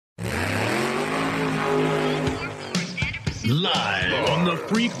Live on the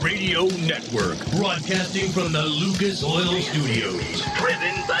Freak Radio Network, broadcasting from the Lucas Oil Studios.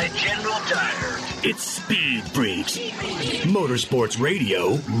 Driven by General Tire. It's Speed Freaks. Motorsports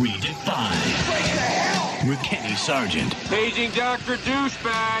Radio redefined. With Kenny Sargent. Paging Dr.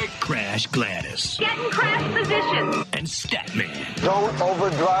 Douchebag. Crash Gladys. Get in crash position. And Statman. Don't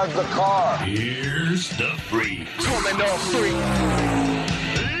overdrive the car. Here's the Freaks. Coming on, freak.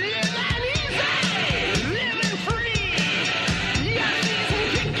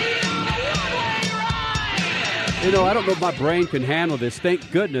 You know, I don't know if my brain can handle this. Thank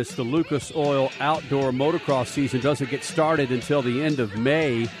goodness the Lucas Oil outdoor motocross season doesn't get started until the end of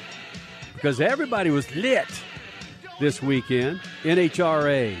May, because everybody was lit this weekend.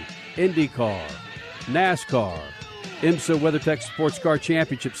 NHRA, IndyCar, NASCAR, IMSA WeatherTech Sports Car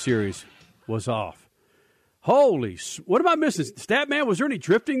Championship Series was off. Holy, what am I missing? Statman, was there any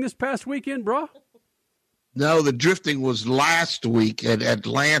drifting this past weekend, bro? No, the drifting was last week at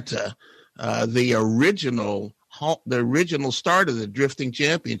Atlanta. The original start of the drifting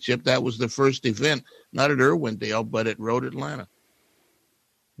championship. That was the first event, not at Irwindale, but at Road Atlanta.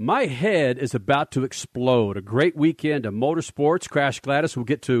 My head is about to explode. A great weekend of motorsports. Crash Gladys will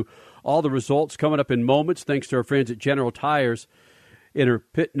get to all the results coming up in moments, thanks to our friends at General Tires in her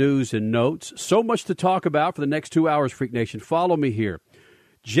pit news and notes. So much to talk about for the next 2 hours, Freak Nation. Follow me here.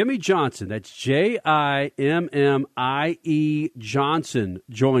 Jimmie Johnson, that's Jimmie Johnson,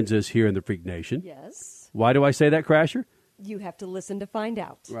 joins us here in the Freak Nation. Yes. Why do I say that, Crasher? You have to listen to find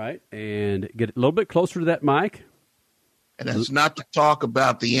out. Right, and get a little bit closer to that mic. And it's not to talk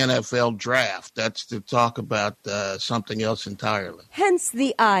about the NFL draft. That's to talk about something else entirely. Hence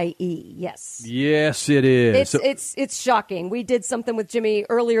the IE, yes. Yes, it is. It's shocking. We did something with Jimmy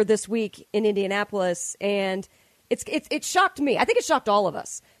earlier this week in Indianapolis, and it shocked me. I think it shocked all of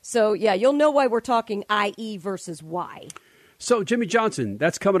us. So, yeah, you'll know why we're talking IE versus Y. So, Jimmie Johnson,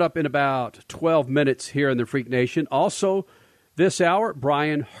 that's coming up in about 12 minutes here in the Freak Nation. Also, this hour,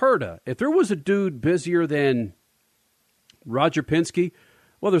 Brian Herta. If there was a dude busier than Roger Penske,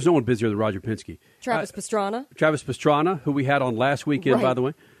 well, there's no one busier than Roger Penske. Travis Pastrana. Travis Pastrana, who we had on last weekend, right. By the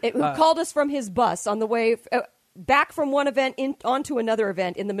way. Who called us from his bus on the way back from one event onto another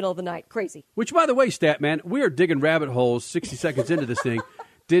event in the middle of the night. Crazy. Which, by the way, Statman, we are digging rabbit holes 60 seconds into this thing.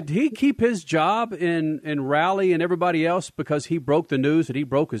 Did he keep his job in Raleigh and everybody else because he broke the news that he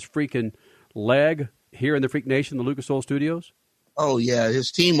broke his freaking leg here in the Freak Nation, the Lucas Oil Studios? Oh, yeah. His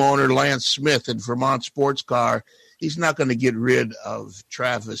team owner, Lance Smith at Vermont Sports Car, he's not going to get rid of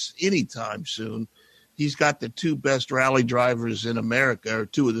Travis anytime soon. He's got the two best rally drivers in America, or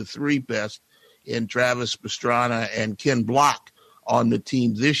two of the three best, in Travis Pastrana and Ken Block on the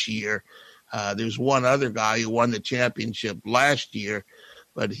team this year. There's one other guy who won the championship last year,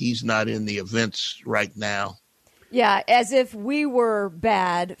 but he's not in the events right now. Yeah, as if we were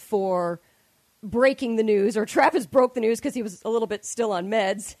bad for breaking the news, or Travis broke the news because he was a little bit still on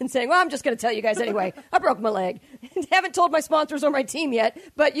meds and saying, well, I'm just going to tell you guys anyway. I broke my leg. Haven't told my sponsors or my team yet,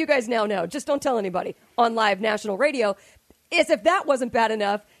 but you guys now know. Just don't tell anybody on live national radio. As if that wasn't bad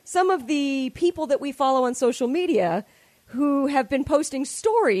enough, some of the people that we follow on social media who have been posting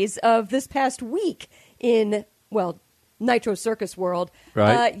stories of this past week in, well, Nitro Circus world.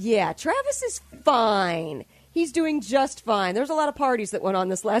 Right. Yeah, Travis is fine. He's doing just fine. There's a lot of parties that went on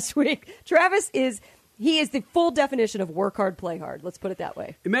this last week. Travis is the full definition of work hard, play hard. Let's put it that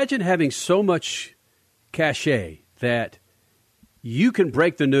way. Imagine having so much cachet that you can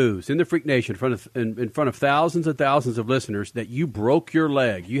break the news in the Freak Nation in front of thousands and thousands of listeners that you broke your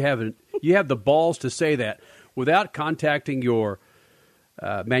leg. You have the balls to say that without contacting your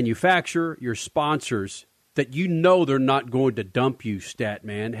manufacturer, your sponsors, that you know they're not going to dump you,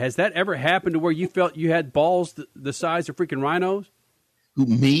 Statman. Has that ever happened to where you felt you had balls the size of freaking rhinos? Who,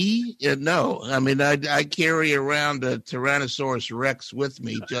 me? Yeah, no. I mean, I carry around a Tyrannosaurus Rex with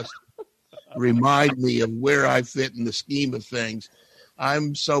me just remind me of where I fit in the scheme of things.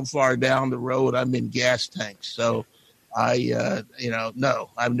 I'm so far down the road, I'm in gas tanks. So no,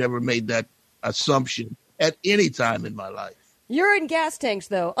 I've never made that assumption at any time in my life. You're in gas tanks,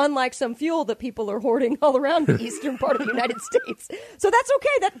 though, unlike some fuel that people are hoarding all around the eastern part of the United States. So that's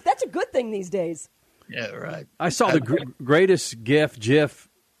okay. That's a good thing these days. Yeah, right. I saw the greatest GIF.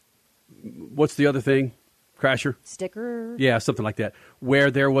 What's the other thing, Crasher? Sticker? Yeah, something like that,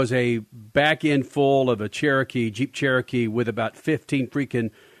 where there was a back end full of a Jeep Cherokee with about 15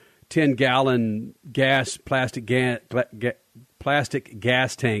 freaking 10-gallon plastic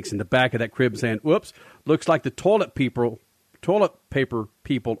gas tanks in the back of that crib saying, whoops, looks like the toilet paper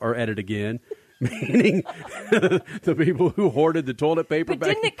people are at it again. Meaning the people who hoarded the toilet paper. But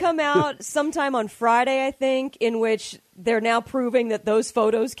didn't it come out sometime on Friday, I think, in which they're now proving that those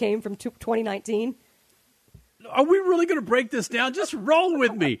photos came from 2019? Are we really going to break this down? Just roll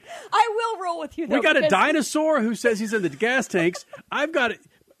with me. I will roll with you, though. We got a dinosaur who says he's in the gas tanks. I've got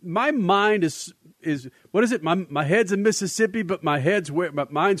my mind is what is it? My head's in Mississippi, but my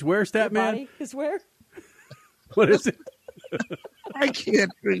mind's where, Stat Man? Body is where? What is it? I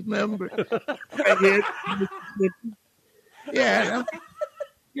can't remember. Yeah,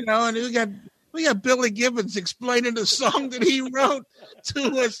 and we got Billy Gibbons explaining the song that he wrote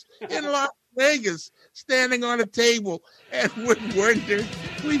to us in Las Vegas, standing on a table, and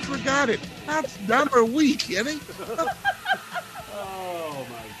we forgot it. That's number week, Kenny. Oh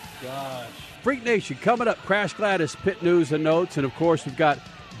my gosh! Freak Nation coming up. Crash Gladys pit news and notes, and of course we've got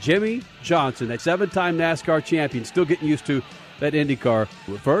Jimmie Johnson, that 7-time NASCAR champion, still getting used to that IndyCar.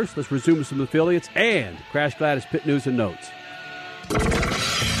 But first, let's resume some affiliates and Crash Gladys pit news and notes.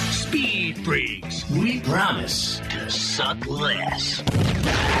 Speed Freaks, we promise to suck less.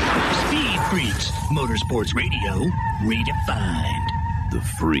 Speed Freaks, Motorsports Radio, redefined. The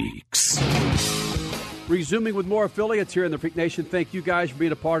Freaks. Resuming with more affiliates here in the Freak Nation. Thank you guys for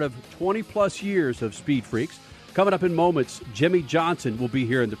being a part of 20-plus years of Speed Freaks. Coming up in moments, Jimmie Johnson will be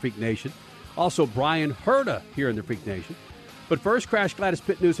here in the Freak Nation. Also, Brian Herta here in the Freak Nation. But first, Crash Gladys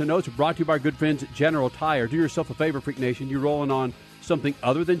Pit News and Notes are brought to you by our good friends at General Tire. Do yourself a favor, Freak Nation. You're rolling on something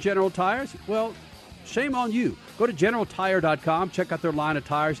other than General Tires? Well, shame on you. Go to GeneralTire.com. Check out their line of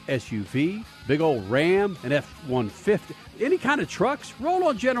tires, SUV, big old Ram, an F-150. Any kind of trucks, roll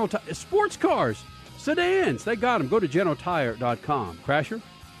on General Tire. Sports cars, sedans, they got them. Go to GeneralTire.com. Crasher?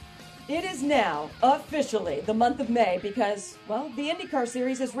 It is now officially the month of May because, well, the IndyCar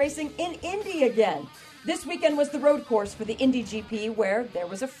Series is racing in Indy again. This weekend was the road course for the Indy GP, where there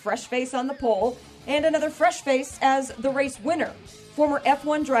was a fresh face on the pole and another fresh face as the race winner. Former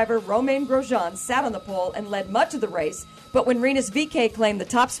F1 driver Romain Grosjean sat on the pole and led much of the race, but when Rinus VeeKay claimed the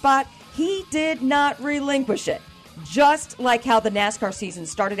top spot, he did not relinquish it. Just like how the NASCAR season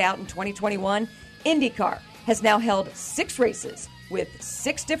started out in 2021, IndyCar has now held 6 races with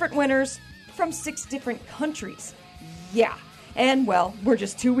 6 different winners from 6 different countries. Yeah. And, well, we're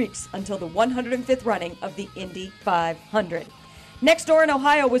just 2 weeks until the 105th running of the Indy 500. Next door in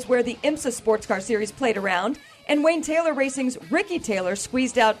Ohio was where the IMSA Sports Car Series played around, and Wayne Taylor Racing's Ricky Taylor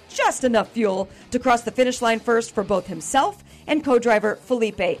squeezed out just enough fuel to cross the finish line first for both himself and co-driver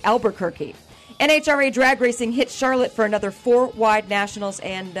Felipe Albuquerque. NHRA Drag Racing hit Charlotte for another 4 wide nationals,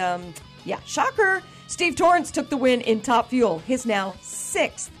 and, shocker, Steve Torrence took the win in Top Fuel, his now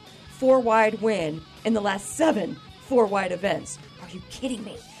 6th 4-wide win in the last 7 4-wide events. Are you kidding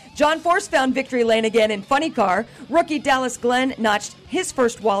me? John Force found victory lane again in Funny Car. Rookie Dallas Glenn notched his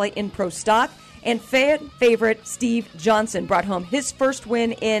first Wally in Pro Stock, and fan favorite Steve Johnson brought home his first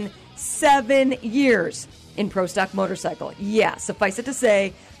win in 7 years in Pro Stock Motorcycle. Yeah, suffice it to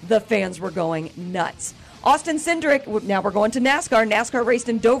say, the fans were going nuts. Austin Cindric, now we're going to NASCAR. NASCAR raced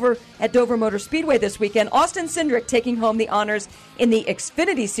in Dover at Dover Motor Speedway this weekend. Austin Cindric taking home the honors in the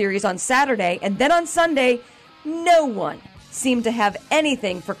Xfinity Series on Saturday, and then on Sunday, no one seemed to have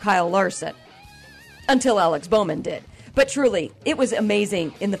anything for Kyle Larson until Alex Bowman did. But truly, it was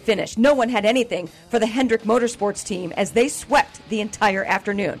amazing in the finish. No one had anything for the Hendrick Motorsports team as they swept the entire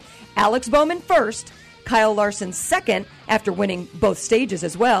afternoon. Alex Bowman first, Kyle Larson second after winning both stages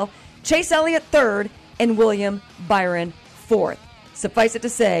as well, Chase Elliott third, and William Byron fourth. Suffice it to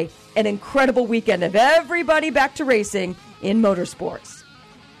say, an incredible weekend of everybody back to racing in motorsports.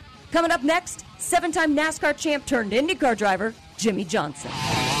 Coming up next, 7-time NASCAR champ turned IndyCar driver, Jimmie Johnson.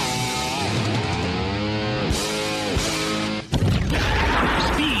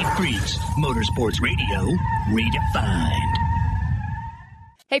 Speed Freaks, Motorsports Radio, redefined.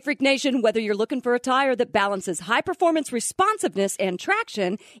 Hey, Freak Nation, whether you're looking for a tire that balances high-performance responsiveness and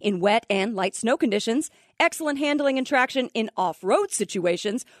traction in wet and light snow conditions, excellent handling and traction in off-road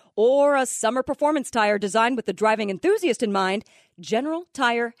situations, or a summer performance tire designed with the driving enthusiast in mind, General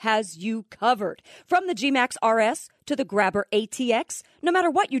Tire has you covered. From the G-Max RS to the Grabber ATX, no matter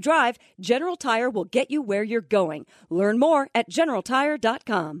what you drive, General Tire will get you where you're going. Learn more at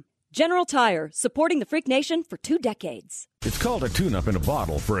GeneralTire.com. General Tire, supporting the Freak Nation for 2 decades. It's called a tune-up in a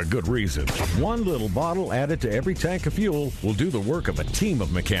bottle for a good reason. One little bottle added to every tank of fuel will do the work of a team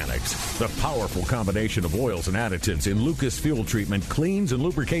of mechanics. The powerful combination of oils and additives in Lucas Fuel Treatment cleans and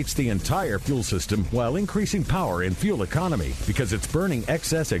lubricates the entire fuel system while increasing power and fuel economy because it's burning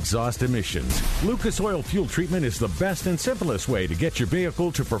excess exhaust emissions. Lucas Oil Fuel Treatment is the best and simplest way to get your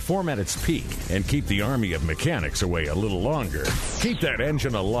vehicle to perform at its peak and keep the army of mechanics away a little longer. Keep that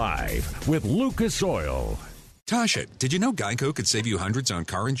engine alive with Lucas Oil. Tasha, did you know Geico could save you hundreds on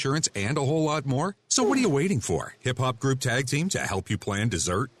car insurance and a whole lot more? So what are you waiting for? Hip Hop Group Tag Team to help you plan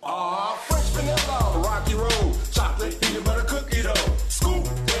dessert? Fresh vanilla, rocky road, chocolate peanut butter cookie dough. Scoop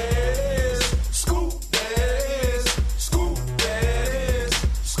this, scoop this, scoop this,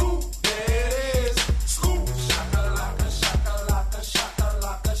 scoop this, scoop shakalaka, shakalaka,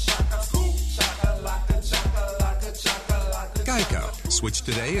 shakalaka, shaka, scoop shakalaka, shakalaka, shakalaka. Geico. Switch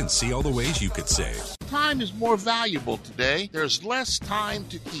today and see all the ways you could save. Time is more valuable today. There's less time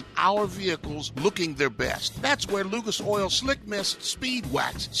to keep our vehicles looking their best. That's where Lucas Oil Slick Mist Speed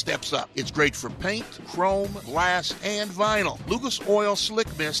Wax steps up. It's great for paint, chrome, glass, and vinyl. Lucas Oil Slick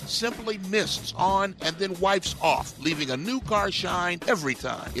Mist simply mists on and then wipes off, leaving a new car shine every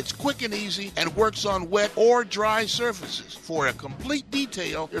time. It's quick and easy and works on wet or dry surfaces. For a complete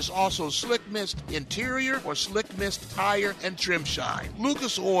detail, there's also Slick Mist Interior or Slick Mist Tire and Trim Shine.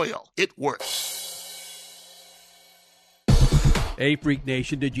 Lucas Oil. It works. Hey, Freak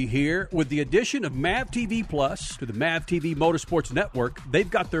Nation, did you hear? With the addition of MAV TV Plus to the MAV TV Motorsports Network, they've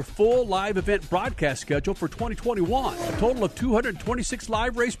got their full live event broadcast schedule for 2021. A total of 226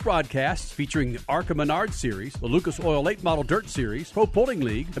 live race broadcasts featuring the ARCA Menard Series, the Lucas Oil Late Model Dirt Series, Pro Pulling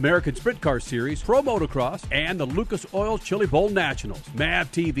League, American Sprint Car Series, Pro Motocross, and the Lucas Oil Chili Bowl Nationals.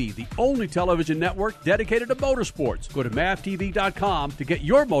 MAV TV, the only television network dedicated to motorsports. Go to MAVTV.com to get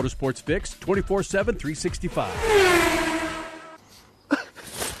your motorsports fix 24/7, 365.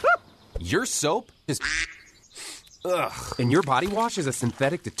 Your soap is ugh, and your body wash is a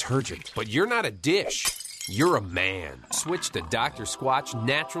synthetic detergent. But you're not a dish. You're a man. Switch to Dr. Squatch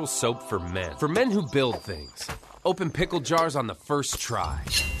Natural Soap for Men. For men who build things. Open pickle jars on the first try.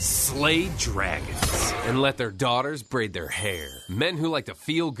 Slay dragons. And let their daughters braid their hair. Men who like to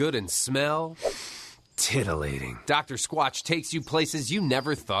feel good and smell titillating. Dr. Squatch takes you places you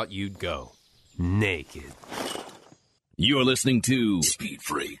never thought you'd go. Naked. You're listening to Speed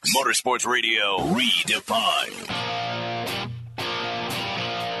Freaks Motorsports Radio Redefined.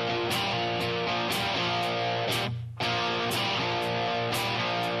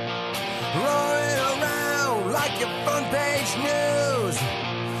 Rolling around like your front page news.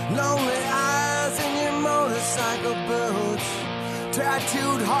 Lonely eyes in your motorcycle boots.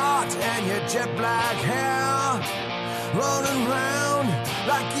 Tattooed heart and your jet black hair. Rolling around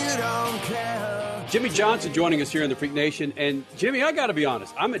like you don't care. Jimmy Johnson joining us here in the Freak Nation. And, Jimmy, I got to be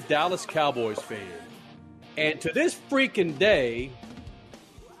honest, I'm a Dallas Cowboys fan. And to this freaking day,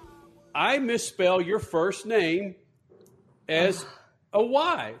 I misspell your first name as a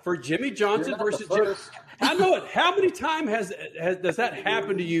Y for Jimmy Johnson versus Jimmy. I know it. How many times does that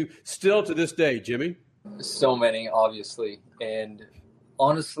happen to you still to this day, Jimmy? So many, obviously. And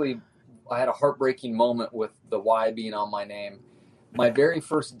honestly, I had a heartbreaking moment with the Y being on my name. My very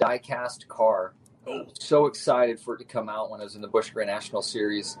first die-cast car, so excited for it to come out when I was in the Busch Grand National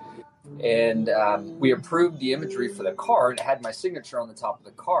Series. And we approved the imagery for the car, and it had my signature on the top of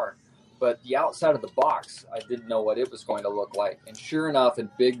the car. But the outside of the box, I didn't know what it was going to look like. And sure enough, in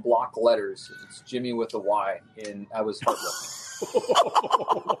big block letters, it's Jimmy with a Y, and I was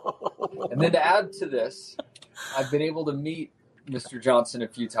heartbroken. And then to add to this, I've been able to meet Mr. Johnson a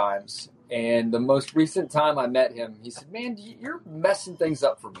few times. And the most recent time I met him, he said, "Man, you're messing things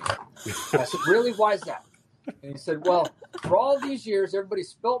up for me." I said, "Really? Why is that?" And he said, "Well, for all these years, everybody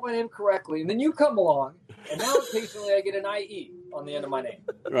spelled my name correctly, and then you come along, and now occasionally I get an IE on the end of my name."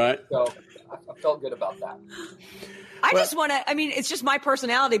 Right. So I felt good about that. I just want to, it's just my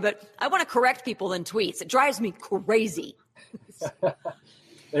personality, but I want to correct people in tweets. It drives me crazy.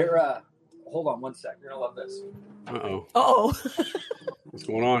 Hold on one sec. You're going to love this. Uh-oh. What's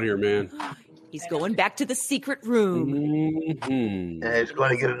going on here, man? He's going back to the secret room. Mm-hmm. And he's going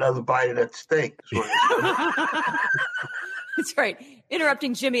to get another bite of that steak. That's right.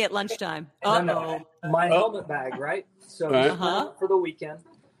 Interrupting Jimmy at lunchtime. No. My helmet bag, right? So for the weekend.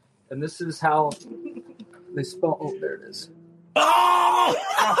 And this is how they spell. Oh, there it is. Oh!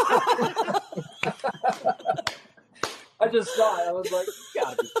 I just saw it. I was like, you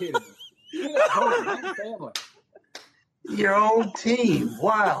gotta be kidding me. You're at home, your family. Your own team.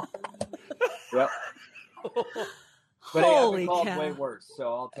 Wow. Yep. But Holy hey, I've been called cow. way worse, so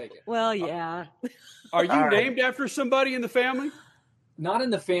I'll take it. Well, yeah. Are you named after somebody in the family? Not in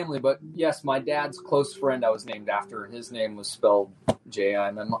the family, but yes, my dad's close friend I was named after. His name was spelled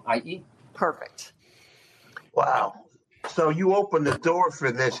Jimmie. Perfect. Wow. So you opened the door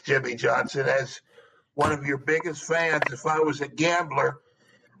for this, Jimmie Johnson, as one of your biggest fans. If I was a gambler,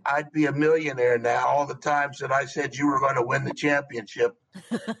 I'd be a millionaire now. All the times that I said you were going to win the championship.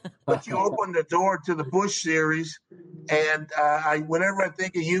 But you opened the door to the Busch Series, and whenever I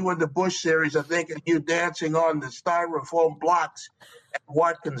think of you in the Busch Series, I think of you dancing on the styrofoam blocks at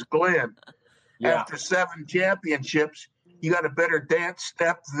Watkins Glen. Yeah. After 7 championships, you got a better dance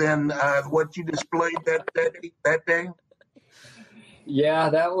step than what you displayed that day? Yeah,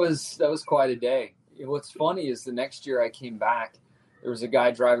 that was quite a day. What's funny is the next year I came back, there was a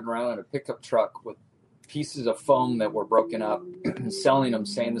guy driving around in a pickup truck with pieces of foam that were broken up and selling them,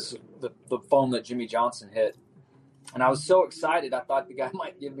 saying this is the foam that Jimmie Johnson hit. And I was so excited, I thought the guy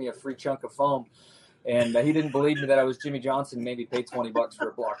might give me a free chunk of foam. And he didn't believe me that I was Jimmie Johnson, maybe pay $20 for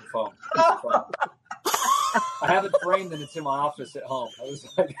a block of foam. I have it framed and it's in my office at home. I was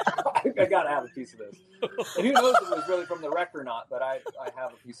like, I got to have a piece of this. And who knows if it was really from the wreck or not, but I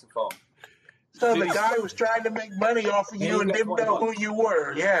have a piece of foam. So the guy was trying to make money off of you and didn't know who you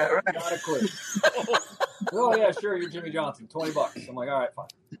were. Yeah, right. Not a clue. Oh, yeah, sure, you're Jimmie Johnson. $20. I'm like, all right, fine.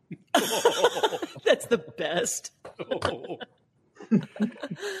 That's the best.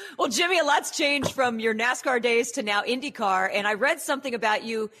 Well, Jimmie, a lot's changed from your NASCAR days to now IndyCar, and I read something about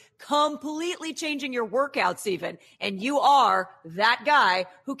you completely changing your workouts even, and you are that guy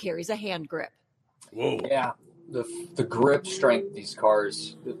who carries a hand grip. Whoa. Yeah, the grip strength these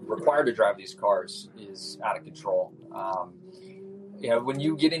cars, required to drive these cars, is out of control. When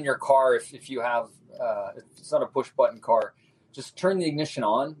you get in your car, if you have, if it's not a push-button car, just turn the ignition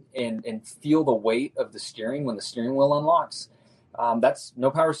on and feel the weight of the steering when the steering wheel unlocks. That's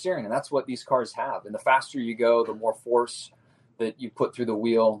no power steering, and that's what these cars have. And the faster you go, the more force that you put through the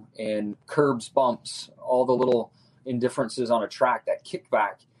wheel, and curbs, bumps, all the little indifferences on a track, that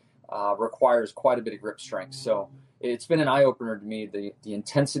kickback requires quite a bit of grip strength. So it's been an eye-opener to me, the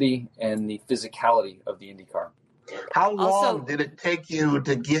intensity and the physicality of the IndyCar. How long did it take you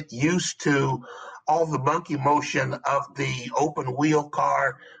to get used to all the monkey motion of the open wheel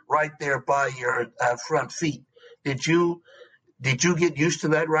car right there by your front feet? Did you get used to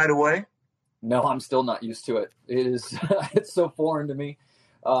that right away? No, I'm still not used to it. It is it's so foreign to me.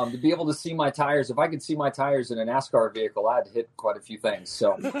 To be able to see my tires, if I could see my tires in a NASCAR vehicle, I'd hit quite a few things.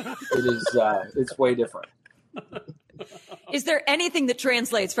 So it's way different. Is there anything that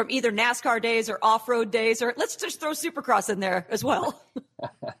translates from either NASCAR days or off-road days, or let's just throw Supercross in there as well?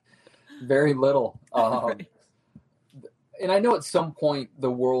 Very little. And I know at some point the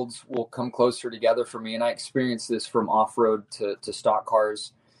worlds will come closer together for me. And I experienced this from off-road to stock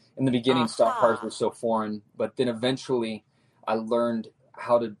cars. In the beginning, stock cars were so foreign, but then eventually I learned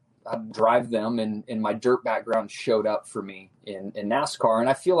how to drive them, and my dirt background showed up for me in NASCAR. And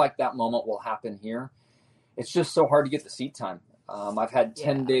I feel like that moment will happen here. It's just so hard to get the seat time. I've had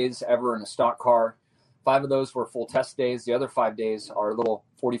 10 days ever in a stock car. 5 of those were full test days. The other 5 days are little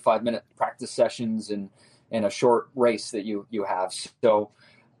 45-minute practice sessions and a short race that you have. So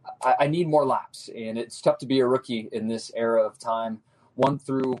I need more laps, and it's tough to be a rookie in this era of time. One,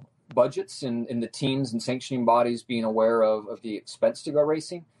 through budgets and the teams and sanctioning bodies being aware of the expense to go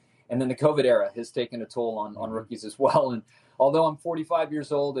racing. And then the COVID era has taken a toll on rookies as well. And although I'm 45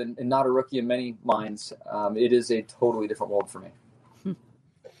 years old and not a rookie in many minds, it is a totally different world for me.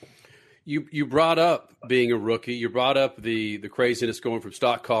 You brought up being a rookie. You brought up the craziness going from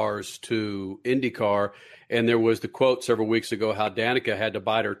stock cars to IndyCar. And there was the quote several weeks ago how Danica had to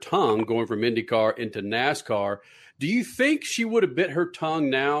bite her tongue going from IndyCar into NASCAR. Do you think she would have bit her tongue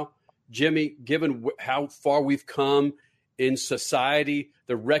now, Jimmie, given how far we've come in society,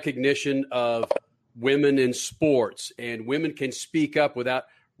 the recognition of women in sports, and women can speak up without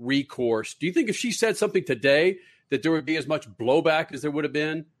recourse? Do you think if she said something today that there would be as much blowback as there would have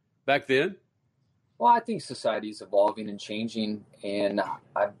been back then? Well, I think society is evolving and changing, and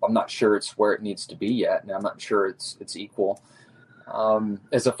I'm not sure it's where it needs to be yet, and I'm not sure it's equal.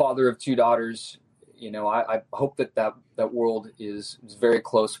 As a father of 2 daughters, I hope that world is very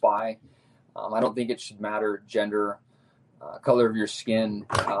close by. I don't think it should matter gender, color of your skin,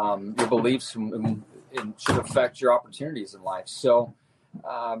 your beliefs, and should affect your opportunities in life. So,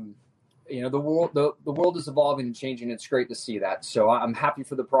 the world is evolving and changing. It's great to see that. So I'm happy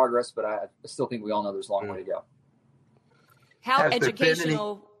for the progress, but I still think we all know there's a long way to go. How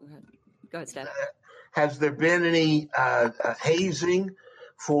educational? Go ahead, Steph. Has there been any hazing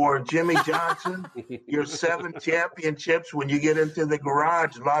for Jimmy Johnson, your 7 championships. When you get into the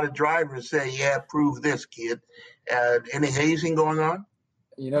garage, a lot of drivers say, yeah, prove this, kid. Any hazing going on?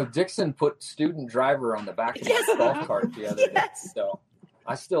 Dixon put student driver on the back of his golf cart the other day. So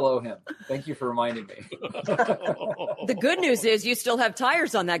I still owe him. Thank you for reminding me. The good news is you still have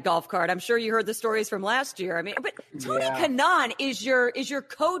tires on that golf cart. I'm sure you heard the stories from last year. But Tony Kanaan is your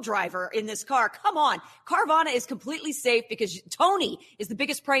co-driver in this car. Come on. Carvana is completely safe because Tony is the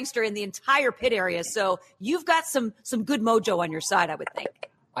biggest prankster in the entire pit area. So you've got some good mojo on your side, I would think.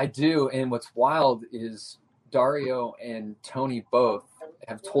 I do. And what's wild is Dario and Tony both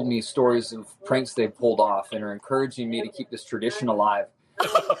have told me stories of pranks they've pulled off and are encouraging me to keep this tradition alive.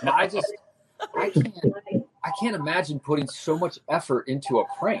 And I can't imagine putting so much effort into a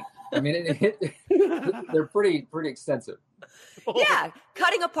prank. I mean, they're pretty extensive. Yeah,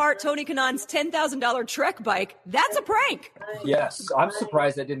 cutting apart Tony Kanaan's $10,000 Trek bike, that's a prank. Yes, I'm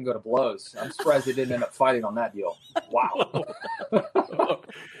surprised that didn't go to blows. I'm surprised they didn't end up fighting on that deal. Wow.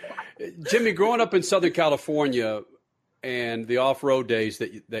 Jimmy, growing up in Southern California and the off-road days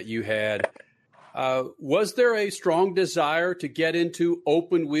that you had, was there a strong desire to get into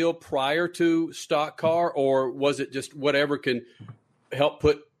open wheel prior to stock car, or was it just whatever can help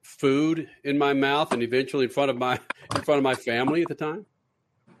put food in my mouth and eventually in front of my family at the time?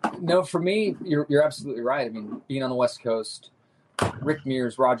 No, for me, you're absolutely right. I mean, being on the West Coast, Rick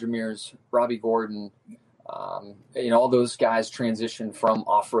Mears, Roger Mears, Robbie Gordon, all those guys transitioned from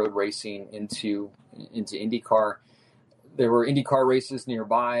off-road racing into IndyCar. There were IndyCar races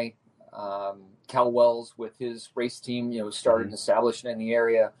nearby. Cal Wells with his race team, started and established in the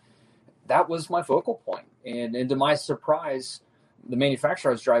area. That was my focal point. And to my surprise, the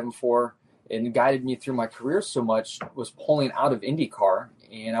manufacturer I was driving for and guided me through my career so much was pulling out of IndyCar.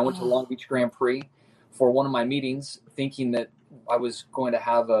 And I went to Long Beach Grand Prix for one of my meetings, thinking that I was going to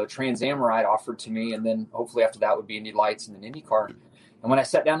have a Trans Am ride offered to me. And then hopefully after that would be Indy Lights and then IndyCar. And when I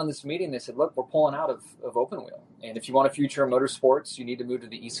sat down in this meeting, they said, look, we're pulling out of open wheel. And if you want a future in motorsports, you need to move to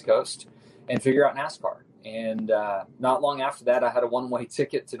the East Coast and figure out NASCAR. And not long after that, I had a one-way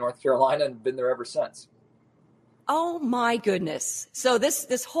ticket to North Carolina and been there ever since. Oh, my goodness. So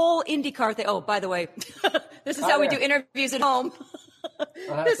this whole IndyCar thing. Oh, by the way, this is how we do interviews at home.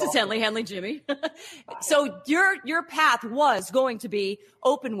 This is awesome. Hanley Jimmy. So your path was going to be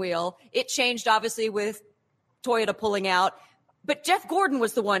open wheel. It changed, obviously, with Toyota pulling out. But Jeff Gordon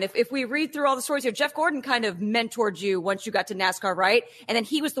was the one. If we read through all the stories here, Jeff Gordon kind of mentored you once you got to NASCAR, right? And then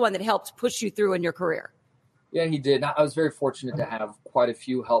he was the one that helped push you through in your career. Yeah, he did. I was very fortunate to have quite a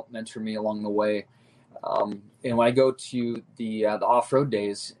few help mentor me along the way. And when I go to the off-road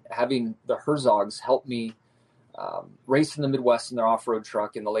days, having the Herzogs help me race in the Midwest in their off-road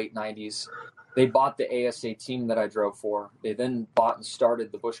truck in the late 90s. They bought the ASA team that I drove for. They then bought and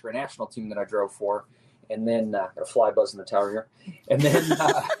started the Busch Grand National team that I drove for. And then got a fly buzz in the tower here. And then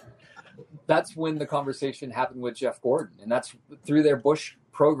that's when the conversation happened with Jeff Gordon. And that's through their Busch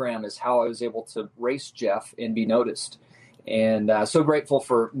program is how I was able to race Jeff and be noticed. And so grateful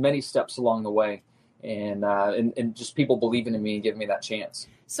for many steps along the way and just people believing in me and giving me that chance.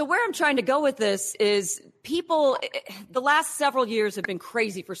 So where I'm trying to go with this is people, the last several years have been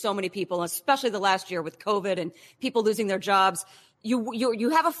crazy for so many people, especially the last year with COVID and people losing their jobs.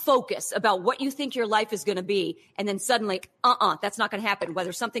 You have a focus about what you think your life is going to be, and then suddenly, that's not going to happen,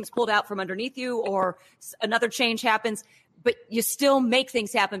 whether something's pulled out from underneath you or another change happens. But you still make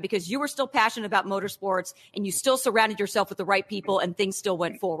things happen because you were still passionate about motorsports and you still surrounded yourself with the right people and things still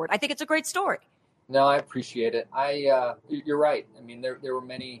went forward. I think it's a great story. No, I appreciate it. You're right. I mean, there were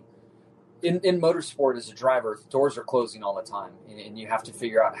many in motorsport as a driver, doors are closing all the time and you have to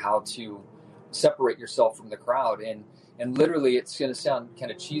figure out how to separate yourself from the crowd. And literally, it's going to sound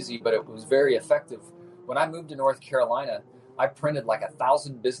kind of cheesy, but it was very effective. When I moved to North Carolina, I printed like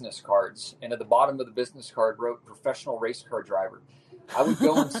 1,000 business cards, and at the bottom of the business card wrote professional race car driver. I would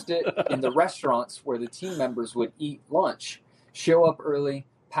go and sit in the restaurants where the team members would eat lunch, show up early,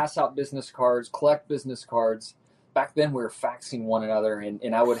 pass out business cards, collect business cards. Back then, we were faxing one another,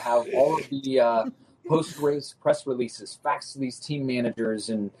 and I would have all of the post-race press releases faxed to these team managers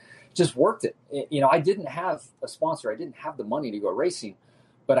and just worked it. I didn't have a sponsor. I didn't have the money to go racing,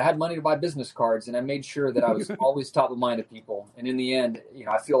 but I had money to buy business cards, and I made sure that I was always top of mind of people. And in the end,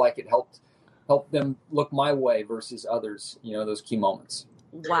 I feel like it helped them look my way versus others, those key moments.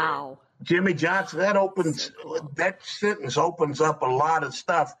 Wow. Jimmy Johnson, that sentence opens up a lot of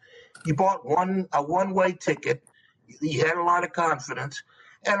stuff. You bought a one-way ticket. You had a lot of confidence.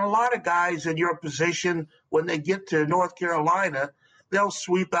 And a lot of guys in your position, when they get to North Carolina, they'll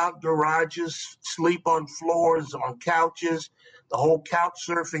sweep out garages, sleep on floors, on couches, the whole couch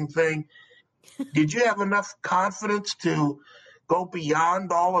surfing thing. Did you have enough confidence to go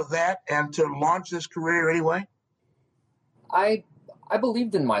beyond all of that and to launch this career anyway? I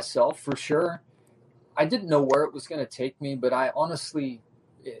believed in myself for sure. I didn't know where it was going to take me, but I honestly,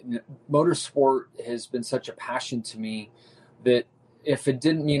 motorsport has been such a passion to me that if it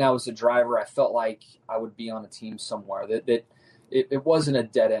didn't mean I was a driver, I felt like I would be on a team somewhere, that it wasn't a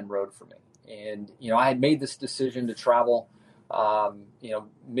dead end road for me. And, I had made this decision to travel,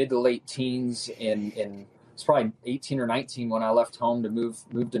 mid to late teens in it's probably 18 or 19 when I left home to move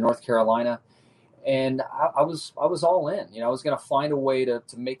to North Carolina. And I was all in. I was going to find a way to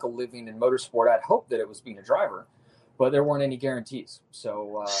make a living in motorsport. I'd hoped that it was being a driver, but there weren't any guarantees.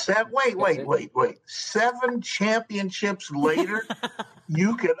 So wait. 7 championships later,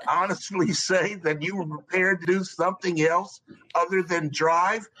 you could honestly say that you were prepared to do something else other than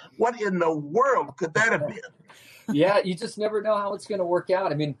drive? What in the world could that have been? Yeah, you just never know how it's going to work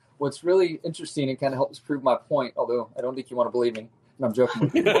out. I mean, what's really interesting and kind of helps prove my point, although I don't think you want to believe me, and I'm joking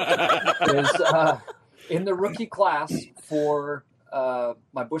with you, is in the rookie class for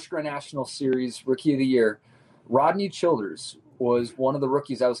my Busch Grand National Series Rookie of the Year, Rodney Childers was one of the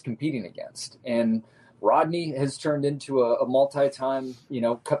rookies I was competing against. And Rodney has turned into a multi-time,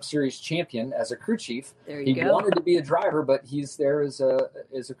 Cup Series champion as a crew chief. He wanted to be a driver, but he's there as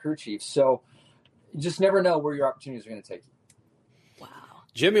a crew chief. So you just never know where your opportunities are going to take you. Wow.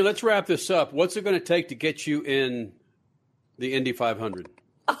 Jimmy, let's wrap this up. What's it going to take to get you in the Indy 500?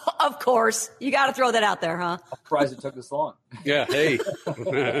 Of course. You got to throw that out there, huh? I'm surprised it took this long. Yeah, hey.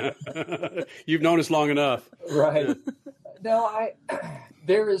 You've known us long enough. Right. No,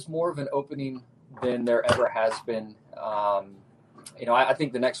 there is more of an opening than there ever has been. I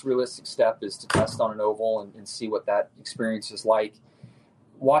think the next realistic step is to test on an oval and see what that experience is like.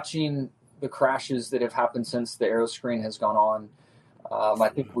 Watching the crashes that have happened since the aero screen has gone on, I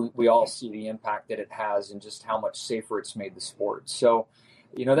think we all see the impact that it has and just how much safer it's made the sport. So,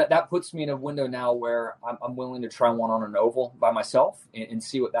 that puts me in a window now where I'm willing to try one on an oval by myself and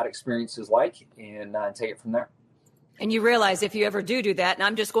see what that experience is like and take it from there. And you realize if you ever do that, and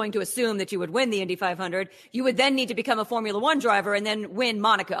I'm just going to assume that you would win the Indy 500, you would then need to become a Formula One driver and then win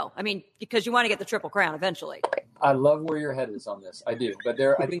Monaco. I mean, because you want to get the Triple Crown eventually. I love where your head is on this. I do. But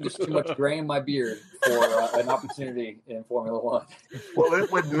I think there's too much gray in my beard for an opportunity in Formula One. Well,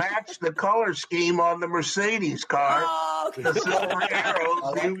 it would match the color scheme on the Mercedes car. Oh, the silver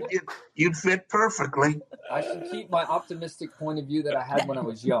arrows, you'd fit perfectly. I should keep my optimistic point of view that I had when I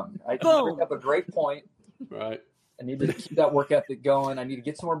was young. I bring up a great point. Right. I need to keep that work ethic going. I need to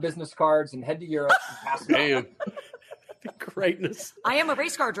get some more business cards and head to Europe and pass it on. Greatness. I am a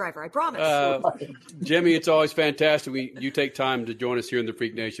race car driver, I promise. Jimmy, it's always fantastic. You take time to join us here in the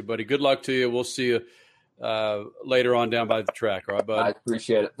Freak Nation, buddy. Good luck to you. We'll see you later on down by the track. All right, bud? I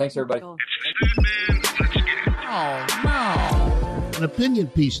appreciate it. Thanks, everybody. Oh, no. An opinion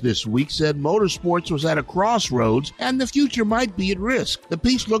piece this week said motorsports was at a crossroads and the future might be at risk. The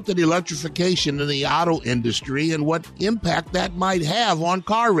piece looked at electrification in the auto industry and what impact that might have on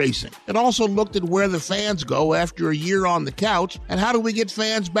car racing. It also looked at where the fans go after a year on the couch and how do we get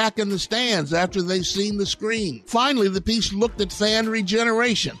fans back in the stands after they've seen the screen. Finally, the piece looked at fan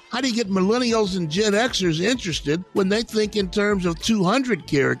regeneration. How do you get millennials and Gen Xers interested when they think in terms of 200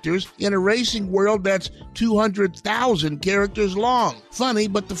 characters in a racing world that's 200,000 characters long? Funny,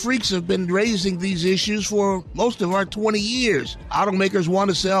 but the freaks have been raising these issues for most of our 20 years. Automakers want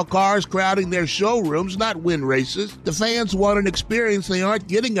to sell cars crowding their showrooms, not win races. The fans want an experience they aren't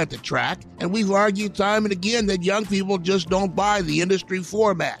getting at the track, and we've argued time and again that young people just don't buy the industry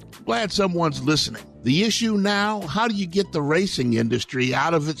format. Glad someone's listening. The issue now, how do you get the racing industry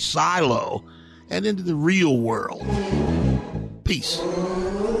out of its silo and into the real world? Peace.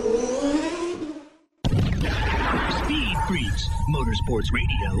 Freaks, Motorsports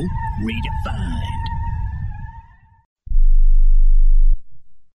Radio, redefined.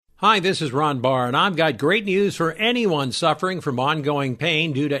 Hi, this is Ron Barr, and I've got great news for anyone suffering from ongoing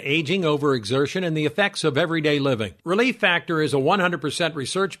pain due to aging, overexertion, and the effects of everyday living. Relief Factor is a 100%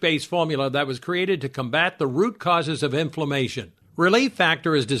 research-based formula that was created to combat the root causes of inflammation. Relief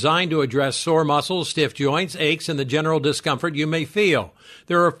Factor is designed to address sore muscles, stiff joints, aches, and the general discomfort you may feel.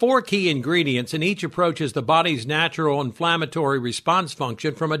 There are 4 key ingredients, and each approaches the body's natural inflammatory response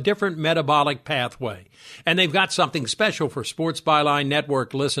function from a different metabolic pathway. And they've got something special for Sports Byline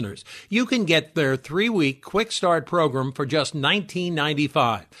Network listeners. You can get their 3-week quick start program for just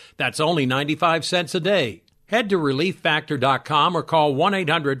 $19.95. That's only 95 cents a day. Head to ReliefFactor.com or call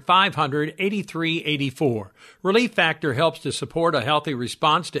 1-800-500-8384. Relief Factor helps to support a healthy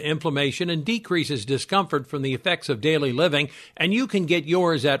response to inflammation and decreases discomfort from the effects of daily living, and you can get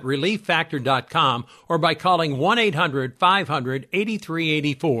yours at ReliefFactor.com or by calling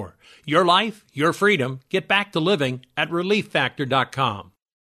 1-800-500-8384. Your life, your freedom. Get back to living at ReliefFactor.com.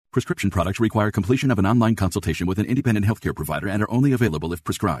 Prescription products require completion of an online consultation with an independent healthcare provider and are only available if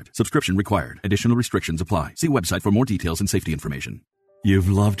prescribed. Subscription required. Additional restrictions apply. See website for more details and safety information. You've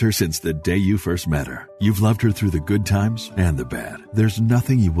loved her since the day you first met her. You've loved her through the good times and the bad. There's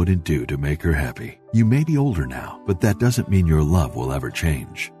nothing you wouldn't do to make her happy. You may be older now, but that doesn't mean your love will ever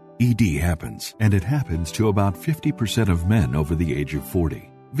change. ED happens, and it happens to about 50% of men over the age of 40.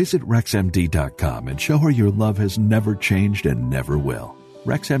 Visit RexMD.com and show her your love has never changed and never will.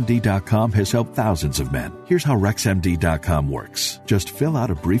 RexMD.com has helped thousands of men. Here's how RexMD.com works. Just fill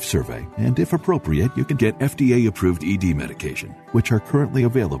out a brief survey, and if appropriate, you can get FDA-approved ED medication, which are currently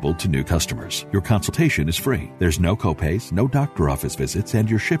available to new customers. Your consultation is free. There's no copays, no doctor office visits, and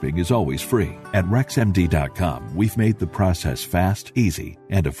your shipping is always free. At RexMD.com, we've made the process fast, easy,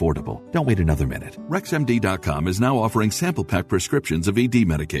 and affordable. Don't wait another minute. RexMD.com is now offering sample pack prescriptions of ED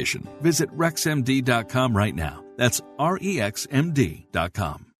medication. Visit RexMD.com right now. That's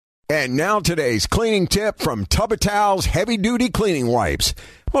REXMD.com. And now today's cleaning tip from Tub of Towels Heavy Duty Cleaning Wipes.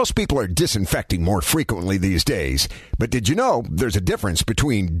 Most people are disinfecting more frequently these days, but did you know there's a difference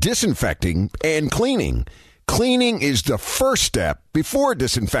between disinfecting and cleaning? Cleaning is the first step before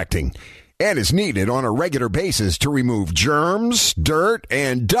disinfecting and is needed on a regular basis to remove germs, dirt,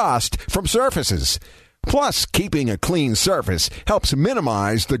 and dust from surfaces. Plus, keeping a clean surface helps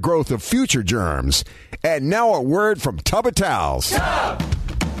minimize the growth of future germs. And now a word from Tub of Towels. Tub!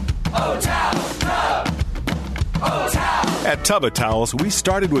 Oh, towels! Tub! Oh, towels! At Tub of Towels, we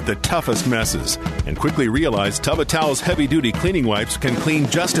started with the toughest messes and quickly realized Tub of Towels heavy-duty cleaning wipes can clean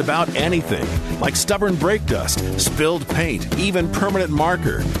just about anything, like stubborn brake dust, spilled paint, even permanent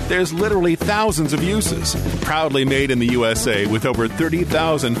marker. There's literally thousands of uses. Proudly made in the USA with over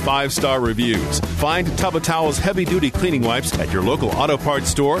 30,000 five-star reviews. Find Tub of Towels heavy-duty cleaning wipes at your local auto parts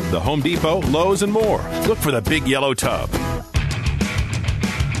store, the Home Depot, Lowe's, and more. Look for the big yellow tub.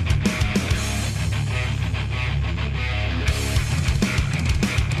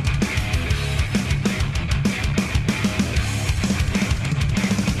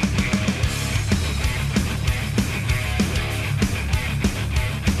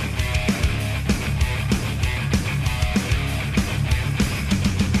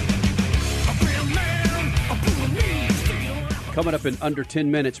 Coming up in under 10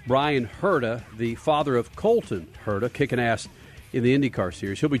 minutes, Brian Herta, the father of Colton Herta, kicking ass in the IndyCar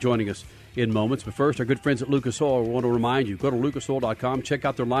Series. He'll be joining us in moments. But first, our good friends at Lucas Oil want to remind you, go to lucasoil.com, check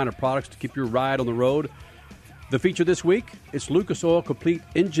out their line of products to keep your ride on the road. The feature this week, it's Lucas Oil Complete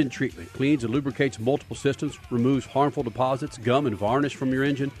Engine Treatment. Cleans and lubricates multiple systems, removes harmful deposits, gum, and varnish from your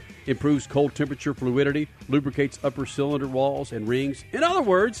engine, improves cold temperature fluidity, lubricates upper cylinder walls and rings. In other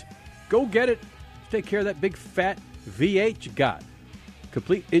words, go get it. Take care of that big fat V8 you got.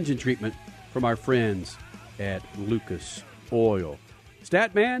 Complete engine treatment from our friends at Lucas Oil.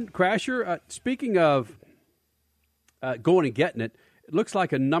 Statman, Crasher, speaking of going and getting it, it looks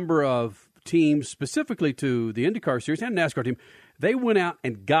like a number of teams, specifically to the IndyCar Series and NASCAR team, they went out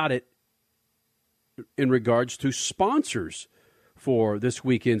and got it in regards to sponsors for this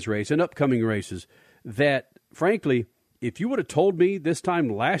weekend's race and upcoming races that, frankly, if you would have told me this time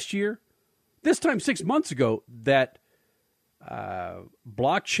last year, this time 6 months ago, that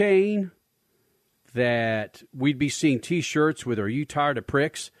blockchain, that we'd be seeing T-shirts with "Are you tired of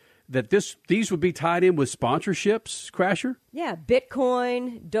pricks?" that these would be tied in with sponsorships, Crasher? Yeah,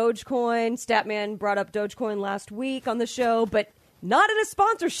 Bitcoin, Dogecoin. Statman brought up Dogecoin last week on the show, but not in a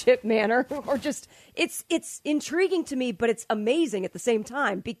sponsorship manner. Or just it's intriguing to me, but it's amazing at the same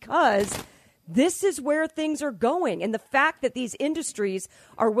time because this is where things are going. And the fact that these industries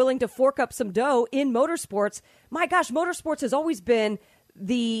are willing to fork up some dough in motorsports, my gosh, motorsports has always been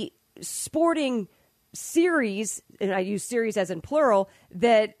the sporting series, and I use series as in plural,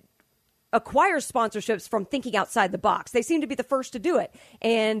 that acquires sponsorships from thinking outside the box. They seem to be the first to do it.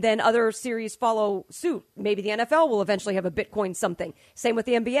 And then other series follow suit. Maybe the NFL will eventually have a Bitcoin something. Same with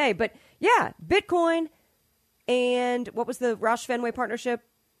the NBA. But yeah, Bitcoin and what was the Roush Fenway partnership?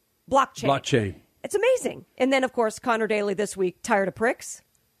 Blockchain. It's amazing. And then, of course, Connor Daly this week, tired of pricks.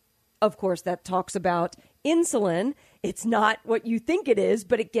 Of course, that talks about insulin It's not what you think it is,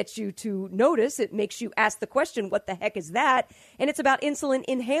 but it gets you to notice. It makes you ask the question, what the heck is that? And it's about insulin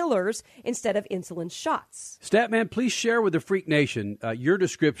inhalers instead of insulin shots. Statman, please share with the Freak Nation your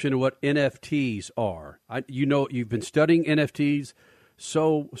description of what NFTs are. You've been studying NFTs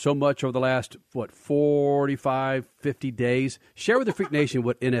so much over the last, 45, 50 days. Share with the Freak Nation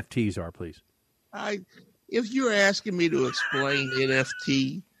what NFTs are, please. If you're asking me to explain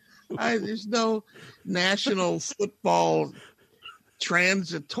NFT, there's no National Football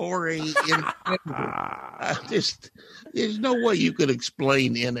Transitory there's no way you could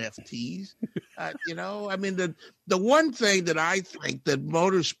explain NFTs. The one thing that I think that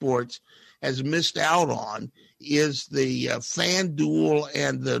motorsports has missed out on is the FanDuel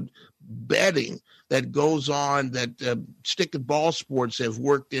and the betting that goes on that stick and ball sports have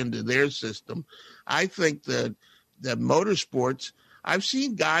worked into their system. I think that motorsports, I've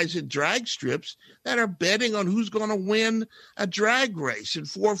seen guys at drag strips that are betting on who's going to win a drag race in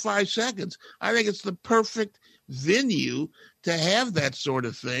 4 or 5 seconds. I think it's the perfect venue to have that sort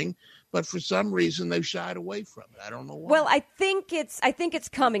of thing. But for some reason, they've shied away from it. I don't know why. Well, I think it's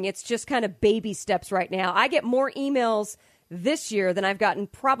coming. It's just kind of baby steps right now. I get more emails this year than I've gotten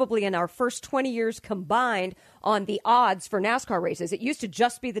probably in our first 20 years combined on the odds for NASCAR races. It used to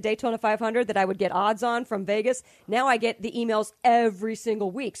just be the Daytona 500 that I would get odds on from Vegas. Now I get the emails every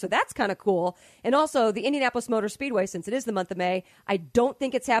single week. So that's kind of cool. And also the Indianapolis Motor Speedway, since it is the month of May, I don't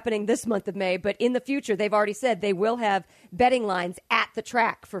think it's happening this month of May, but in the future, they've already said they will have betting lines at the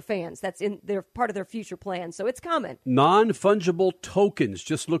track for fans. That's in their part of their future plans. So it's coming. Non-fungible tokens.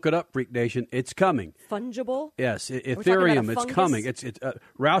 Just look it up, Freak Nation. It's coming. Fungible? Yes. Ethereum. It's coming. It's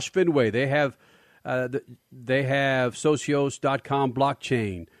Roush Fenway. They have Socios.com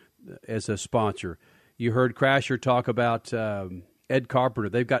blockchain as a sponsor. You heard Crasher talk about Ed Carpenter.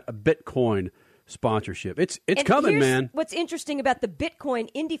 They've got a Bitcoin sponsorship. It's coming, man. What's interesting about the Bitcoin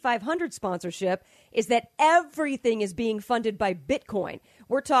Indy 500 sponsorship is that everything is being funded by Bitcoin.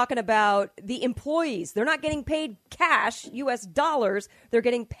 We're talking about the employees. They're not getting paid cash, U.S. dollars. They're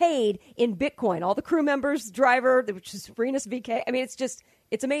getting paid in Bitcoin. All the crew members, driver, which is Rinus VeeKay. I mean,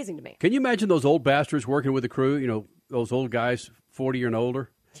 it's amazing to me. Can you imagine those old bastards working with the crew? You know, those old guys, 40 and older?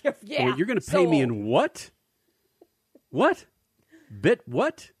 Yeah. Well, you're going to pay me in what? What?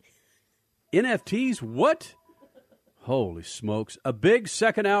 What? NFTs? What? Holy smokes. A big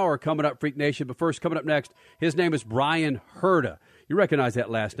second hour coming up, Freak Nation. But first, coming up next, his name is Bryan Herta. You recognize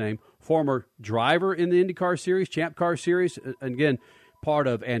that last name. Former driver in the IndyCar Series, Champ Car Series. And again, part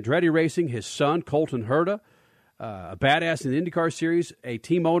of Andretti Racing. His son, Colton Herta, a badass in the IndyCar Series, a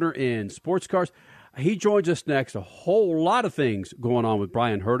team owner in sports cars. He joins us next. A whole lot of things going on with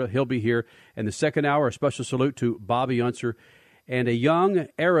Bryan Herta. He'll be here in the second hour. A special salute to Bobby Unser and a young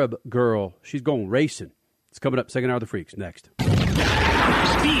Arab girl. She's going racing. It's coming up, second hour of the Freaks, next.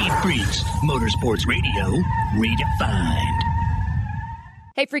 Speed Freaks, Motorsports Radio, redefined.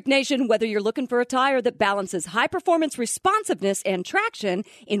 Hey, Freak Nation, whether you're looking for a tire that balances high-performance responsiveness and traction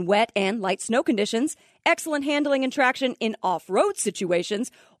in wet and light snow conditions, excellent handling and traction in off-road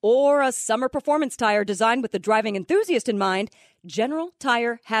situations, or a summer performance tire designed with the driving enthusiast in mind, General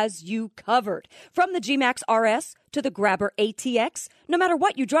Tire has you covered. From the G-Max RS to the Grabber ATX, no matter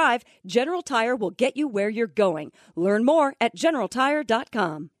what you drive, General Tire will get you where you're going. Learn more at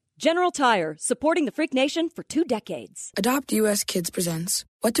GeneralTire.com. General Tire, supporting the Freak Nation for 2 decades. Adopt US Kids presents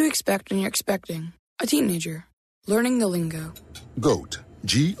What to Expect When You're Expecting a Teenager. Learning the lingo. GOAT,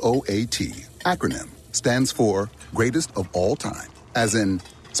 G-O-A-T, acronym, stands for Greatest of All Time. As in,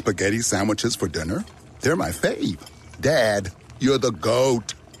 spaghetti sandwiches for dinner? They're my fave. Dad, you're the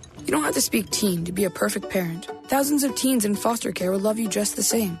GOAT. You don't have to speak teen to be a perfect parent. Thousands of teens in foster care will love you just the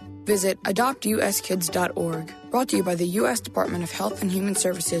same. Visit adoptuskids.org. Brought to you by the U.S. Department of Health and Human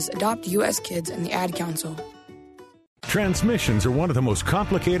Services, Adopt U.S. Kids, and the Ad Council. Transmissions are one of the most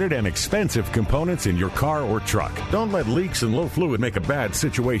complicated and expensive components in your car or truck. Don't let leaks and low fluid make a bad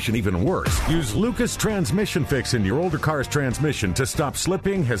situation even worse. Use Lucas Transmission Fix in your older car's transmission to stop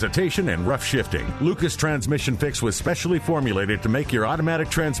slipping, hesitation, and rough shifting. Lucas Transmission Fix was specially formulated to make your automatic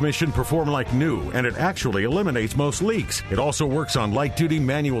transmission perform like new, and it actually eliminates most leaks. It also works on light-duty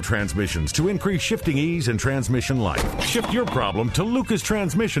manual transmissions to increase shifting ease and transmission life. Shift your problem to Lucas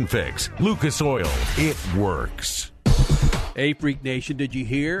Transmission Fix. Lucas Oil. It works. Hey, Freak Nation, did you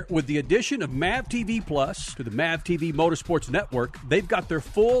hear? With the addition of MAV TV Plus to the MAV TV Motorsports Network, they've got their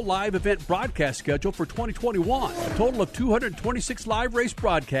full live event broadcast schedule for 2021. A total of 226 live race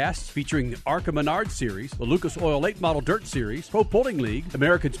broadcasts featuring the ARCA Menard Series, the Lucas Oil Late Model Dirt Series, Pro Pulling League,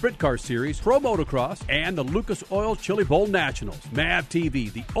 American Sprint Car Series, Pro Motocross, and the Lucas Oil Chili Bowl Nationals. MAV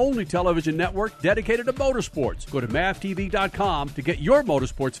TV, the only television network dedicated to motorsports. Go to mavtv.com to get your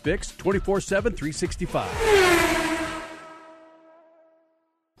motorsports fix 24/7, 365.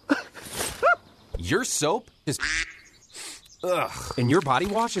 Your soap is ugh, and your body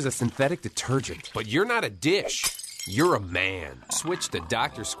wash is a synthetic detergent. But you're not a dish. You're a man. Switch to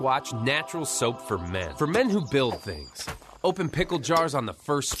Dr. Squatch Natural Soap for Men. For men who build things. Open pickle jars on the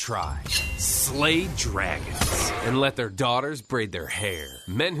first try. Slay dragons. And let their daughters braid their hair.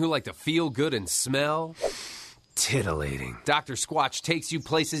 Men who like to feel good and smell titillating. Dr. Squatch takes you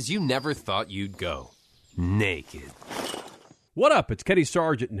places you never thought you'd go. Naked. What up? It's Kenny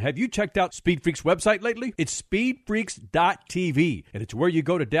Sargent, and have you checked out Speed Freaks' website lately? It's speedfreaks.tv, and it's where you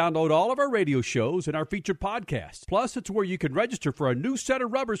go to download all of our radio shows and our featured podcasts. Plus, it's where you can register for a new set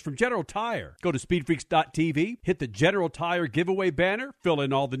of rubbers from General Tire. Go to speedfreaks.tv, hit the General Tire giveaway banner, fill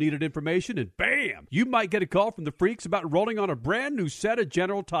in all the needed information, and bam! You might get a call from the freaks about rolling on a brand new set of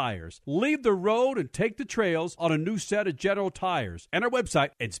General Tires. Leave the road and take the trails on a new set of General Tires. And our website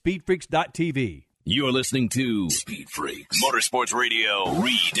at speedfreaks.tv. You're listening to Speed Freaks, Motorsports Radio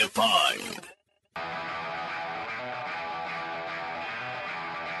Redefined.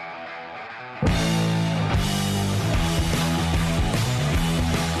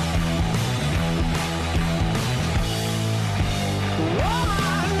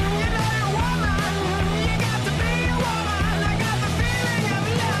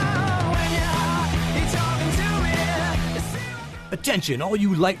 Attention, all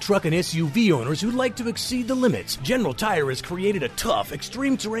you light truck and SUV owners who like to exceed the limits. General Tire has created a tough,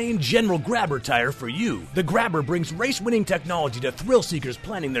 extreme terrain General Grabber tire for you. The Grabber brings race-winning technology to thrill seekers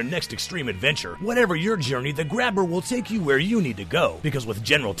planning their next extreme adventure. Whatever your journey, the Grabber will take you where you need to go. Because with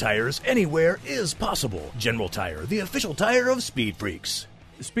General Tires, anywhere is possible. General Tire, the official tire of Speed Freaks.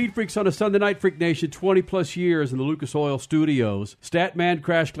 Speed Freaks on a Sunday night, Freak Nation, 20-plus years in the Lucas Oil Studios. Statman,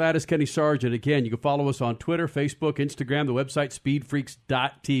 Crash Gladys, Kenny Sargent. Again, you can follow us on Twitter, Facebook, Instagram, the website,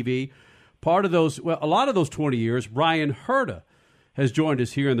 speedfreaks.tv. Part of those, well, a lot of those 20 years, Ryan Herta has joined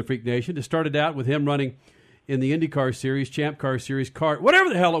us here in the Freak Nation. It started out with him running in the IndyCar Series, Champ Car Series, whatever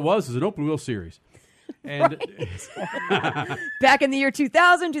the hell it was an open-wheel series. And back in the year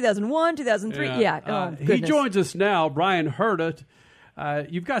 2000, 2001, 2003. Yeah. He joins us now, Ryan Herta.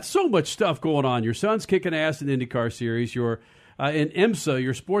 You've got so much stuff going on. Your son's kicking ass in the IndyCar Series. You're in IMSA,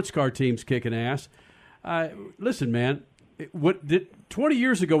 your sports car team's kicking ass. Listen, man, 20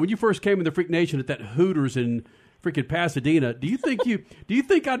 years ago when you first came in the Freak Nation at that Hooters in freaking Pasadena, do you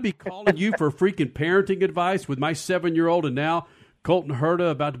think I'd be calling you for freaking parenting advice with my 7-year-old and now Colton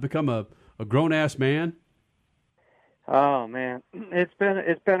Herta about to become a grown-ass man? Oh man, it's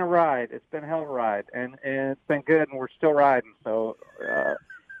been a ride. It's been a hell of a ride, and it's been good, and we're still riding. So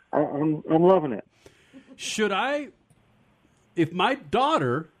I'm loving it. Should I, if my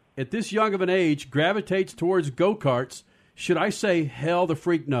daughter at this young of an age gravitates towards go-karts, should I say hell the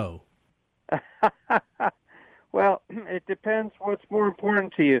freak no? Well, it depends what's more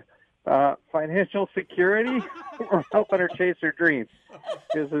important to you, financial security or helping her chase her dreams.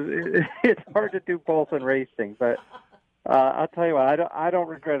 Because it's hard to do both in racing, but. I'll tell you what, I don't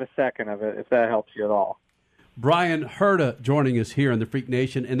regret a second of it, if that helps you at all. Brian Herta joining us here in the Freak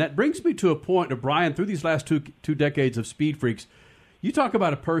Nation, and that brings me to a point of, Brian, through these last two decades of Speed Freaks, you talk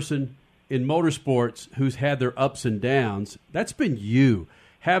about a person in motorsports who's had their ups and downs. That's been you,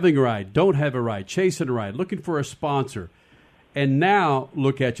 having a ride, don't have a ride, chasing a ride, looking for a sponsor, and now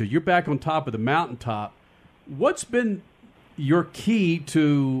look at you. You're back on top of the mountaintop. What's been your key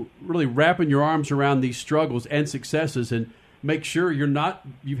to really wrapping your arms around these struggles and successes and make sure you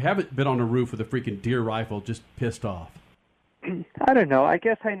haven't been on a roof with a freaking deer rifle just pissed off? I don't know. I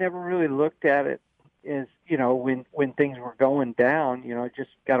guess I never really looked at it as, when things were going down,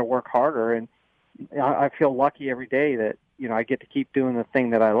 just got to work harder. And I feel lucky every day that, I get to keep doing the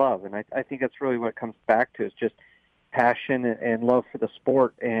thing that I love. And I think that's really what it comes back to, is just passion and love for the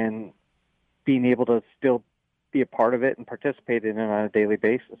sport and being able to still be a part of it and participate in it on a daily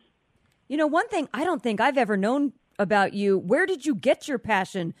basis. One thing I don't think I've ever known about you, where did you get your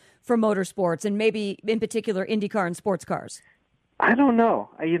passion for motorsports and maybe in particular IndyCar and sports cars? I don't know.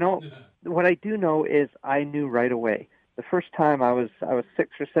 What I do know is I knew right away. The first time I was 6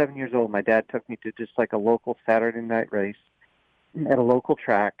 or 7 years old, my dad took me to just like a local Saturday night race at a local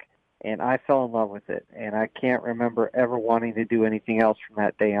track. and I fell in love with it. And I can't remember ever wanting to do anything else from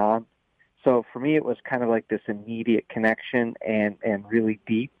that day on. So for me, it was kind of like this immediate connection and really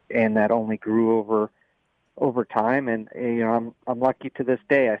deep, and that only grew over time. And I'm lucky to this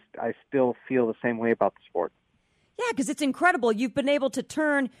day. I still feel the same way about the sport. Yeah, because it's incredible. You've been able to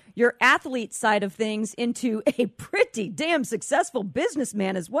turn your athlete side of things into a pretty damn successful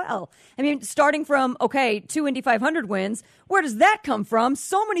businessman as well. I mean, starting from, 2 Indy 500 wins, where does that come from?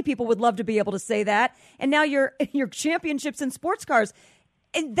 So many people would love to be able to say that. And now your championships in sports cars.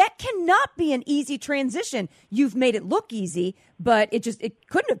 And that cannot be an easy transition. You've made it look easy, but it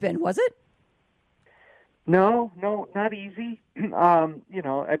couldn't have been, was it? No, not easy.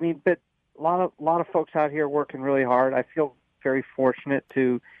 But a lot of folks out here working really hard. I feel very fortunate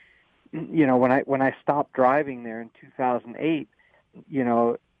to, when I stopped driving there in 2008,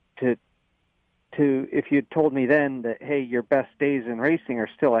 to if you'd told me then that, hey, your best days in racing are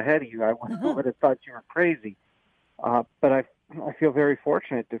still ahead of you, I would have thought you were crazy. But I feel very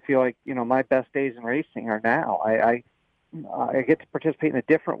fortunate to feel like, my best days in racing are now. I get to participate in a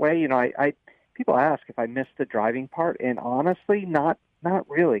different way. People ask if I missed the driving part, and honestly, not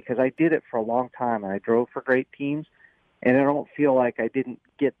really, because I did it for a long time, and I drove for great teams, and I don't feel like I didn't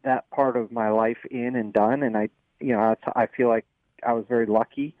get that part of my life in and done. And I feel like I was very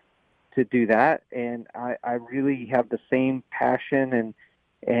lucky to do that, and I really have the same passion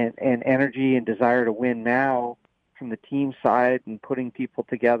and energy and desire to win now from the team side and putting people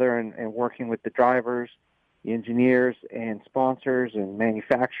together and working with the drivers, the engineers and sponsors and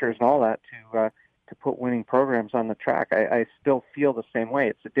manufacturers and all that to put winning programs on the track. I still feel the same way.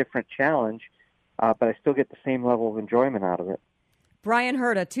 It's a different challenge, but I still get the same level of enjoyment out of it. Brian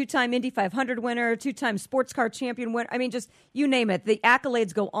Herta, 2-time Indy 500 winner, 2-time sports car champion winner. I mean, just you name it. The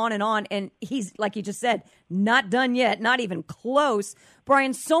accolades go on, and he's, like you just said, not done yet, not even close.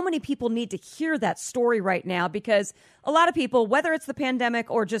 Brian, so many people need to hear that story right now because a lot of people, whether it's the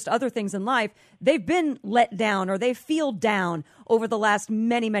pandemic or just other things in life, they've been let down or they feel down over the last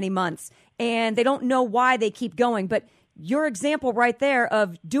many, many months, and they don't know why they keep going. But your example right there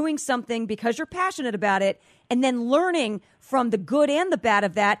of doing something because you're passionate about it and then learning from the good and the bad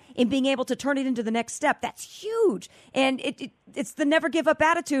of that and being able to turn it into the next step, that's huge. And it's the never give up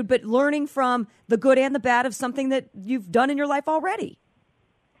attitude, but learning from the good and the bad of something that you've done in your life already.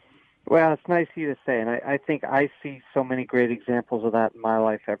 Well, it's nice of you to say, and I think I see so many great examples of that in my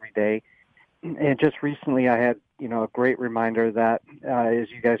life every day. And just recently I had, a great reminder that, as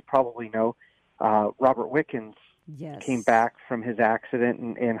you guys probably know, Robert Wickens came back from his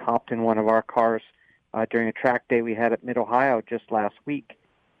accident and hopped in one of our cars during a track day we had at Mid-Ohio just last week.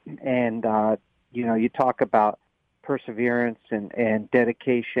 And, you talk about perseverance and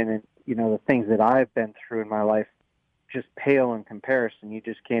dedication and, the things that I've been through in my life just pale in comparison. You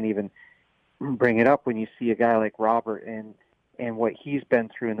just can't even bring it up when you see a guy like Robert and what he's been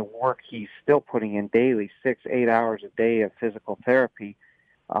through and the work he's still putting in daily, 6-8 hours a day of physical therapy.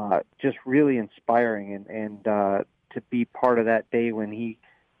 Just really inspiring, and to be part of that day when he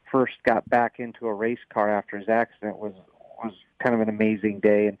first got back into a race car after his accident was kind of an amazing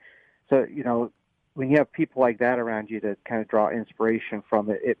day. And so, when you have people like that around you to kind of draw inspiration from,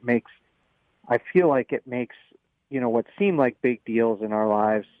 I feel like it makes, what seem like big deals in our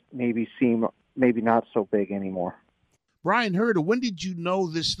lives maybe not so big anymore. Brian Herta, when did you know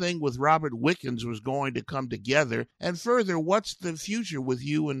this thing with Robert Wickens was going to come together? And further, what's the future with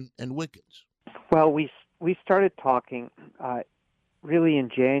you and Wickens? Well, we started talking really in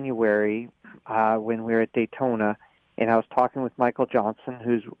January when we were at Daytona, and I was talking with Michael Johnson,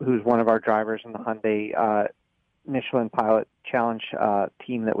 who's one of our drivers in the Hyundai Michelin Pilot Challenge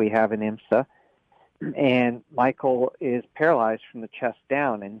team that we have in IMSA. And Michael is paralyzed from the chest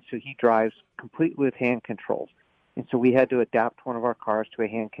down, and so he drives completely with hand controls. And so we had to adapt one of our cars to a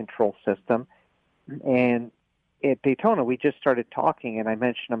hand control system. And at Daytona, we just started talking, and I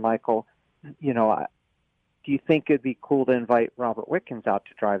mentioned to Michael, do you think it'd be cool to invite Robert Wickens out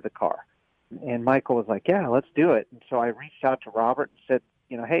to drive the car? And Michael was like, yeah, let's do it. And so I reached out to Robert and said,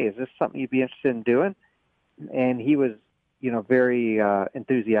 hey, is this something you'd be interested in doing? And he was, very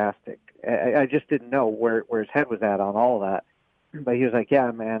enthusiastic. I just didn't know where his head was at on all of that. But he was like,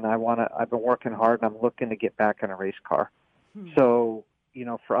 yeah, man, I've been working hard, and I'm looking to get back in a race car. So,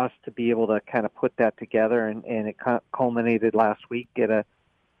 for us to be able to kind of put that together, and it culminated last week at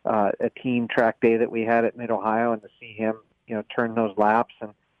a team track day that we had at Mid-Ohio, and to see him, turn those laps.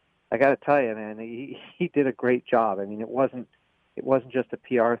 And I got to tell you, man, he did a great job. I mean, it wasn't just a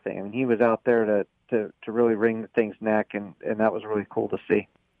PR thing. I mean, he was out there to really wring the thing's neck, and that was really cool to see.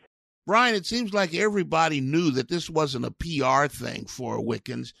 Brian, it seems like everybody knew that this wasn't a PR thing for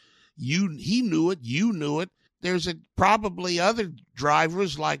Wickens. He knew it. You knew it. There's probably other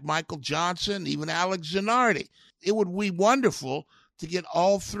drivers like Michael Johnson, even Alex Zanardi. It would be wonderful to get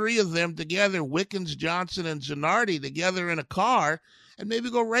all three of them together, Wickens, Johnson, and Zanardi, together in a car and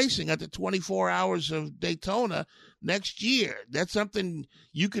maybe go racing at the 24 Hours of Daytona next year. That's something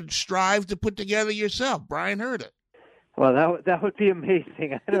you could strive to put together yourself. Brian heard it. Well, that would be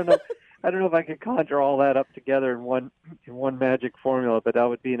amazing. I don't know if I could conjure all that up together in one magic formula, but that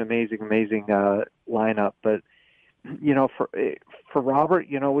would be an amazing lineup. But for Robert,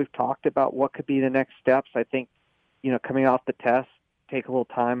 we've talked about what could be the next steps. I think, coming off the test, take a little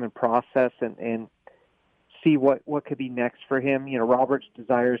time and process and see what could be next for him. Robert's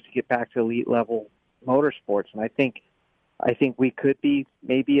desire is to get back to elite level motorsports, and I think we could be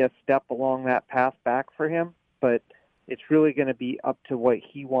maybe a step along that path back for him, but it's really going to be up to what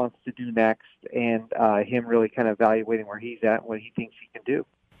he wants to do next and him really kind of evaluating where he's at and what he thinks he can do.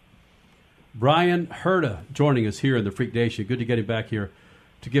 Brian Herta joining us here in the Freak Nation. Good to get him back here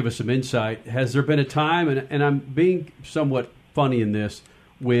to give us some insight. Has there been a time, and I'm being somewhat funny in this,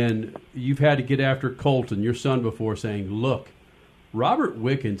 when you've had to get after Colton, your son, before, saying, look, Robert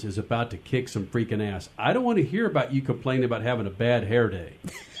Wickens is about to kick some freaking ass. I don't want to hear about you complaining about having a bad hair day.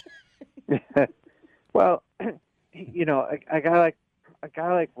 Well, a guy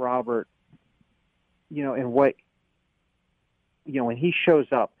like Robert, and what, when he shows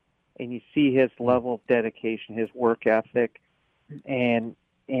up and you see his level of dedication, his work ethic, and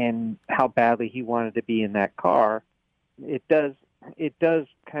how badly he wanted to be in that car, it does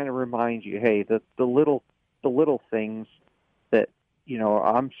kind of remind you, hey, the little things that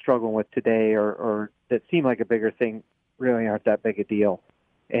I'm struggling with today, or that seem like a bigger thing, really aren't that big a deal.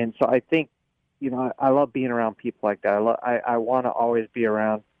 And so I think, I love being around people like that. I want to always be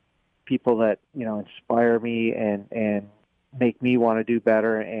around people that inspire me and make me want to do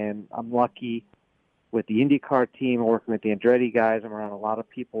better. And I'm lucky with the IndyCar team, working with the Andretti guys. I'm around a lot of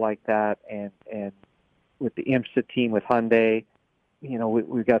people like that, and with the IMSA team with Hyundai,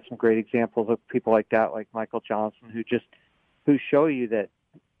 we've got some great examples of people like that, like Michael Johnson, who show you that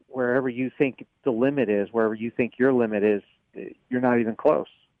wherever you think the limit is, wherever you think your limit is, you're not even close.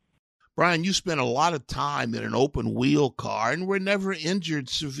 Brian, you spent a lot of time in an open wheel car and were never injured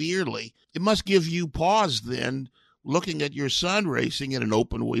severely. It must give you pause then, looking at your son racing in an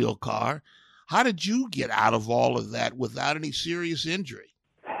open wheel car. How did you get out of all of that without any serious injury?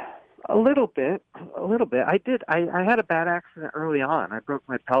 A little bit. I did. I had a bad accident early on. I broke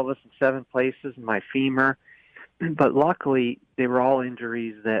my pelvis in 7 places and my femur, but luckily they were all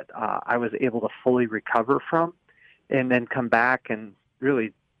injuries that I was able to fully recover from and then come back. And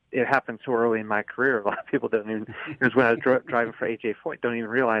really, it happened so early in my career. A lot of people don't even, it was when I was driving for AJ Foyt, don't even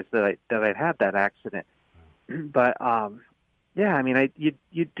realize that I'd had that accident. But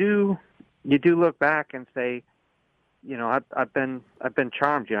you do look back and say, I've been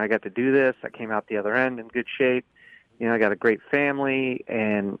charmed. I got to do this. I came out the other end in good shape. I got a great family,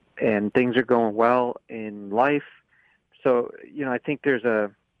 and things are going well in life. So, I think there's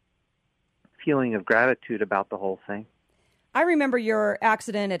a feeling of gratitude about the whole thing. I remember your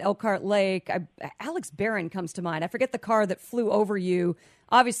accident at Elkhart Lake. Alex Barron comes to mind. I forget the car that flew over you.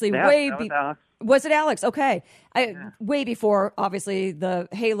 Obviously, was it Alex? Okay. Way before, obviously, the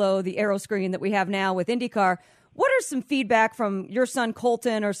halo, the aero screen that we have now with IndyCar. What are some feedback from your son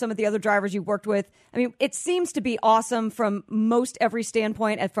Colton or some of the other drivers you've worked with? I mean, it seems to be awesome from most every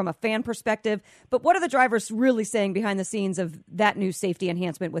standpoint and from a fan perspective. But what are the drivers really saying behind the scenes of that new safety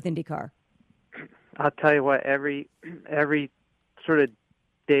enhancement with IndyCar? I'll tell you what, every sort of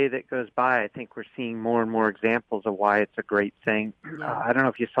day that goes by, I think we're seeing more and more examples of why it's a great thing. I don't know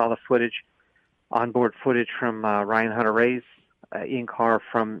if you saw the onboard footage from Ryan Hunter-Reay's in-car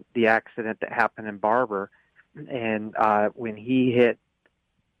from the accident that happened in Barber. And when he hit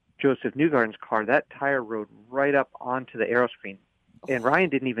Joseph Newgarden's car, that tire rode right up onto the aero screen. And Ryan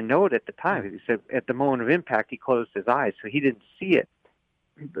didn't even know it at the time. He said at the moment of impact, he closed his eyes, so he didn't see it.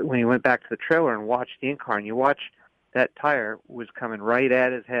 But when he went back to the trailer and watched the in-car, and you watch that tire was coming right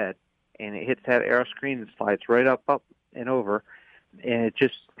at his head, and it hits that aero screen and slides right up and over. And it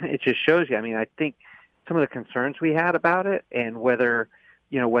just shows you. I mean, I think some of the concerns we had about it, and whether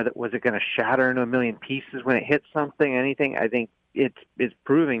was it going to shatter into a million pieces when it hits something, anything, I think it's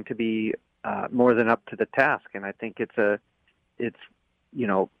proving to be more than up to the task. And I think it's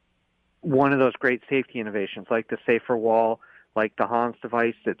one of those great safety innovations, like the safer wall, like the Hans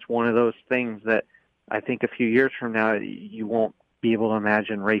device. It's one of those things that I think a few years from now you won't be able to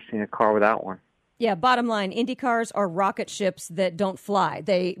imagine racing a car without one. Yeah, bottom line, Indy cars are rocket ships that don't fly.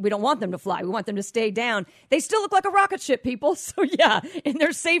 We don't want them to fly. We want them to stay down. They still look like a rocket ship, people. So, yeah, and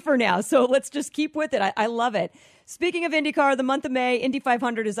they're safer now. So let's just keep with it. I love it. Speaking of IndyCar, the month of May, Indy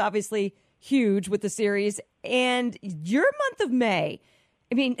 500 is obviously huge with the series. And your month of May,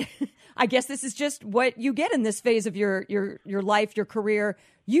 I mean, I guess this is just what you get in this phase of your life, your career.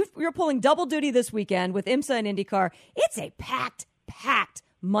 You're pulling double duty this weekend with IMSA and IndyCar. It's a packed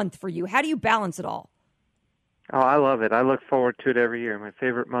month for you. How do you balance it all? Oh, I love it. I look forward to it every year. My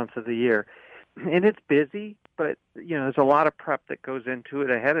favorite month of the year. And it's busy, but, there's a lot of prep that goes into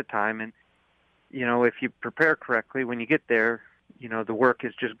it ahead of time. And, if you prepare correctly, when you get there, the work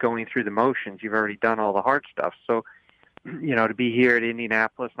is just going through the motions. You've already done all the hard stuff. So, to be here at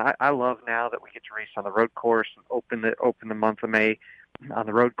Indianapolis, I love now that we get to race on the road course and open the month of May on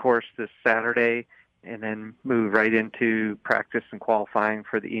the road course this Saturday, and then move right into practice and qualifying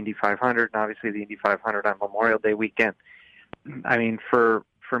for the Indy 500, and obviously the Indy 500 on Memorial Day weekend. I mean, for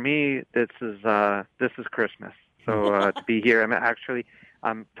me, this is Christmas. So to be here,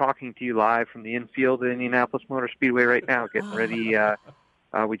 I'm talking to you live from the infield at Indianapolis Motor Speedway right now, getting ready.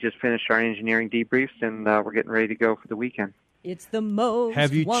 We just finished our engineering debriefs, and we're getting ready to go for the weekend. It's the most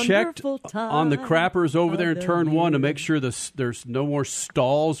Have you checked time on the crappers over there in turn one to make sure there's no more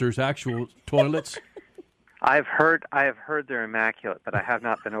stalls, there's actual toilets? I have heard they're immaculate, but I have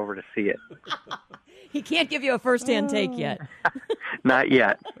not been over to see it. He can't give you a first-hand take yet. Not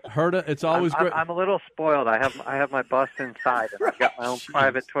yet. Herta, it's always great. I'm a little spoiled. I have my bus inside, and I've got my own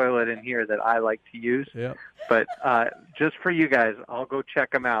private toilet in here that I like to use. Yep. But just for you guys, I'll go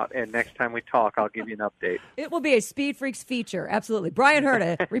check them out, and next time we talk, I'll give you an update. It will be a Speed Freaks feature, absolutely. Brian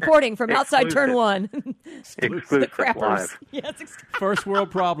Herta reporting from outside turn one. Exclusive live. Yes, First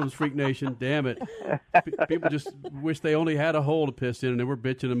world problems, Freak Nation. Damn it. People just wish they only had a hole to piss in, and they were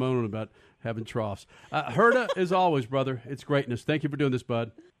bitching and moaning about having troughs. Herta, as always, brother, it's greatness. Thank you for doing this,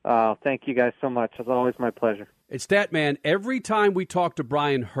 bud. Thank you guys so much. It's always my pleasure. It's Statman. Every time we talk to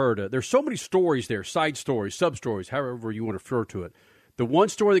Brian Herta, there's so many stories there, side stories, sub-stories, however you want to refer to it. The one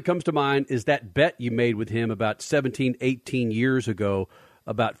story that comes to mind is that bet you made with him about 17, 18 years ago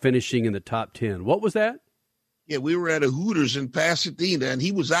about finishing in the top 10. What was that? Yeah, we were at a Hooters in Pasadena, and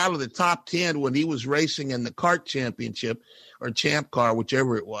he was out of the top 10 when he was racing in the kart championship or champ car,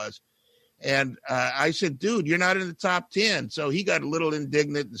 whichever it was. And I said, dude, you're not in the top 10. So he got a little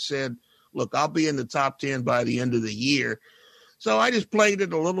indignant and said, look, I'll be in the top 10 by the end of the year. So I just played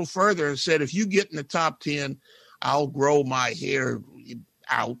it a little further and said, if you get in the top 10, I'll grow my hair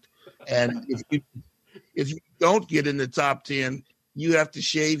out. And if you don't get in the top 10, you have to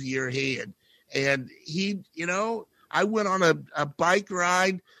shave your head. And he, I went on a bike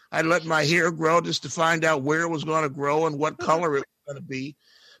ride. I let my hair grow just to find out where it was going to grow and what color it was going to be.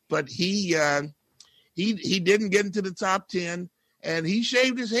 But he didn't get into the top 10, and he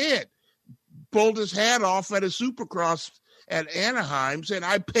shaved his head, pulled his hat off at a Supercross at Anaheim, said,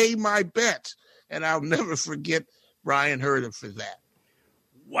 I pay my bets. And I'll never forget Brian Herta for that.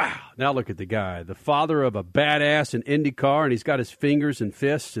 Wow. Now look at the guy, the father of a badass in IndyCar, and he's got his fingers and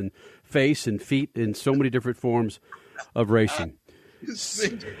fists and face and feet in so many different forms of racing.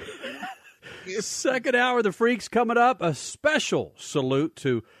 Second hour of the Freaks coming up. A special salute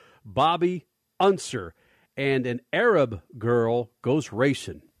to Bobby Unser, and an Arab girl goes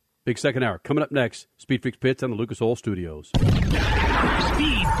racing. Big second hour. Coming up next, Speed Freaks Pits on the Lucas Oil Studios.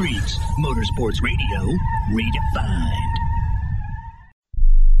 Speed Freaks, Motorsports Radio, redefined.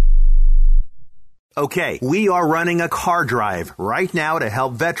 Okay, we are running a car drive right now to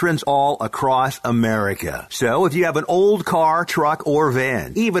help veterans all across America. So if you have an old car, truck, or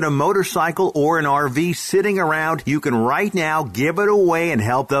van, even a motorcycle or an RV sitting around, you can right now give it away and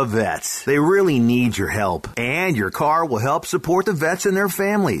help the vets. They really need your help. And your car will help support the vets and their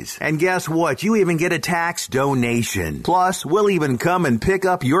families. And guess what? You even get a tax donation. Plus, we'll even come and pick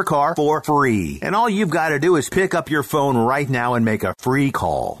up your car for free. And all you've got to do is pick up your phone right now and make a free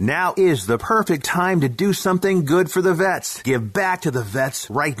call. Now is the perfect time to do something good for the vets. Give back to the vets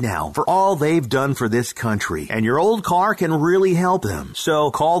right now for all they've done for this country. And your old car can really help them.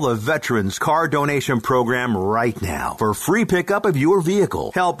 So call the Veterans Car Donation Program right now for free pickup of your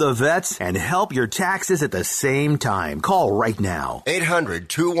vehicle. Help the vets and help your taxes at the same time. Call right now.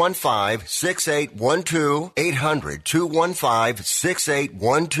 800-215-6812.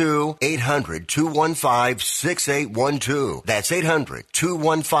 800-215-6812. 800-215-6812. That's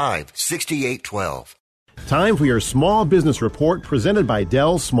 800-215-6812. Time for your Small Business Report presented by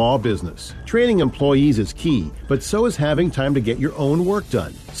Dell Small Business. Training employees is key, but so is having time to get your own work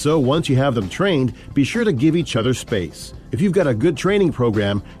done. So once you have them trained, be sure to give each other space. If you've got a good training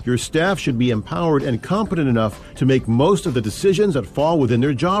program, your staff should be empowered and competent enough to make most of the decisions that fall within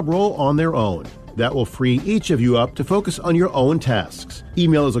their job role on their own. That will free each of you up to focus on your own tasks.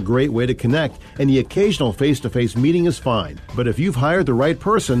 Email is a great way to connect, and the occasional face-to-face meeting is fine. But if you've hired the right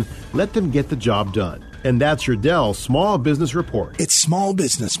person, let them get the job done. And that's your Dell Small Business Report. It's Small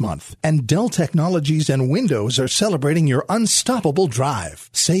Business Month, and Dell Technologies and Windows are celebrating your unstoppable drive.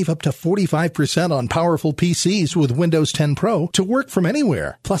 Save up to 45% on powerful PCs with Windows 10 Pro to work from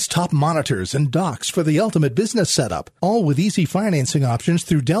anywhere, plus top monitors and docks for the ultimate business setup, all with easy financing options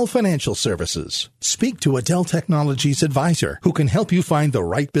through Dell Financial Services. Speak to a Dell Technologies advisor who can help you find the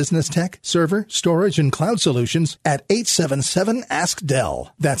right business tech, server, storage, and cloud solutions at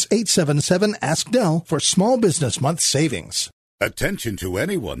 877-ASK-DELL. That's 877-ASK-DELL for Small Business Month savings. Attention to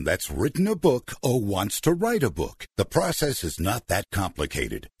anyone that's written a book or wants to write a book. The process is not that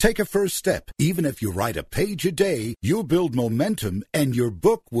complicated. Take a first step. Even if you write a page a day, you'll build momentum and your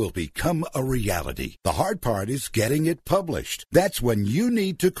book will become a reality. The hard part is getting it published. That's when you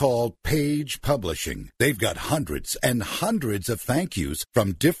need to call Page Publishing. They've got hundreds and hundreds of thank yous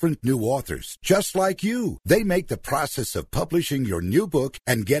from different new authors, just like you. They make the process of publishing your new book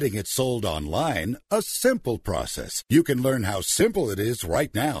and getting it sold online a simple process. You can learn how simple it is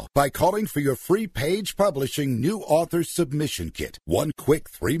right now by calling for your free Page Publishing New Author Submission Kit. One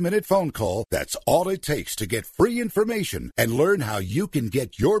quick 3-minute phone call, that's all it takes to get free information and learn how you can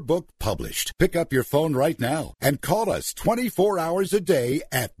get your book published. Pick up your phone right now and call us 24 hours a day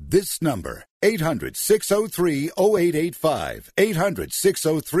at this number. 800-603-0885.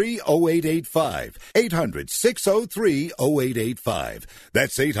 800-603-0885. 800-603-0885.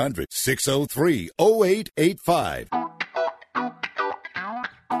 That's 800-603-0885.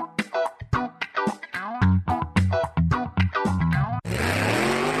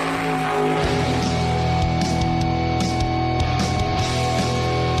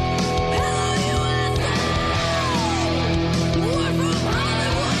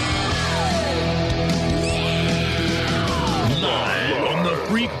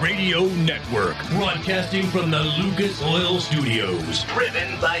 Radio Network, broadcasting from the Lucas Oil Studios.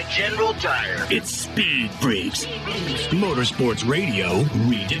 Driven by General Tire. It's Speed Freaks. Motorsports Radio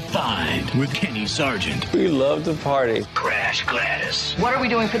redefined with Kenny Sargent. We love to party. Crash Gladys. What are we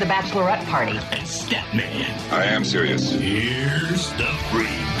doing for the bachelorette party? And Statman. I am serious. Here's the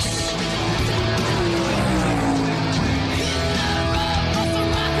Freaks.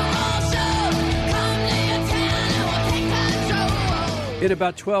 In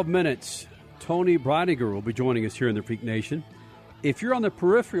about 12 minutes, Tony Breidinger will be joining us here in the Freak Nation. If you're on the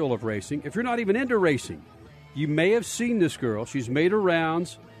peripheral of racing, if you're not even into racing, you may have seen this girl. She's made her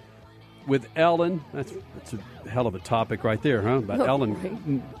rounds with Ellen. That's a hell of a topic right there, huh? About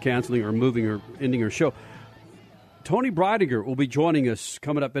Ellen canceling or moving or ending her show. Tony Breidinger will be joining us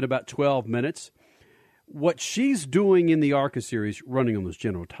coming up in about 12 minutes. What she's doing in the ARCA series, running on those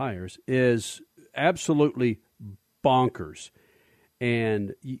General Tires, is absolutely bonkers.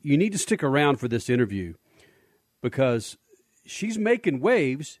 And you need to stick around for this interview because she's making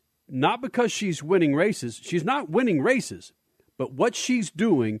waves, not because she's winning races. She's not winning races. But what she's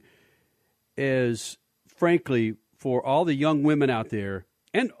doing is, frankly, for all the young women out there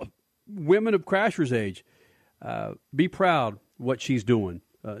and women of Crasher's age, be proud what she's doing.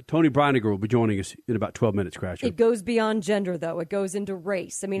 Tony Breidinger will be joining us in about 12 minutes, Crasher. It goes beyond gender, though. It goes into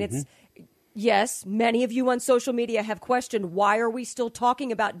race. I mean, it's... Yes, many of you on social media have questioned, why are we still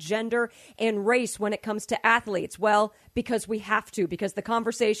talking about gender and race when it comes to athletes? Well, because we have to, because the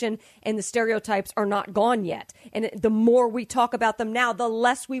conversation and the stereotypes are not gone yet. And the more we talk about them now, the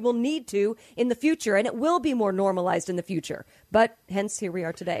less we will need to in the future. And it will be more normalized in the future. But hence, here we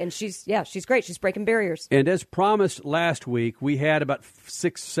are today. And she's great. She's breaking barriers. And as promised last week, we had about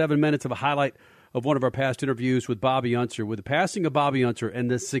 6-7 minutes of a highlight of one of our past interviews with Bobby Unser, with the passing of Bobby Unser and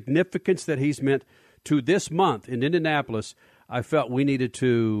the significance that he's meant to this month in Indianapolis. I felt we needed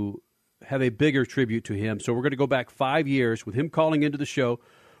to have a bigger tribute to him. So we're going to go back 5 years with him calling into the show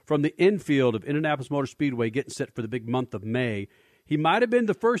from the infield of Indianapolis Motor Speedway, getting set for the big month of May. He might have been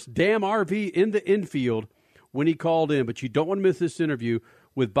the first damn RV in the infield when he called in, but you don't want to miss this interview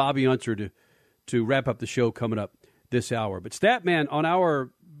with Bobby Unser to wrap up the show coming up this hour. But Statman, on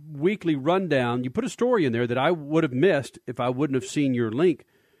our weekly rundown, you put a story in there that I would have missed if I wouldn't have seen your link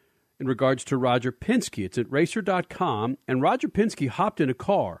in regards to Roger Penske. It's at racer.com, and Roger Penske hopped in a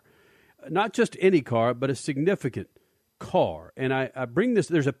car, not just any car, but a significant car. And I bring this,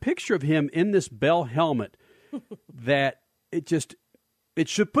 there's a picture of him in this Bell helmet that it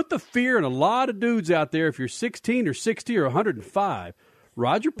should put the fear in a lot of dudes out there if you're 16 or 60 or 105.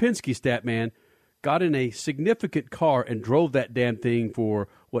 Roger Penske, Statman, got in a significant car and drove that damn thing for,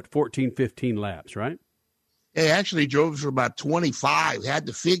 14, 15 laps, right? He actually drove for about 25, had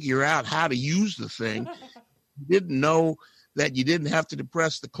to figure out how to use the thing. Didn't know that you didn't have to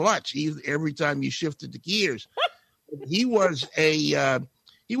depress the clutch every time you shifted the gears. He was a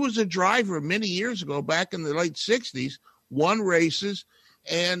driver many years ago, back in the late 60s, won races,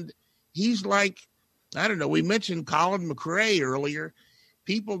 and he's like, I don't know, we mentioned Colin McRae earlier.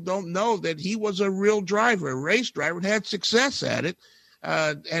 People don't know that he was a real driver, a race driver, and had success at it.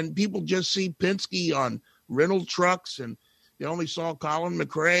 And people just see Penske on rental trucks, and they only saw Colin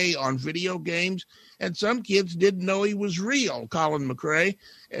McRae on video games. And some kids didn't know he was real, Colin McRae.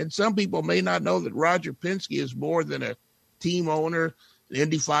 And some people may not know that Roger Penske is more than a team owner, an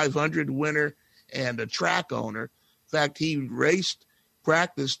Indy 500 winner, and a track owner. In fact, he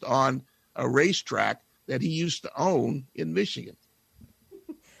practiced on a racetrack that he used to own in Michigan.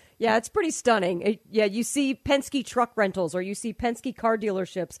 Yeah, it's pretty stunning. You see Penske truck rentals or you see Penske car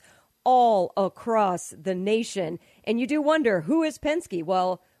dealerships all across the nation. And you do wonder, who is Penske?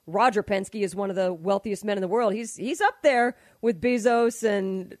 Well, Roger Penske is one of the wealthiest men in the world. He's up there with Bezos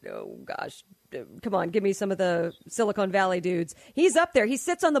and, come on, give me some of the Silicon Valley dudes. He's up there. He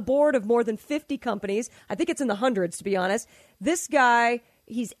sits on the board of more than 50 companies. I think it's in the hundreds, to be honest. This guy,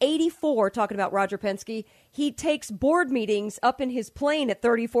 he's 84, talking about Roger Penske. He takes board meetings up in his plane at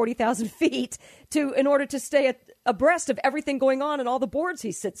 30, 40,000 feet in order to stay abreast of everything going on and all the boards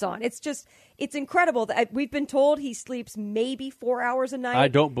he sits on. It's incredible. We've been told he sleeps maybe 4 hours a night. I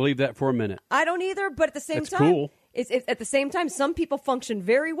don't believe that for a minute. I don't either, but at the same time, cool. At the same time, some people function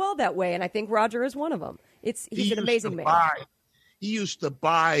very well that way, and I think Roger is one of them. He's an amazing man. He used to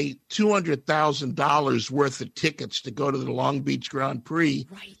buy $200,000 worth of tickets to go to the Long Beach Grand Prix,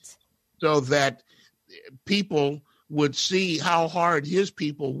 right? So that people would see how hard his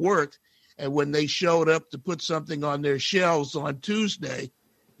people worked, and when they showed up to put something on their shelves on Tuesday,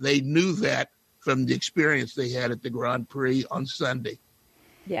 they knew that from the experience they had at the Grand Prix on Sunday.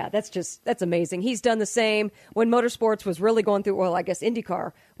 Yeah, that's amazing. He's done the same when motorsports was really going through, well, I guess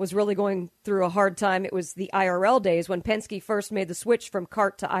IndyCar was really going through a hard time. It was the IRL days when Penske first made the switch from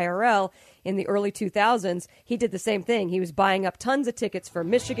kart to IRL in the early 2000s. He did the same thing. He was buying up tons of tickets for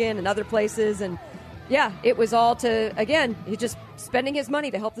Michigan and other places. And yeah, it was all he's just spending his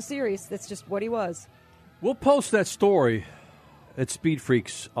money to help the series. That's just what he was. We'll post that story at Speed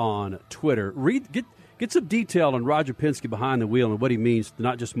Freaks on Twitter. Get some detail on Roger Penske behind the wheel and what he means to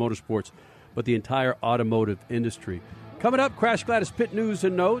not just motorsports, but the entire automotive industry. Coming up, Crash Gladys Pit News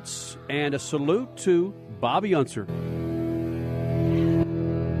and Notes, and a salute to Bobby Unser.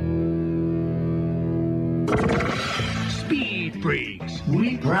 Speed Freaks,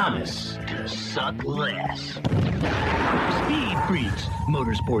 we promise to suck less. Speed Freaks,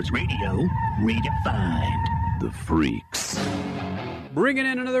 Motorsports Radio, redefined. The Freaks. Bringing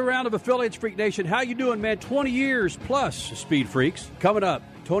in another round of affiliates, Freak Nation. How you doing, man? 20 years plus Speed Freaks. Coming up,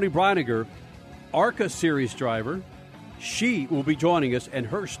 Tony Breiniger, ARCA Series driver. She will be joining us, and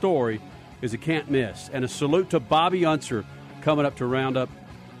her story is a can't miss. And a salute to Bobby Unser coming up to round up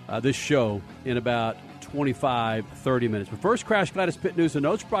this show in about 25, 30 minutes. But first, Crash Gladys Pit News and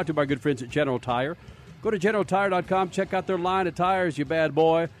Notes brought to you by our good friends at General Tire. Go to GeneralTire.com. Check out their line of tires, you bad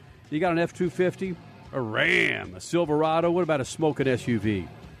boy. You got an F-250? A Ram, a Silverado, what about a smoking SUV?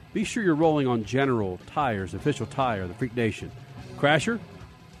 Be sure you're rolling on General Tire's official tire of the Freak Nation. Crasher?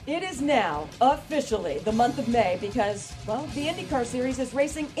 It is now officially the month of May because, well, the IndyCar Series is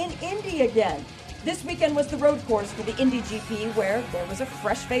racing in Indy again. This weekend was the road course for the Indy GP where there was a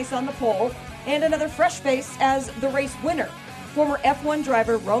fresh face on the pole and another fresh face as the race winner. Former F1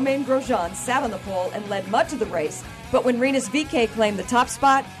 driver Romain Grosjean sat on the pole and led much of the race, but when Rinus VeeKay claimed the top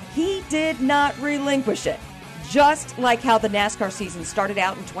spot, he did not relinquish it. Just like how the NASCAR season started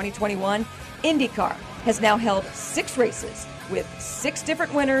out in 2021, IndyCar has now held 6 races with 6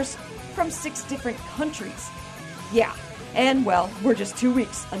 different winners from 6 different countries. Yeah, and well, we're just 2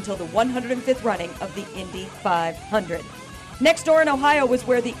 weeks until the 105th running of the Indy 500. Next door in Ohio was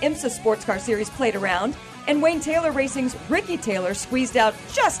where the IMSA Sports Car Series played around, and Wayne Taylor Racing's Ricky Taylor squeezed out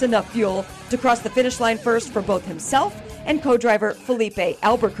just enough fuel to cross the finish line first for both himself and co-driver Felipe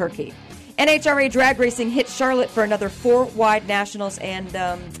Albuquerque. NHRA Drag Racing hit Charlotte for another 4-wide nationals, and,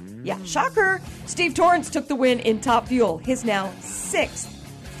 shocker, Steve Torrence took the win in Top Fuel, his now 6th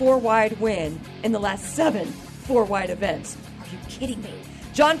 4-wide win in the last 7 4-wide events. Are you kidding me?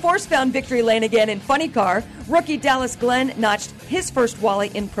 John Force found victory lane again in Funny Car. Rookie Dallas Glenn notched his first Wally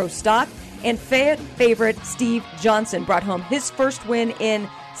in Pro Stock. And Fayette favorite Steve Johnson brought home his first win in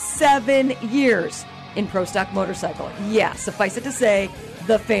 7 years in Pro Stock Motorcycle. Yeah, suffice it to say,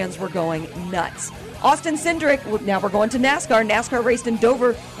 the fans were going nuts. Austin Cindric, now we're going to NASCAR. NASCAR raced in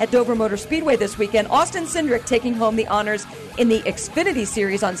Dover at Dover Motor Speedway this weekend. Austin Cindric taking home the honors in the Xfinity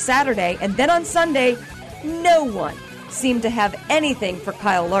Series on Saturday. And then on Sunday, no one seemed to have anything for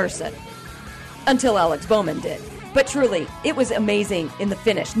Kyle Larson until Alex Bowman did. But truly, it was amazing in the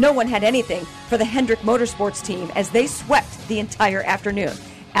finish. No one had anything for the Hendrick Motorsports team as they swept the entire afternoon.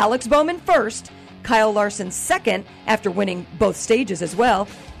 Alex Bowman first, Kyle Larson second after winning both stages as well,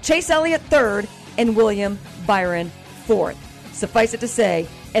 Chase Elliott third, and William Byron fourth. Suffice it to say,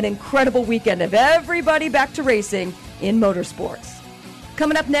 an incredible weekend of everybody back to racing in motorsports.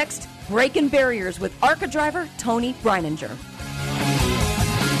 Coming up next, breaking barriers with ARCA driver Tony Breininger.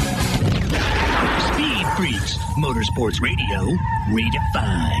 Speed Freaks, Motorsports Radio,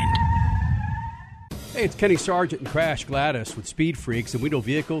 redefined. Hey, it's Kenny Sargent and Crash Gladys with Speed Freaks, and we know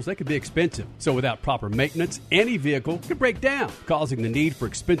vehicles, they can be expensive. So without proper maintenance, any vehicle can break down, causing the need for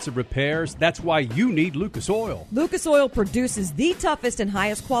expensive repairs. That's why you need Lucas Oil. Lucas Oil produces the toughest and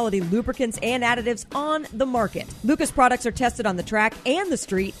highest quality lubricants and additives on the market. Lucas products are tested on the track and the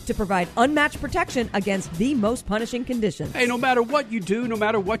street to provide unmatched protection against the most punishing conditions. Hey, no matter what you do, no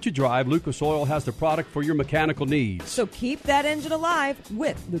matter what you drive, Lucas Oil has the product for your mechanical needs. So keep that engine alive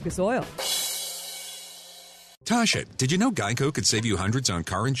with Lucas Oil. Tasha, did you know Geico could save you hundreds on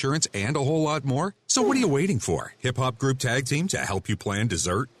car insurance and a whole lot more? So what are you waiting for? Hip Hop Group Tag Team to help you plan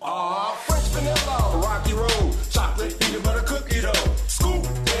dessert? Fresh vanilla, rocky road, chocolate peanut butter cookie dough. Scoop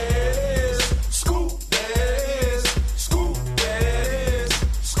this, scoop this, scoop this,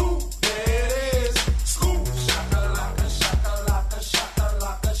 scoop this, scoop shakalaka, shakalaka,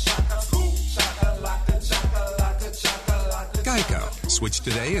 shakalaka, shaka, scoop shakalaka, shakalaka, shakalaka. Geico. Switch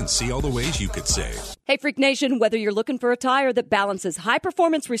today and see all the ways you could save. Hey, Freak Nation, whether you're looking for a tire that balances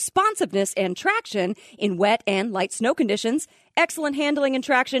high-performance responsiveness and traction in wet and light snow conditions, excellent handling and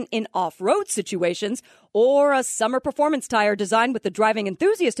traction in off-road situations, or a summer performance tire designed with the driving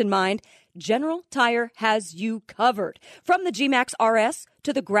enthusiast in mind, General Tire has you covered. From the G-Max RS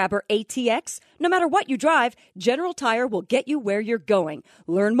to the Grabber ATX, no matter what you drive, General Tire will get you where you're going.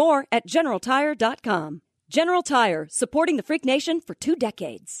 Learn more at GeneralTire.com. General Tire, supporting the Freak Nation for 2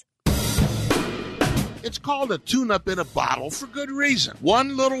 decades. It's called a tune-up in a bottle for good reason.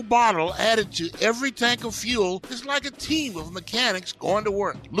 One little bottle added to every tank of fuel is like a team of mechanics going to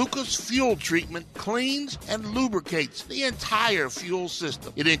work. Lucas Fuel Treatment cleans and lubricates the entire fuel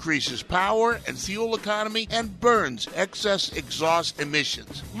system. It increases power and fuel economy and burns excess exhaust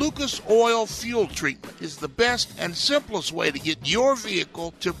emissions. Lucas Oil Fuel Treatment is the best and simplest way to get your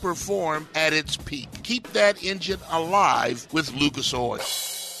vehicle to perform at its peak. Keep that engine alive with Lucas Oil.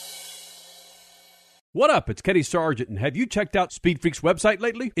 What up? It's Kenny Sargent, and have you checked out Speed Freaks' website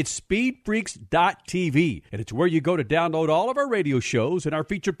lately? It's speedfreaks.tv, and it's where you go to download all of our radio shows and our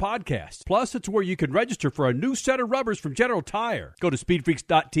featured podcasts. Plus, it's where you can register for a new set of rubbers from General Tire. Go to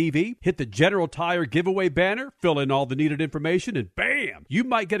speedfreaks.tv, hit the General Tire giveaway banner, fill in all the needed information, and bam! You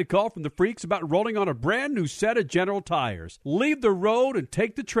might get a call from the freaks about rolling on a brand new set of General Tires. Leave the road and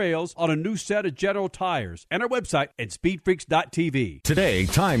take the trails on a new set of General Tires. And our website at speedfreaks.tv. Today,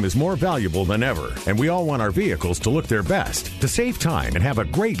 time is more valuable than ever, and we all want our vehicles to look their best. To save time and have a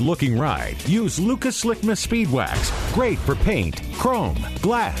great-looking ride, use Lucas Slick Mist Speed Wax. Great for paint, chrome,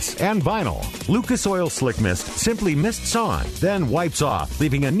 glass, and vinyl. Lucas Oil Slick Mist simply mists on, then wipes off,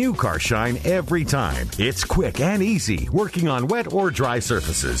 leaving a new car shine every time. It's quick and easy, working on wet or dry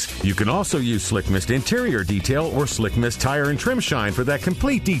surfaces. You can also use Slick Mist Interior Detail or Slick Mist Tire and Trim Shine for that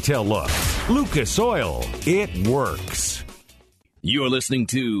complete detail look. Lucas Oil. It works. You're listening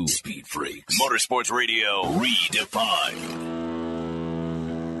to Speed Freaks, Motorsports Radio redefined.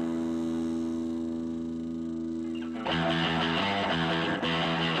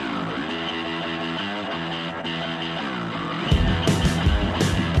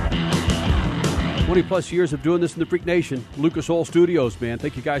 +20 years of doing this in the Freak Nation. Lucas Oil Studios, man.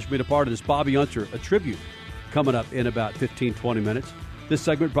 Thank you guys for being a part of this. Bobby Unser, a tribute, coming up in about 15, 20 minutes. This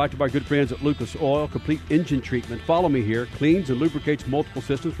segment brought to you by good friends at Lucas Oil. Complete engine treatment. Follow me here. Cleans and lubricates multiple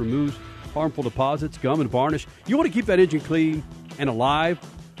systems, removes harmful deposits, gum, and varnish. You want to keep that engine clean and alive?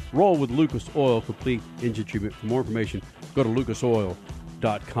 Roll with Lucas Oil Complete Engine Treatment. For more information, go to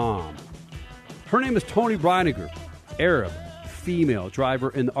lucasoil.com. Her name is Tony Breininger, Arab female driver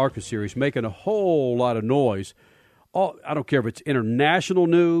in the ARCA series, making a whole lot of noise. I don't care if it's international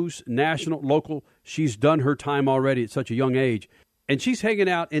news, national, local. She's done her time already at such a young age. and she's hanging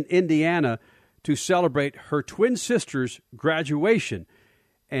out in Indiana to celebrate her twin sister's graduation.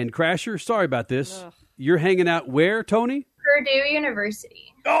 And Crasher, sorry about this. Ugh. You're hanging out where, Tony? Purdue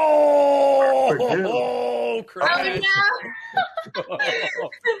University. Oh, Crasher.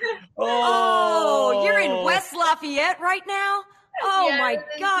 Oh, you're in West Lafayette right now? Oh, Yes. my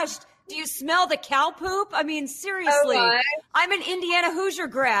gosh. Do you smell the cow poop? I mean, seriously. Oh, my. I'm an Indiana Hoosier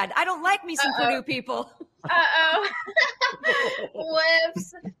grad. I don't like me some Purdue people. Uh-oh.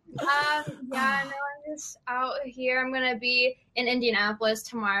 Whoops. Yeah, no, I'm just out here. I'm going to be in Indianapolis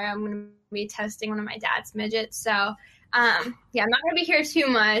tomorrow. I'm going to be testing one of my dad's midgets. So, yeah, I'm not going to be here too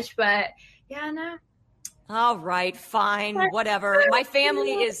much, but yeah, no. All right, fine, whatever. My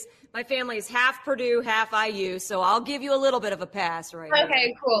family is half Purdue, half IU, so I'll give you a little bit of a pass right now.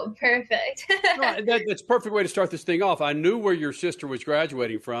 Okay, cool. Perfect. Right, that's a perfect way to start this thing off. I knew where your sister was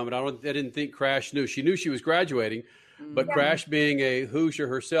graduating from, and I didn't think Crash knew. She knew she was graduating, but Yeah. Crash being a Hoosier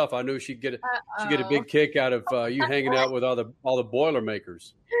herself, I knew she'd get a big kick out of you hanging out with all the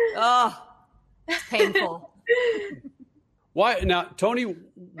Boilermakers. Oh, it's painful. Why now, Tony?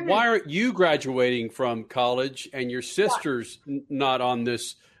 Why aren't you graduating from college and your sister's not on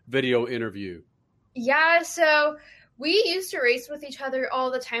this video interview? Yeah, so we used to race with each other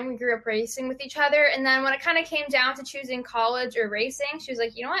all the time. We grew up racing with each other. And then when it kind of came down to choosing college or racing, she was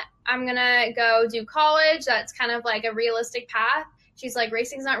like, you know what? I'm going to go do college. That's kind of like a realistic path. She's like,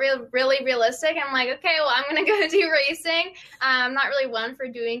 racing's not really realistic. I'm like, okay, well, I'm going to go do racing. I'm not really one for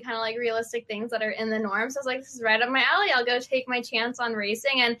doing kind of like realistic things that are in the norm. So I was like, this is right up my alley. I'll go take my chance on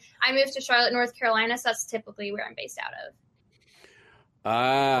racing. And I moved to Charlotte, North Carolina. So that's typically where I'm based out of.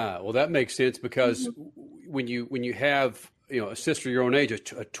 Ah, well, that makes sense because when you have a sister your own age,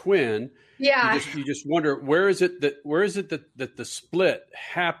 a twin, Yeah. you just wonder where is it that the split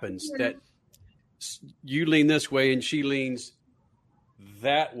happens, that you lean this way and she leans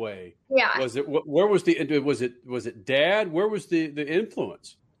that way. Yeah. Was it was it dad? Where was the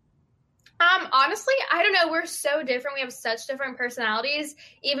influence? Honestly, I don't know. We're so different. We have such different personalities,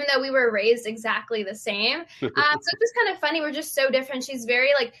 even though we were raised exactly the same. So it's just kind of funny. We're just so different. She's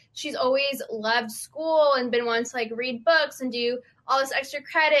she's always loved school and been one to like read books and do all this extra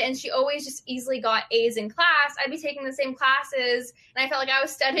credit. And she always just easily got A's in class. I'd be taking the same classes and I felt like I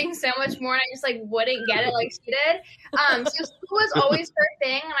was studying so much more and I just like wouldn't get it like she did. So school was always her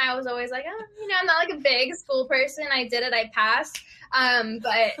thing. And I was always like, I'm not like a big school person. I did it. I passed.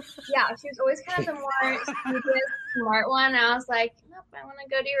 But yeah, she was always kind of the more smart one. And I was like, nope, I want to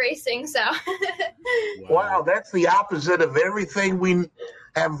go do racing. So Wow, that's the opposite of everything we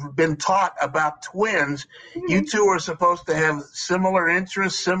have been taught about twins. You two are supposed to have similar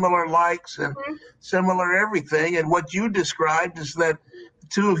interests, similar likes, and similar everything. And what you described is that the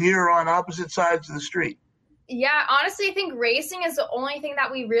two here are on opposite sides of the street. yeah, honestly, I think racing is the only thing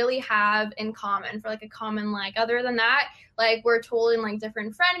that we really have in common for like a common like. Other than that, like we're totally in like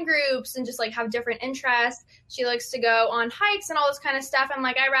different friend groups and just like have different interests. She likes to go on hikes and all this kind of stuff. I'm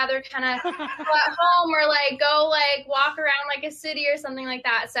like, I'd rather kind of go at home or like go like walk around like a city or something like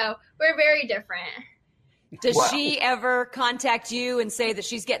that. So we're very different. Does she ever contact you and say that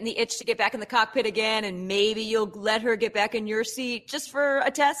she's getting the itch to get back in the cockpit again and maybe you'll let her get back in your seat just for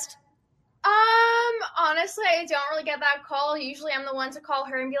a test? Honestly, I don't really get that call. Usually I'm the one to call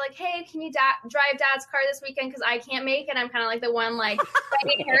her and be like, hey, can you drive dad's car this weekend? Because I can't make it. I'm kind of like the one like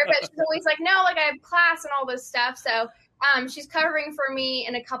fighting her, but she's always like, no, like I have class and all this stuff. So she's covering for me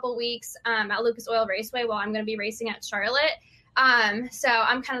in a couple weeks at Lucas Oil Raceway while I'm going to be racing at Charlotte. So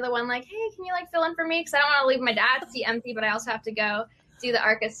I'm kind of the one like, hey, can you like fill in for me? Because I don't want to leave my dad's seat empty, but I also have to go do the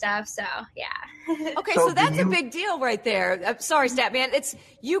ARCA stuff. So yeah. Okay, so that's a big deal right there. Sorry, Statman. It's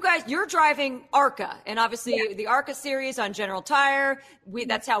you guys. You're driving ARCA, and obviously the ARCA series on General Tire.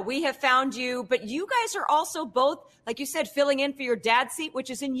 That's how we have found you. But you guys are also both, like you said, filling in for your dad's seat,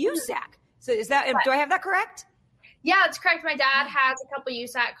 which is in USAC. So is that? Do I have that correct? Yeah, that's correct. My dad has a couple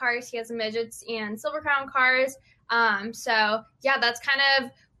USAC cars. He has midgets and Silver Crown cars. So yeah, that's kind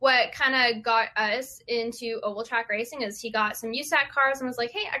of what kind of got us into oval track racing. Is he got some USAC cars and was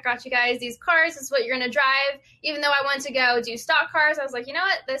like, hey, I got you guys these cars. This is what you're going to drive. Even though I wanted to go do stock cars, I was like, you know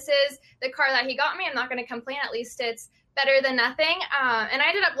what? This is the car that he got me. I'm not going to complain. At least it's better than nothing. And I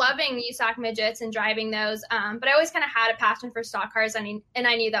ended up loving USAC midgets and driving those. But I always kind of had a passion for stock cars. And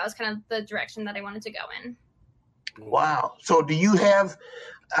I knew that was kind of the direction that I wanted to go in. Wow. So do you have,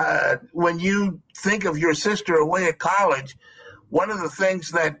 when you think of your sister away at college, one of the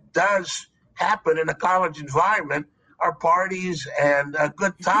things that does happen in a college environment are parties and a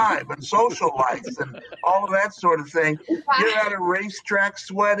good time and social life and all of that sort of thing. You're at a racetrack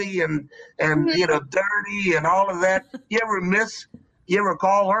sweaty and you know, dirty and all of that. You ever miss You ever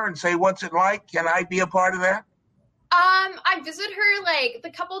call her and say, what's it like? Can I be a part of that? I visit her like the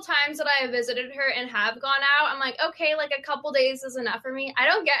couple times that I have visited her and have gone out. I'm like, okay, like a couple days is enough for me. I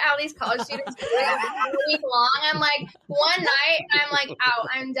don't get how these college students do it all week long. I'm like, one night I'm like out,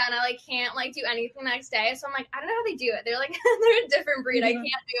 I'm done. I like can't like do anything the next day. So I'm like, I don't know how they do it. They're like, they're a different breed. I can't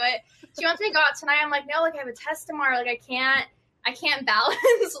do it. She wants me to go out tonight. I'm like, no, like I have a test tomorrow. Like I can't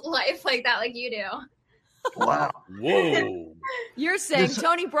balance life like that like you do. Wow. Whoa. You're saying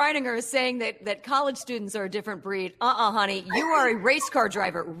Tony Breininger is saying that college students are a different breed. Honey. You are a race car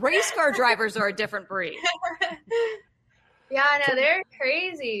driver. Race car drivers are a different breed. Yeah, no, they're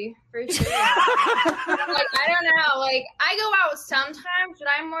crazy for sure. Like, I don't know. Like, I go out sometimes, but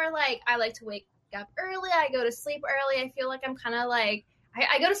I'm more like, I like to wake up early. I go to sleep early. I feel like I'm kind of like,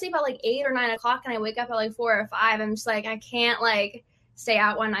 I go to sleep at like 8 or 9 o'clock and I wake up at like 4 or 5. I'm just like, I can't like stay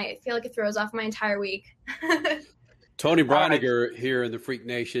out one night. I feel like it throws off my entire week. Tony Breininger here in the Freak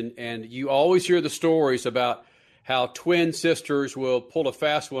Nation, and you always hear the stories about how twin sisters will pull a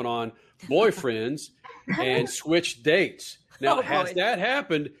fast one on boyfriends and switch dates. Now, has that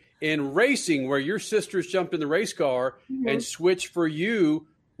happened in racing where your sisters jumped in the race car and switched for you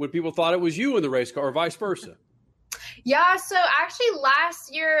when people thought it was you in the race car, or vice versa? Yeah, so actually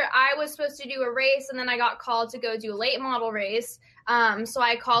last year I was supposed to do a race and then I got called to go do a late model race. So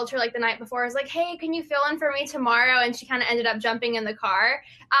I called her like the night before. I was like, hey, can you fill in for me tomorrow? And she kind of ended up jumping in the car.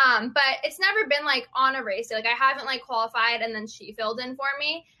 But it's never been like on a race. Like I haven't like qualified and then she filled in for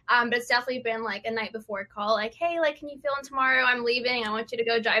me. But it's definitely been like a night before call, like, hey, like, can you fill in tomorrow? I'm leaving. I want you to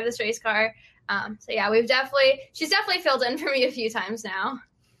go drive this race car. So yeah, she's definitely filled in for me a few times now.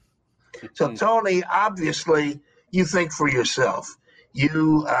 So Tony, obviously you think for yourself.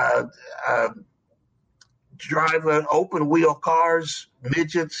 You drive an open wheel cars,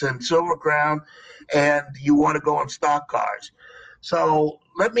 midgets and Silver Crown, and you want to go on stock cars. So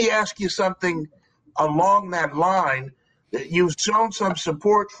let me ask you something along that line. You've shown some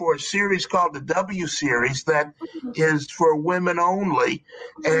support for a series called the W Series that is for women only.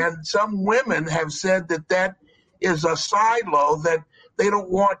 And some women have said that that is a silo that they don't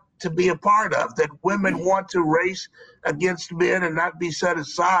want to be a part of, that women want to race against men and not be set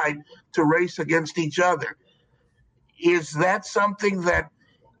aside to race against each other. Is that something that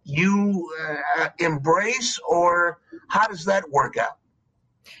you embrace, or how does that work out?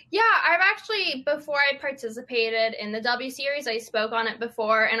 Yeah, I've actually, before I participated in the W Series, I spoke on it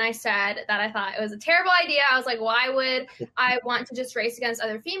before, and I said that I thought it was a terrible idea. I was like, why would I want to just race against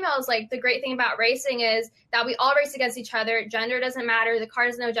other females? Like, the great thing about racing is that we all race against each other. Gender doesn't matter. The car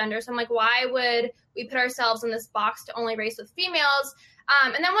has no gender. So I'm like, why would we put ourselves in this box to only race with females?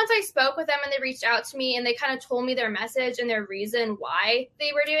 And then once I spoke with them and they reached out to me and they kind of told me their message and their reason why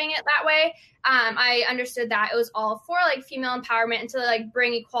they were doing it that way, I understood that it was all for like female empowerment and to like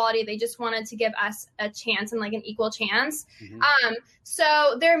bring equality. They just wanted to give us a chance and like an equal chance.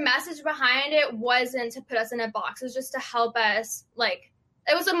 So their message behind it wasn't to put us in a box. It was just to help us like,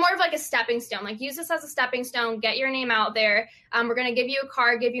 it was more of like a stepping stone, like use this as a stepping stone, get your name out there. We're going to give you a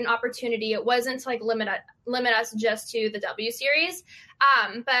car, give you an opportunity. It wasn't to like limit us just to the W Series.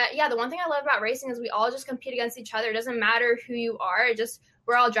 But yeah, the one thing I love about racing is we all just compete against each other. It doesn't matter who you are.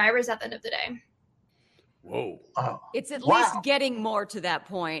 We're all drivers at the end of the day. Whoa. It's at least getting more to that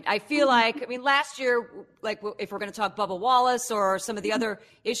point. I feel like, I mean, last year, like if we're going to talk Bubba Wallace or some of the other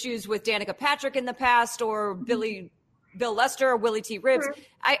issues with Danica Patrick in the past or Bill Lester or Willie T. Ribbs,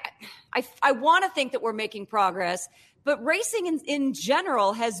 I want to think that we're making progress, but racing in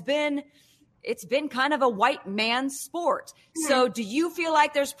general it's been kind of a white man's sport. So do you feel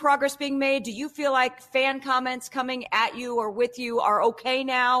like there's progress being made? Do you feel like fan comments coming at you or with you are okay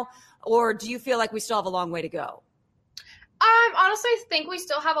now? Or do you feel like we still have a long way to go? Honestly, I think we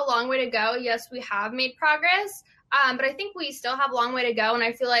still have a long way to go. Yes, we have made progress, but I think we still have a long way to go. And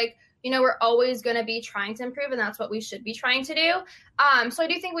I feel like, we're always going to be trying to improve, and that's what we should be trying to do. So I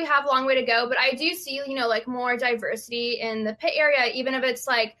do think we have a long way to go, but I do see, like more diversity in the pit area, even if it's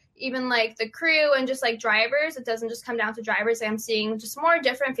like, even like the crew and just like drivers. It doesn't just come down to drivers. I'm seeing just more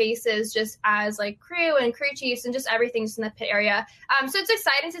different faces just as like crew and crew chiefs and just everything just in the pit area. So it's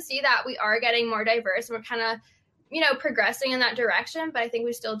exciting to see that we are getting more diverse and we're kind of, progressing in that direction, but I think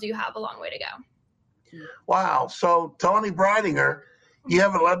we still do have a long way to go. Wow. So Tony Breininger, you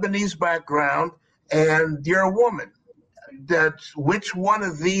have a Lebanese background and you're a woman. Which one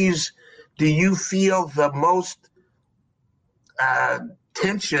of these do you feel the most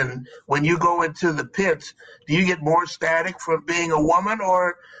tension when you go into the pits? Do you get more static from being a woman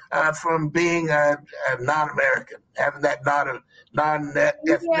or from being a non-American, having that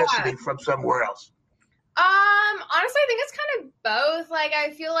non-ethnicity from somewhere else? Honestly, I think it's kind of both. Like,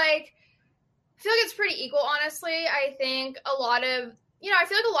 I feel like it's pretty equal, honestly. I think I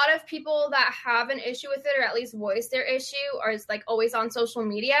feel like a lot of people that have an issue with it, or at least voice their issue, are like always on social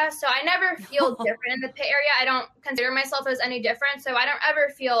media. So I never feel different in the pit area. I don't consider myself as any different. So I don't ever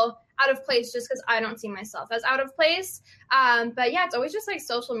feel out of place just because I don't see myself as out of place. But yeah, it's always just like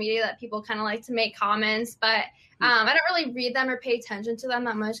social media that people kind of like to make comments. But I don't really read them or pay attention to them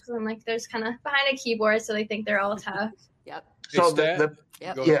that much because I'm like, they're just kind of behind a keyboard. So they think they're all tough. Yep. So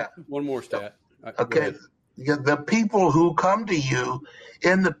yeah. One more stat. Okay. The people who come to you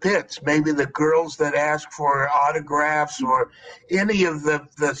in the pits, maybe the girls that ask for autographs or any of the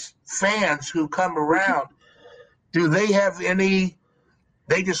fans who come around, do they have any,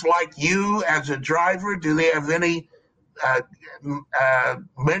 they just like you as a driver? Do they have any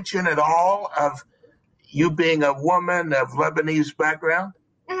mention at all of you being a woman of Lebanese background?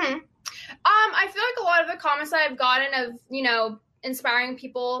 Mm-hmm. I feel like a lot of the comments that I've gotten of, inspiring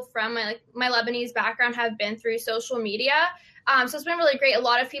people from my Lebanese background have been through social media. So it's been really great. A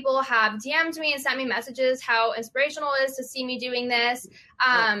lot of people have DM'd me and sent me messages how inspirational it is to see me doing this.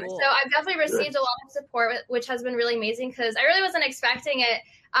 Cool. So I've definitely received a lot of support, which has been really amazing because I really wasn't expecting it.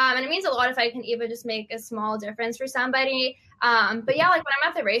 And it means a lot if I can even just make a small difference for somebody. But yeah, like when I'm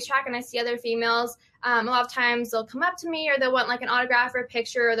at the racetrack and I see other females, a lot of times they'll come up to me or they'll want like an autograph or a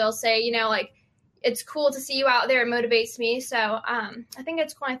picture, or they'll say, it's cool to see you out there. It motivates me. So I think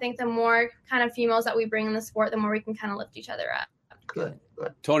it's cool. I think the more kind of females that we bring in the sport, the more we can kind of lift each other up. Good.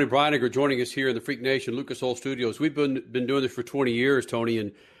 Tony Breiniger joining us here in the Freak Nation Lucas Oil Studios. We've been doing this for 20 years, Tony,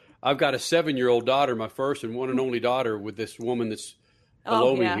 and I've got a 7-year-old daughter, my first and one and only daughter, with this woman that's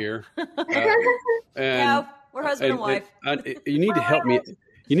below me here. Yeah, we're husband and wife. You need to help me.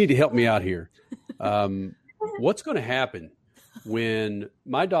 You need to help me out here. What's going to happen when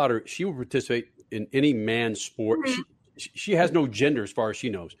my daughter, she will participate in any man's sport? She has no gender as far as she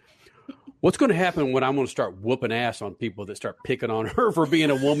knows. What's going to happen when I'm going to start whooping ass on people that start picking on her for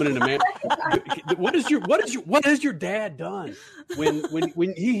being a woman and a man? What has your dad done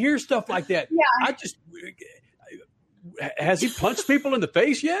when he hears stuff like that? Yeah. Has he punched people in the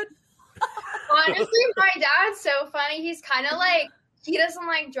face yet? Honestly, my dad's so funny. He's kind of like, he doesn't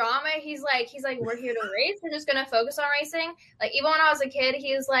like drama. He's like, we're here to race. We're just going to focus on racing. Like, even when I was a kid,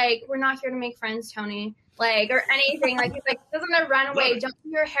 he's like, we're not here to make friends, Tony. Like, or anything. Like, he's like, doesn't run away. Don't do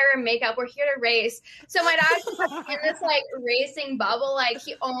your hair and makeup. We're here to race. So my dad's in this, like, racing bubble. Like,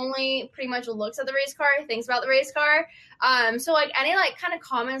 he only pretty much looks at the race car, thinks about the race car. So, like, any, like, kind of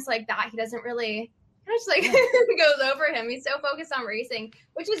comments like that, he doesn't really kind of just, like, goes over him. He's so focused on racing,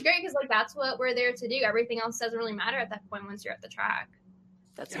 which is great because, like, that's what we're there to do. Everything else doesn't really matter at that point once you're at the track.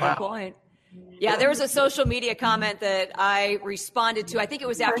 That's my point. Yeah, there was a social media comment that I responded to. I think it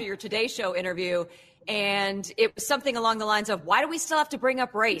was after your Today Show interview. And it was something along the lines of, why do we still have to bring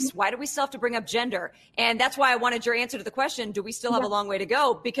up race? Why do we still have to bring up gender? And that's why I wanted your answer to the question, do we still have a long way to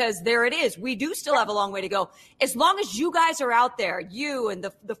go? Because there it is. We do still have a long way to go. As long as you guys are out there, you and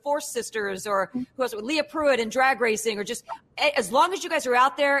the Force sisters, or who else, Leah Pruitt in drag racing, or just as long as you guys are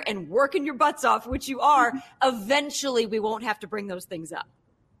out there and working your butts off, which you are, eventually we won't have to bring those things up.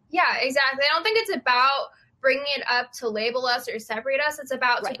 Yeah, exactly. I don't think it's about bringing it up to label us or separate us. It's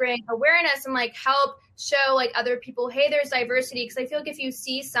about to bring awareness and like help show like other people, hey, there's diversity. Because I feel like if you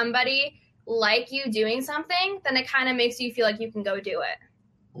see somebody like you doing something, then it kind of makes you feel like you can go do it.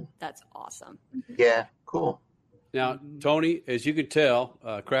 That's awesome. Yeah, cool. Now, Tony, as you can tell,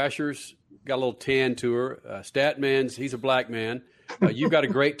 Crasher's got a little tan to her. Statman's, he's a black man. You've got a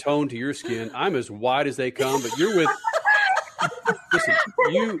great tone to your skin. I'm as white as they come, but you're with. Listen,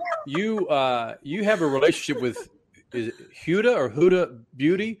 you have a relationship with, is it Huda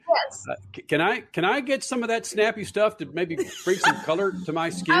Beauty? Yes. Can I get some of that snappy stuff to maybe bring some color to my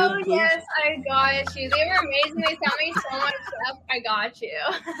skin? Oh, please? yes, I got you. They were amazing. They sent me so much stuff. I got you.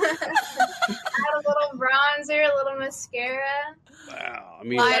 I had a little bronzer, a little mascara. Wow. I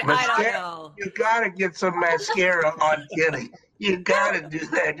mean, I don't know. You got to get some mascara on Kenny. You got to do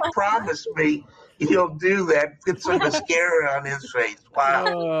that. Promise me. He'll do that. Get some mascara on his face. Wow.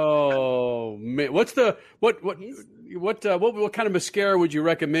 Oh man, what kind of mascara would you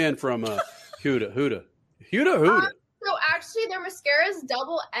recommend from Huda? So actually, their mascara is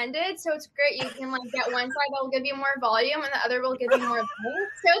double-ended, so it's great. You can like get one side that will give you more volume, and the other will give you more volume.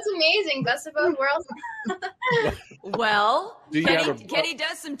 So it's amazing, best of both worlds. Well, Kenny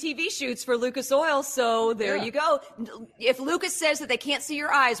does some TV shoots for Lucas Oil, so there you go. If Lucas says that they can't see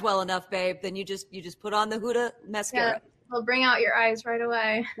your eyes well enough, babe, then you just put on the Huda mascara. Yeah, we'll bring out your eyes right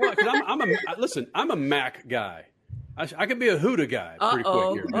away. Well, because I'm a Mac guy. I could be a Huda guy pretty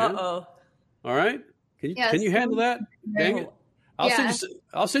quick here, man. All right. Can you handle that? Dang it!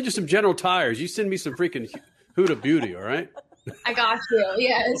 I'll send you some General Tires. You send me some freaking Huda Beauty. All right. I got you.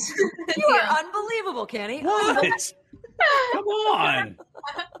 Yes. You are unbelievable, Kenny. What? Come on.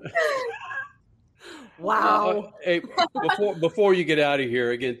 Wow. Hey, before you get out of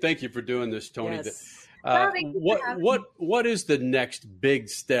here, again, thank you for doing this, Tony. Yes. What is the next big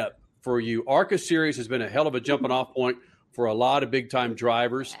step for you? ARCA Series has been a hell of a jumping off point for a lot of big time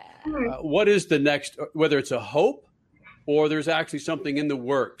drivers. What is the next, whether it's a hope or there's actually something in the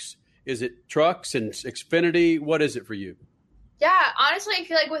works? Is it trucks and Xfinity? What is it for you? Yeah, honestly, I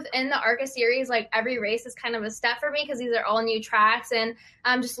feel like within the ARCA series, like every race is kind of a step for me because these are all new tracks, and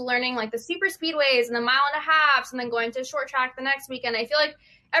I'm just learning like the super speedways and the 1.5 miles and then going to a short track the next weekend. I feel like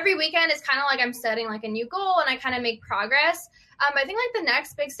every weekend is kind of like I'm setting like a new goal and I kind of make progress. I think like the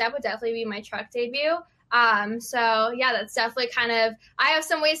next big step would definitely be my truck debut. So yeah, that's definitely kind of, I have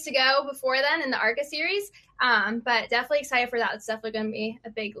some ways to go before then in the ARCA series, but definitely excited for that. It's definitely going to be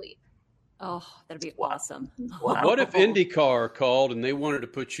a big leap. Oh, that'd be awesome. Wow. What if IndyCar called and they wanted to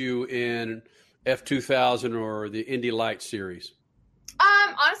put you in F2000 or the Indy Light series?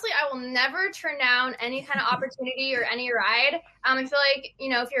 Honestly, I will never turn down any kind of opportunity or any ride. I feel like,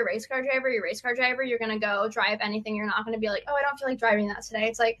 if you're a race car driver, you're going to go drive anything. You're not going to be like, oh, I don't feel like driving that today.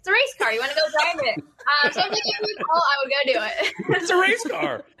 It's like, it's a race car. You want to go drive it. So if they give me a call, I would go do it. It's a race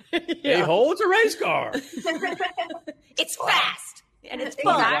car. A-hole, it's a race car. It's fast. And it's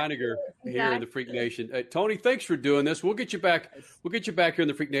Tony fun. Reiniger here in the Freak Nation. Tony, thanks for doing this. We'll get you back. We'll get you back here in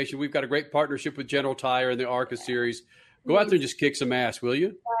the Freak Nation. We've got a great partnership with General Tire and the ARCA series. Go out there and just kick some ass, will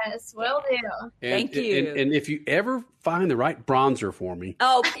you? Yes, will do. Thank you. And if you ever find the right bronzer for me.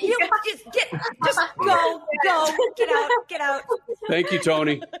 Oh, you just go, get out. Thank you,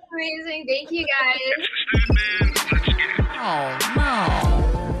 Tony. Amazing. Thank you, guys. Oh, no.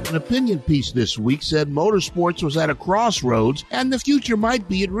 An opinion piece this week said motorsports was at a crossroads and the future might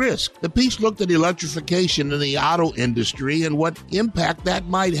be at risk. The piece looked at electrification in the auto industry and what impact that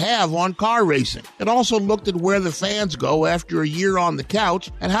might have on car racing. It also looked at where the fans go after a year on the couch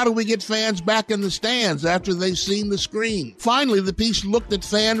and how do we get fans back in the stands after they've seen the screen. Finally, the piece looked at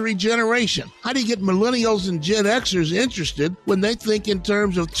fan regeneration. How do you get millennials and Gen Xers interested when they think in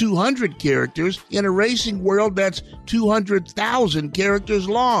terms of 200 characters in a racing world that's 200,000 characters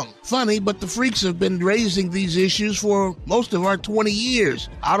long? Funny, but the freaks have been raising these issues for most of our 20 years.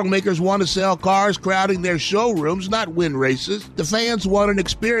 Automakers want to sell cars crowding their showrooms, not win races. The fans want an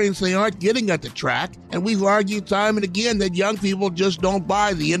experience they aren't getting at the track, and we've argued time and again that young people just don't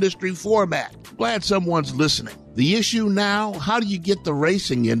buy the industry format. Glad someone's listening. The issue now, how do you get the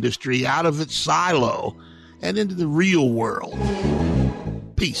racing industry out of its silo and into the real world?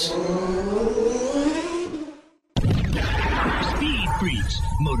 Peace. Speed Freaks,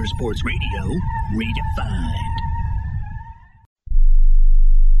 Motorsports Radio, redefined.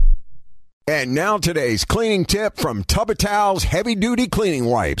 And now today's cleaning tip from Tub-O-Tal's Heavy Duty Cleaning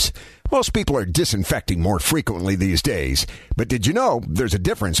Wipes. Most people are disinfecting more frequently these days, but did you know there's a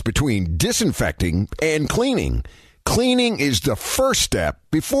difference between disinfecting and cleaning? Cleaning is the first step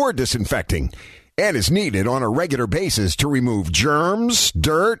before disinfecting and is needed on a regular basis to remove germs,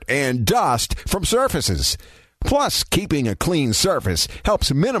 dirt, and dust from surfaces. Plus, keeping a clean surface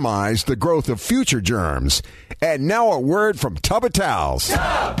helps minimize the growth of future germs. And now a word from Tub-O-Tal's.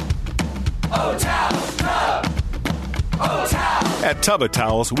 Tub-O-Towels, Tub-O-Towels. At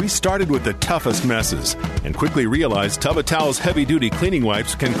Tub-O-Towels, we started with the toughest messes and quickly realized Tub-O-Towels heavy-duty cleaning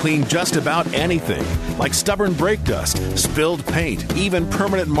wipes can clean just about anything, like stubborn brake dust, spilled paint, even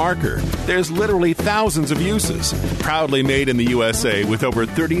permanent marker. There's literally thousands of uses. Proudly made in the USA with over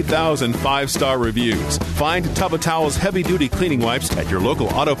 30,000 five-star reviews. Find Tub-O-Towels heavy-duty cleaning wipes at your local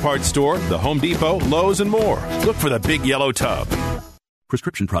auto parts store, the Home Depot, Lowe's, and more. Look for the big yellow tub.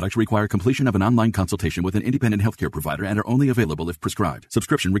 Prescription products require completion of an online consultation with an independent healthcare provider and are only available if prescribed.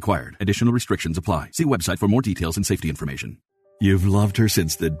 Subscription required. Additional restrictions apply. See website for more details and safety information. You've loved her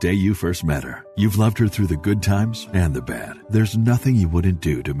since the day you first met her. You've loved her through the good times and the bad. There's nothing you wouldn't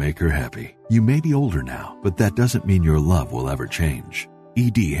do to make her happy. You may be older now, but that doesn't mean your love will ever change.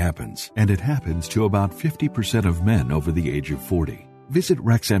 ED happens, and it happens to about 50% of men over the age of 40. Visit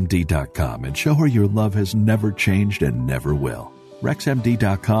RexMD.com and show her your love has never changed and never will.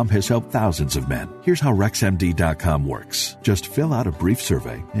 RexMD.com has helped thousands of men. Here's how RexMD.com works. Just fill out a brief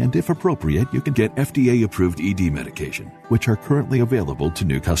survey, and if appropriate, you can get FDA-approved ED medication, which are currently available to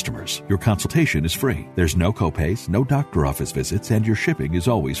new customers. Your consultation is free. There's no copays, no doctor office visits, and your shipping is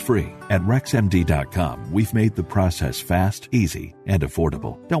always free. At RexMD.com, we've made the process fast, easy, and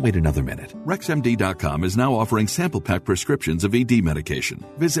affordable. Don't wait another minute. RexMD.com is now offering sample pack prescriptions of ED medication.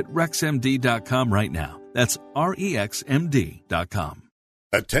 Visit RexMD.com right now. That's REXMD.com.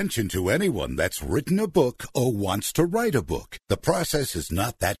 Attention to anyone that's written a book or wants to write a book. The process is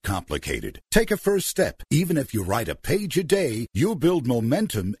not that complicated. Take a first step. Even if you write a page a day, you'll build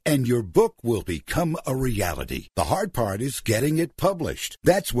momentum and your book will become a reality. The hard part is getting it published.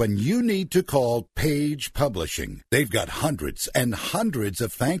 That's when you need to call Page Publishing. They've got hundreds and hundreds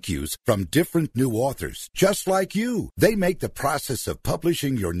of thank yous from different new authors, just like you. They make the process of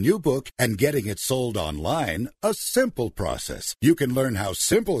publishing your new book and getting it sold online a simple process. You can learn how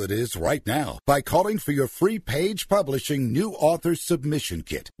simple it is right now by calling for your free Page Publishing New Author Submission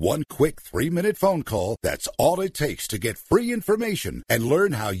Kit. One quick 3-minute phone call, that's all it takes to get free information and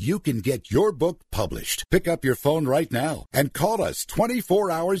learn how you can get your book published. Pick up your phone right now and call us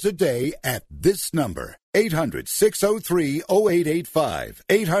 24 hours a day at this number. 800-603-0885.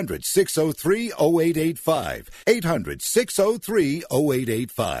 800-603-0885.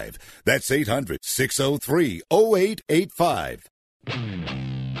 800-603-0885. That's 800-603-0885.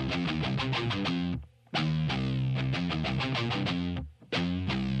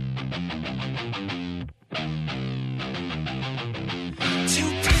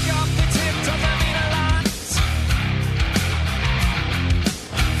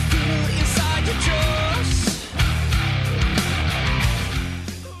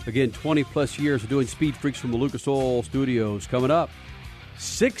 Again, 20-plus years of doing Speed Freaks from the Lucas Oil Studios. Coming up,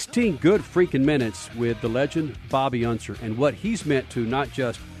 16 good freaking minutes with the legend Bobby Unser and what he's meant to not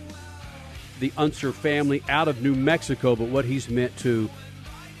just the Unser family out of New Mexico, but what he's meant to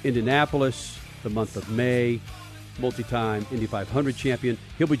Indianapolis, the month of May, multi-time Indy 500 champion.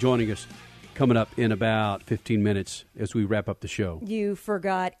 He'll be joining us coming up in about 15 minutes as we wrap up the show. You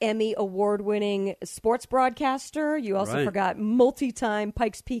forgot Emmy award-winning sports broadcaster. You also forgot multi-time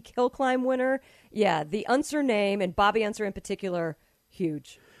Pikes Peak Hill Climb winner. Yeah, the Unser name, and Bobby Unser in particular,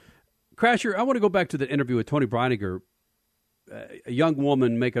 huge. Crasher, I want to go back to the interview with Tony Breininger, a young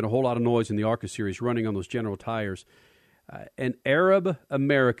woman making a whole lot of noise in the ARCA series, running on those General tires. An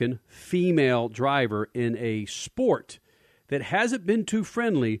Arab-American female driver in a sport that hasn't been too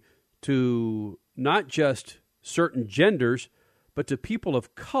friendly to not just certain genders, but to people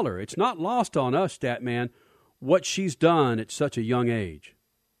of color. It's not lost on us, Statman, what she's done at such a young age.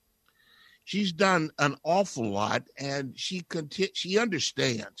 She's done an awful lot, and she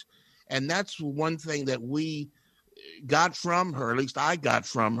understands. And that's one thing that we got from her, at least I got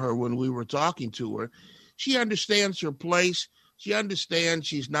from her when we were talking to her. She understands her place. She understands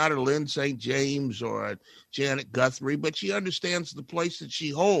she's not a Lynn St. James or a Janet Guthrie, but she understands the place that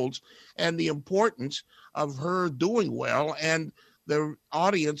she holds and the importance of her doing well and the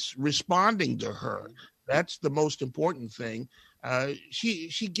audience responding to her. That's the most important thing.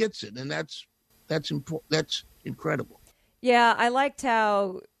 She gets it, and that's incredible. Yeah, I liked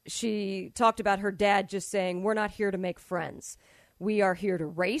how she talked about her dad just saying, "We're not here to make friends. We are here to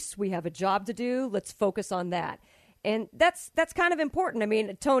race. We have a job to do. Let's focus on that." And that's kind of important. I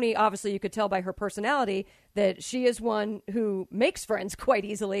mean, Tony, obviously you could tell by her personality that she is one who makes friends quite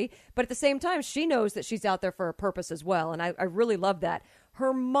easily, but at the same time, she knows that she's out there for a purpose as well. And I really love that.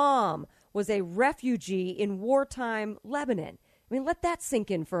 Her mom was a refugee in wartime Lebanon. I mean, let that sink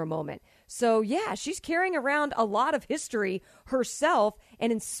in for a moment. So, yeah, she's carrying around a lot of history herself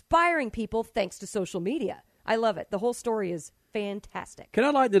and inspiring people thanks to social media. I love it. The whole story is fantastic. Can I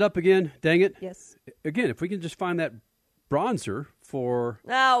lighten it up again? Dang it. Yes. Again, if we can just find that bronzer for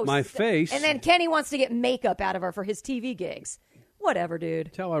my face. And then Kenny wants to get makeup out of her for his TV gigs. Whatever, dude.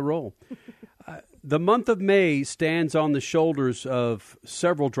 That's how I roll. The month of May stands on the shoulders of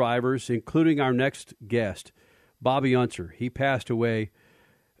several drivers, including our next guest, Bobby Unser. He passed away.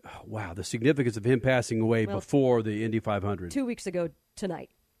 Wow, the significance of him passing away before the Indy 500. 2 weeks ago tonight.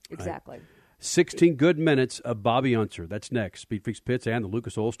 Exactly. Right. 16 good minutes of Bobby Unser. That's next. Speed Freaks Pits and the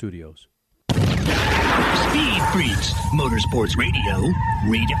Lucas Oil Studios. Speed Freaks, Motorsports Radio,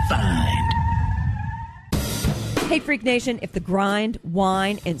 redefined. Hey, Freak Nation, if the grind,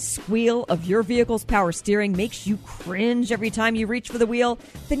 whine, and squeal of your vehicle's power steering makes you cringe every time you reach for the wheel,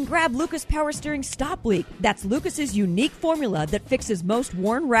 then grab Lucas Power Steering Stop Leak. That's Lucas's unique formula that fixes most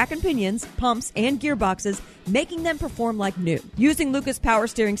worn rack and pinions, pumps, and gearboxes, making them perform like new. Using Lucas Power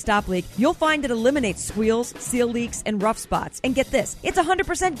Steering Stop Leak, you'll find it eliminates squeals, seal leaks, and rough spots. And get this, it's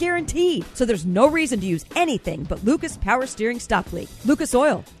 100% guaranteed, so there's no reason to use anything but Lucas Power Steering Stop Leak. Lucas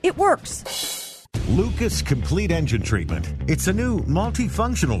Oil, it works. Lucas Complete Engine Treatment. It's a new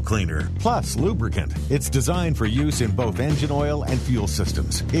multifunctional cleaner plus lubricant. It's designed for use in both engine oil and fuel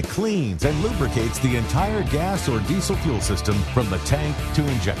systems. It cleans and lubricates the entire gas or diesel fuel system from the tank to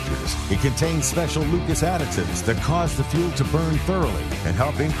injectors. It contains special Lucas additives that cause the fuel to burn thoroughly and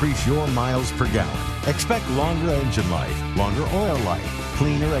help increase your miles per gallon. Expect longer engine life, longer oil life,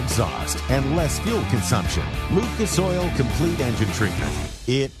 cleaner exhaust, and less fuel consumption. Lucas Oil Complete Engine Treatment.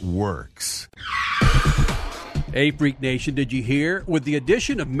 It works. Hey, Freak Nation, did you hear? With the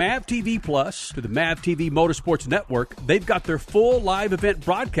addition of MAV TV Plus to the MAV TV Motorsports Network, they've got their full live event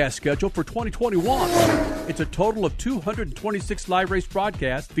broadcast schedule for 2021. It's a total of 226 live race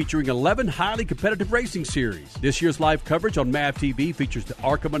broadcasts featuring 11 highly competitive racing series. This year's live coverage on MAV TV features the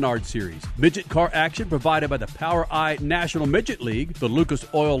ARCA Menard Series, midget car action provided by the Power Eye National Midget League, the Lucas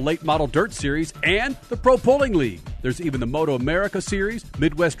Oil Late Model Dirt Series, and the Pro Pulling League. There's even the Moto America Series,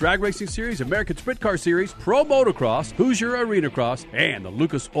 Midwest Drag Racing Series, American Sprint Car Series, Pro Motocross, Hoosier Arena Cross, and the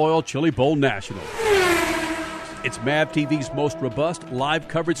Lucas Oil Chili Bowl National. It's MAV TV's most robust live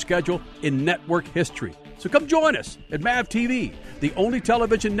coverage schedule in network history. So come join us at MAV TV, the only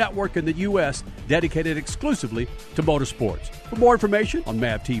television network in the U.S. dedicated exclusively to motorsports. For more information on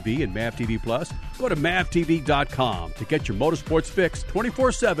MAV TV and MAV TV Plus, go to mavtv.com to get your motorsports fix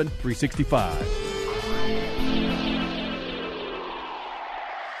 24/7, 365.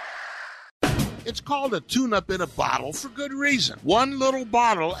 It's called a tune-up in a bottle for good reason. One little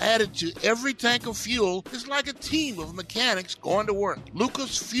bottle added to every tank of fuel is like a team of mechanics going to work.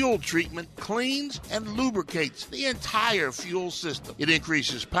 Lucas Fuel Treatment cleans and lubricates the entire fuel system. It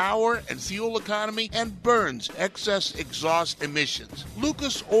increases power and fuel economy and burns excess exhaust emissions.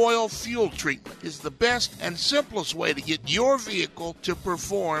 Lucas Oil Fuel Treatment is the best and simplest way to get your vehicle to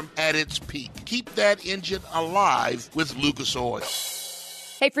perform at its peak. Keep that engine alive with Lucas Oil.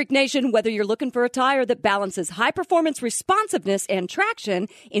 Hey, Freak Nation, whether you're looking for a tire that balances high-performance responsiveness and traction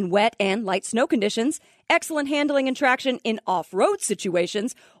in wet and light snow conditions, excellent handling and traction in off-road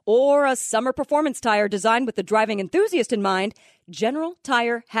situations, or a summer performance tire designed with the driving enthusiast in mind, General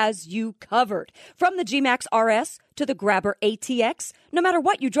Tire has you covered. From the G-Max RS to the Grabber ATX, no matter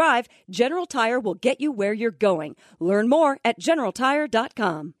what you drive, General Tire will get you where you're going. Learn more at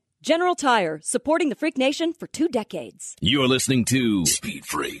GeneralTire.com. General Tire, supporting the Freak Nation for 2 decades. You're listening to Speed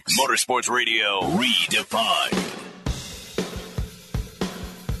Freaks, Motorsports Radio Redefined.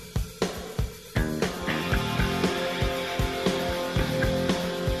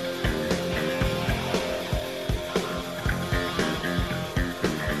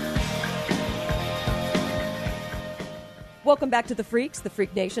 Welcome back to the Freaks, the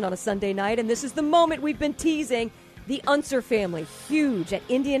Freak Nation on a Sunday night, and this is the moment we've been teasing. The Unser family, huge at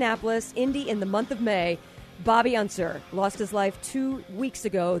Indianapolis, Indy in the month of May. Bobby Unser lost his life 2 weeks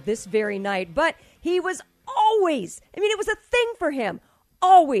ago this very night, but he was always, it was a thing for him,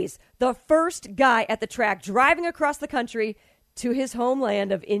 always the first guy at the track driving across the country to his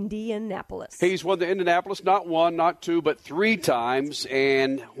homeland of Indianapolis. He's won the Indianapolis not 1, not 2, but 3 times,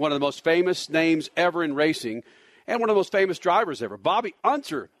 and one of the most famous names ever in racing, and one of the most famous drivers ever. Bobby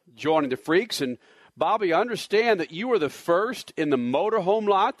Unser joining the Freaks, and Bobby, I understand that you were the first in the motorhome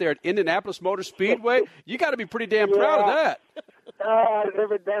lot there at Indianapolis Motor Speedway. You got to be pretty damn proud of that. I've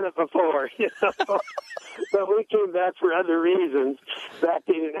never done it before, but we came back for other reasons back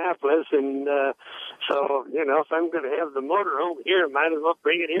to Indianapolis, and so, if I'm going to have the motorhome here, I might as well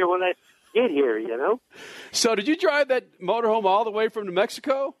bring it here when I get here, So did you drive that motorhome all the way from New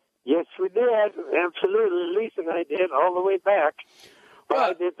Mexico? Yes, we did. Absolutely. Lisa and I did all the way back.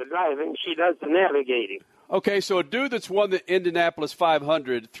 I did the driving. She does the navigating. Okay, so a dude that's won the Indianapolis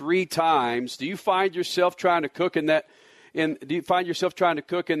 500 3 times, do you find yourself trying to cook in that? Do you find yourself trying to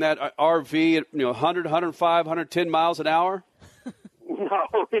cook in that RV at 100, 105, 110 miles an hour? No,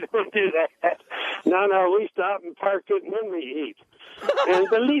 we don't do that. No, we stop and park it and then we eat. And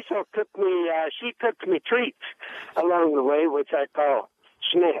Lisa cooked me. She cooked me treats along the way, which I call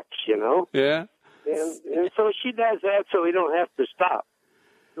snacks. Yeah. And so she does that, so we don't have to stop.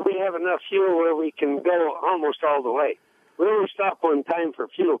 We have enough fuel where we can go almost all the way. We only stop one time for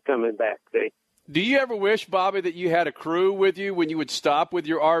fuel coming back. Do you ever wish, Bobby, that you had a crew with you when you would stop with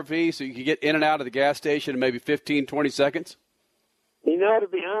your RV so you could get in and out of the gas station in maybe 15, 20 seconds? You know, to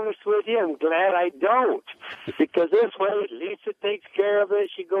be honest with you, I'm glad I don't. Because this way, Lisa takes care of it.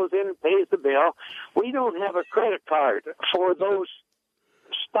 She goes in and pays the bill. We don't have a credit card for those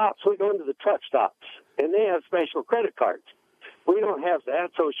stops. We go into the truck stops, and they have special credit cards. We don't have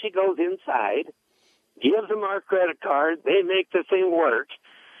that, so she goes inside, gives them our credit card. They make the thing work.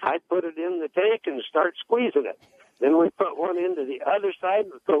 I put it in the tank and start squeezing it. Then we put one into the other side,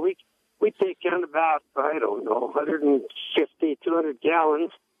 so we take in about, 150, 200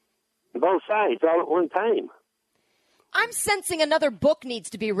 gallons, both sides, all at one time. I'm sensing another book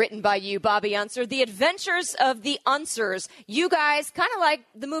needs to be written by you, Bobby Unser, The Adventures of the Unsers. You guys, kind of like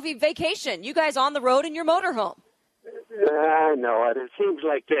the movie Vacation, you guys on the road in your motorhome. I know it. It seems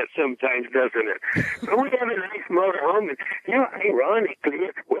like that sometimes, doesn't it? But we have a nice motorhome, and ironically,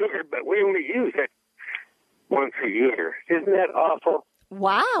 it's weird, but we only use it once a year. Isn't that awful?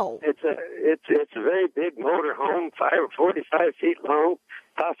 Wow! It's a very big motorhome, 45 feet long,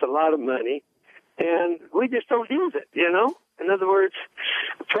 costs a lot of money, and we just don't use it. In other words,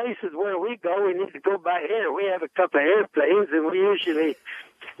 places where we go, we need to go by air. We have a couple of airplanes, and we usually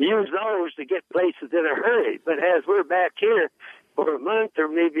use those to get places in a hurry. But as we're back here for a month or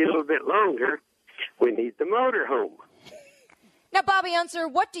maybe a little bit longer, we need the motorhome. Now, Bobby Unser,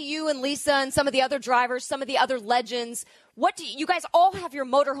 what do you and Lisa and some of the other drivers, some of the other legends, you guys all have your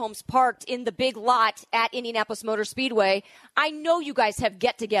motorhomes parked in the big lot at Indianapolis Motor Speedway. I know you guys have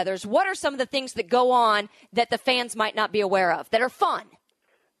get-togethers. What are some of the things that go on that the fans might not be aware of that are fun?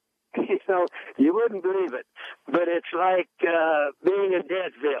 You wouldn't believe it, but it's like being in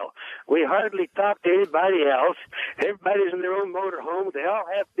Deadsville. We hardly talk to anybody else. Everybody's in their own motorhome. They all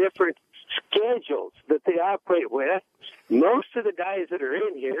have different schedules that they operate with. Most of the guys that are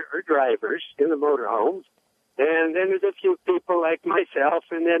in here are drivers in the motorhomes. And then there's a few people like myself,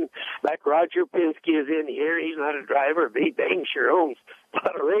 and then like Roger Penske is in here. He's not a driver, but he dang sure owns a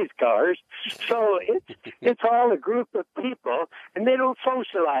lot of race cars. So it's all a group of people, and they don't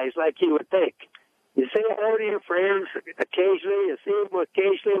socialize like you would think. You say hello to your friends occasionally, you see them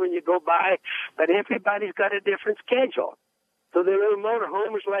occasionally when you go by, but everybody's got a different schedule. So their little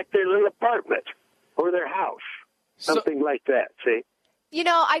motorhome is like their little apartment or their house, something like that, see?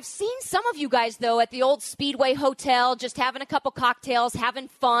 I've seen some of you guys, though, at the old Speedway Hotel, just having a couple cocktails, having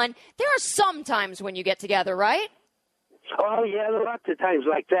fun. There are some times when you get together, right? Oh, yeah, lots of times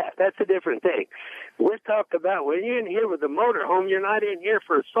like that. That's a different thing. We're talking about when you're in here with the motorhome, you're not in here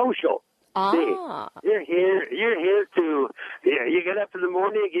for social. Ah. See, you're here to, you get up in the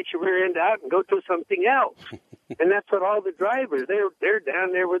morning, get your rear end out, and go do something else. And that's what all the drivers, they're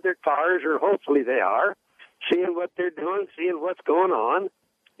down there with their cars, or hopefully they are, seeing what they're doing, seeing what's going on.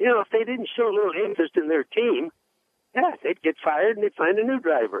 If they didn't show a little interest in their team, they'd get fired and they'd find a new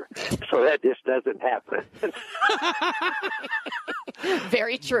driver. So that just doesn't happen.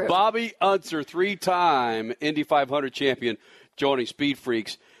 Very true. Bobby Unser, 3-time Indy 500 champion, joining Speed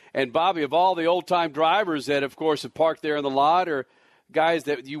Freaks. And, Bobby, of all the old-time drivers that, of course, have parked there in the lot or guys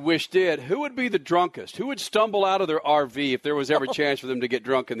that you wish did, who would be the drunkest? Who would stumble out of their RV if there was ever a chance for them to get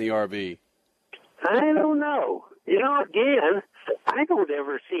drunk in the RV? I don't know. Again, I don't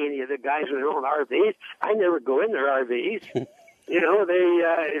ever see any of the guys in their own RVs. I never go in their RVs.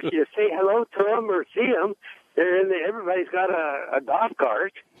 If you say hello to them or see them, they're in there. Everybody's got a golf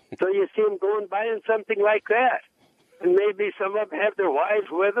cart, so you see them going by in something like that. And maybe some of them have their wives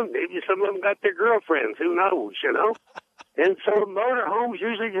with them. Maybe some of them got their girlfriends. Who knows, And so motorhomes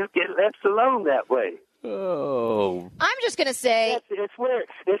usually just get left alone that way. Oh. I'm just going to say... It's weird.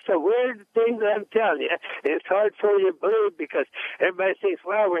 It's a weird thing that I'm telling you. It's hard for you to believe because everybody thinks,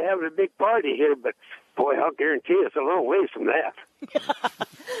 wow, we're having a big party here, but boy, I'll guarantee it's a long ways from that.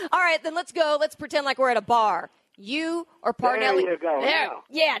 All right, then let's go. Let's pretend like we're at a bar. You or Parnelli... There you go. Now.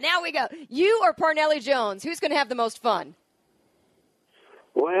 Yeah, now we go. You or Parnelli Jones, who's going to have the most fun?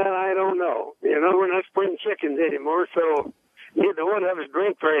 Well, I don't know. We're not spring chickens anymore, so neither one of us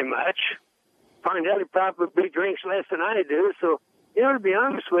drink very much. Parnelli probably drinks less than I do, so, to be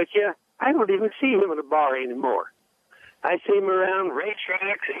honest with you, I don't even see him at a bar anymore. I see him around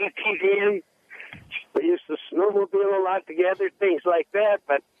racetracks, ATVs. We used to snowmobile a lot together, things like that,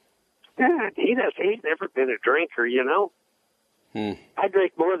 but he's never been a drinker, I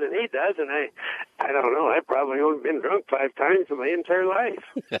drink more than he does, and I don't know, I've probably only been drunk 5 times in my entire life.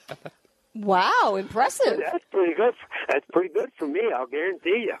 Wow, impressive. That's pretty good. That's pretty good for me, I'll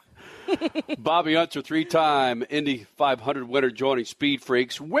guarantee you. Bobby Unser, 3-time Indy 500 winner, joining Speed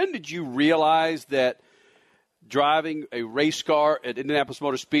Freaks. When did you realize that driving a race car at Indianapolis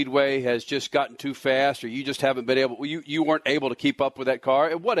Motor Speedway has just gotten too fast, or you just haven't been able, you weren't able to keep up with that car?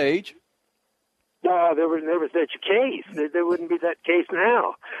 At what age? No, there was never such a case. There wouldn't be that case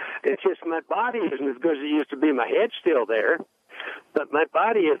now. It's just my body isn't as good as it used to be. My head's still there, but my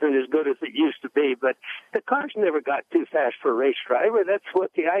body isn't as good as it used to be. But the cars never got too fast for a race driver. That's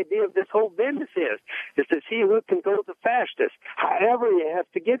what the idea of this whole business is to see who can go the fastest. However you have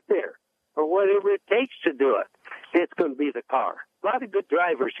to get there, or whatever it takes to do it, it's going to be the car. A lot of good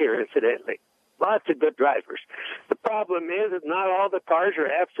drivers here, incidentally. Lots of good drivers. The problem is that not all the cars are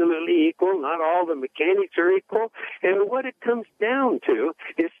absolutely equal. Not all the mechanics are equal. And what it comes down to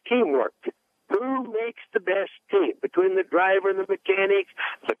is teamwork. Who makes the best team between the driver and the mechanics,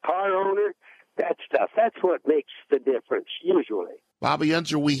 the car owner, that stuff? That's what makes the difference, usually. Bobby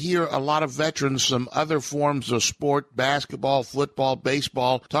Unser, we hear a lot of veterans from other forms of sport, basketball, football,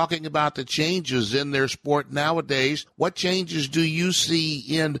 baseball, talking about the changes in their sport nowadays. What changes do you see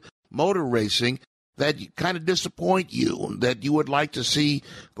in motor racing that kind of disappoint you, that you would like to see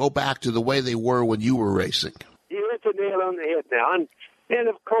go back to the way they were when you were racing? You hit the nail on the head now. And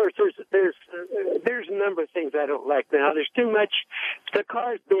of course, there's a number of things I don't like now. There's too much, the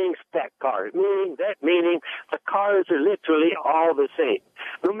cars being spec cars, meaning the cars are literally all the same.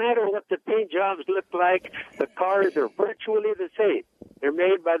 No matter what the paint jobs look like, the cars are virtually the same. They're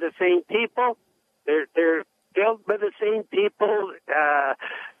made by the same people. They're built by the same people.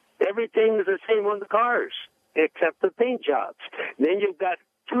 Everything is the same on the cars, except the paint jobs. And then you've got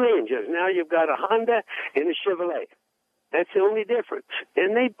two engines. Now you've got a Honda and a Chevrolet. That's the only difference.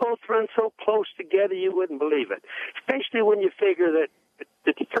 And they both run so close together you wouldn't believe it, especially when you figure that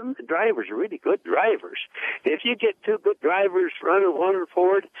some of the drivers are really good drivers. If you get two good drivers running, one in a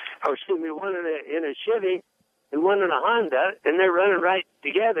Ford, or excuse me, one in a Chevy and one in a Honda, and they're running right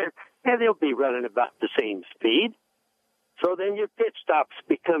together, they'll be running about the same speed. So then your pit stops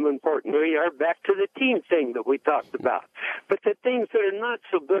become important. Here you are back to the team thing that we talked about. But the things that are not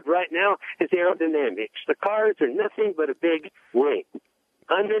so good right now is aerodynamics. The cars are nothing but a big wing.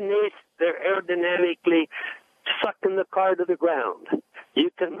 Underneath, they're aerodynamically sucking the car to the ground.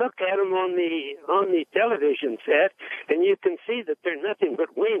 You can look at them on the television set, and you can see that they're nothing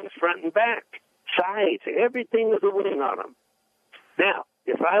but wings front and back, sides. Everything is a wing on them. Now,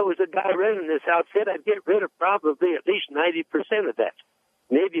 if I was a guy running this outfit, I'd get rid of probably at least 90% of that,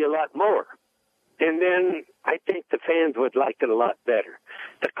 maybe a lot more. And then I think the fans would like it a lot better.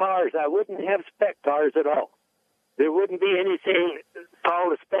 The cars, I wouldn't have spec cars at all. There wouldn't be anything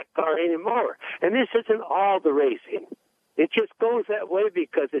called a spec car anymore. And this isn't all the racing. It just goes that way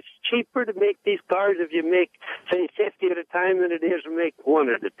because it's cheaper to make these cars if you make, say, 50 at a time than it is to make one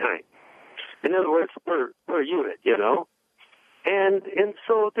at a time. In other words, per unit, you know. And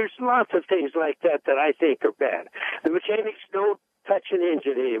so there's lots of things like that I think are bad. The mechanics don't touch an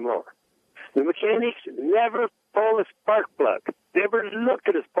engine anymore. The mechanics never pull a spark plug, never look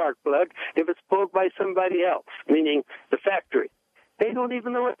at a spark plug if it's pulled by somebody else, meaning the factory. They don't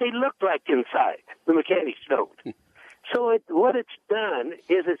even know what they look like inside. The mechanics don't. So what it's done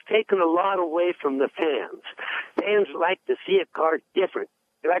is it's taken a lot away from the fans. Fans like to see a car different.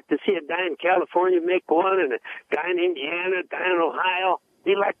 They like to see a guy in California make one and a guy in Indiana, a guy in Ohio.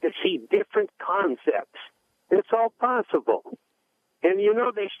 They like to see different concepts. It's all possible. And, you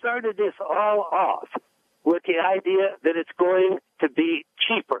know, they started this all off with the idea that it's going to be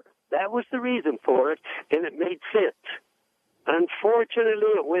cheaper. That was the reason for it, and it made sense.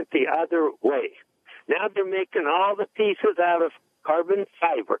 Unfortunately, it went the other way. Now they're making all the pieces out of carbon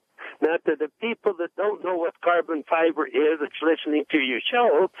fiber. Now, to the people that don't know what carbon fiber is, that's listening to your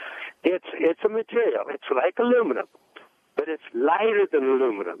show, it's a material. It's like aluminum, but it's lighter than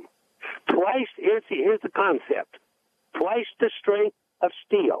aluminum. Here's the concept. Twice the strength of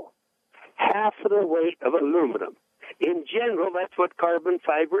steel, half of the weight of aluminum. In general, that's what carbon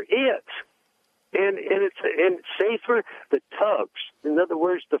fiber is. And it's safer. The tubs, in other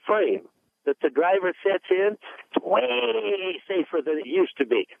words, the frame that the driver sets in, it's way safer than it used to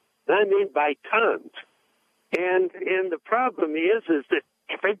be. I mean by tons. And the problem is that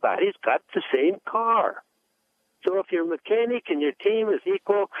everybody's got the same car. So if your mechanic and your team is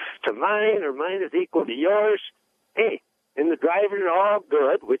equal to mine or mine is equal to yours, hey, and the drivers are all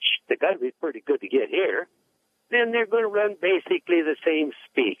good, which they got to be pretty good to get here, then they're going to run basically the same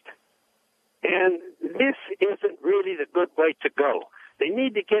speed. And this isn't really the good way to go. They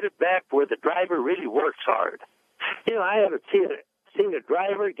need to get it back where the driver really works hard. You know, I haven't seen a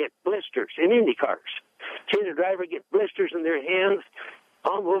driver get blisters in Indy cars. Seen a driver get blisters in their hands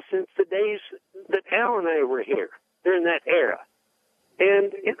almost since the days that Al and I were here, during that era.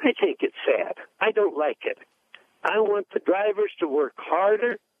 And I think it's sad. I don't like it. I want the drivers to work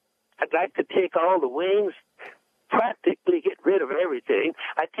harder. I'd like to take all the wings, practically get rid of everything.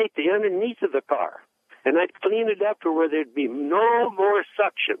 I'd take the underneath of the car, and I'd clean it up to where there'd be no more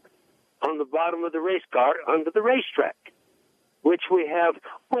suction on the bottom of the race car onto the racetrack, which we have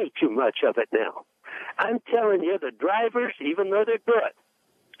way too much of it now. I'm telling you, the drivers, even though they're good,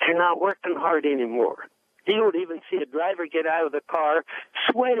 they're not working hard anymore. You don't even see a driver get out of the car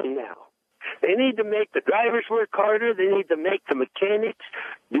sweating now. They need to make the drivers work harder. They need to make the mechanics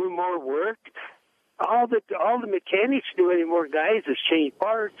do more work. All the mechanics do anymore, guys, is change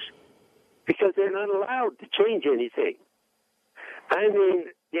parts because they're not allowed to change anything. I mean,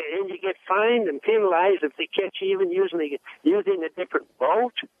 and you get fined and penalized if they catch you even using a different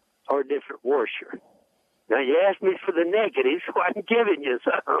bolt or a different washer. Now, you asked me for the negatives, so I'm giving you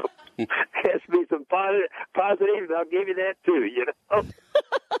some. Ask me some positives, I'll give you that too, you know.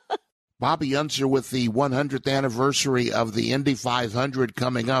 Bobby Unser, with the 100th anniversary of the Indy 500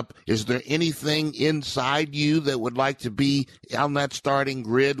 coming up, is there anything inside you that would like to be on that starting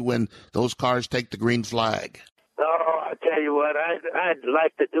grid when those cars take the green flag? Oh, I tell you what, I'd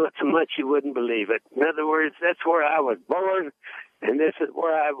like to do it so much you wouldn't believe it. In other words, that's where I was born, and this is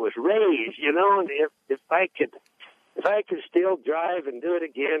where I was raised, you know. And if I could still drive and do it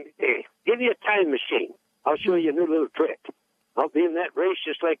again, hey, give you a time machine. I'll show you a new little trick. I'll be in that race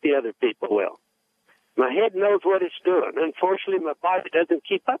just like the other people will. My head knows what it's doing. Unfortunately, my body doesn't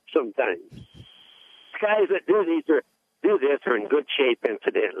keep up sometimes. Guys that do this are in good shape,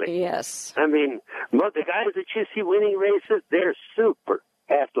 incidentally. Yes. I mean, the guys that you see winning races, they're super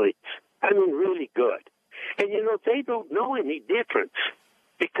athletes. I mean, really good. And, you know, they don't know any difference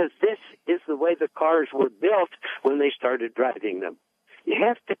because this is the way the cars were built when they started driving them. You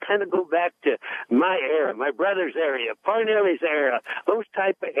have to kind of go back to my era, my brother's era, Parnelli's era, those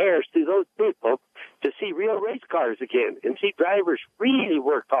type of eras through those people to see real race cars again and see drivers really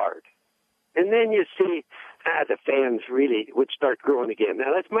work hard. And then you see the fans really would start growing again.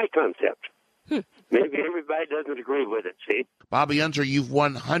 Now, that's my concept. Maybe everybody doesn't agree with it, see? Bobby Unser, you've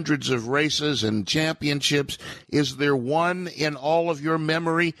won hundreds of races and championships. Is there one in all of your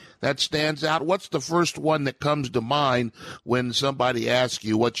memory that stands out? What's the first one that comes to mind when somebody asks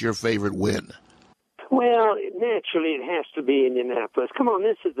you what's your favorite win? Well, naturally, it has to be Indianapolis. Come on,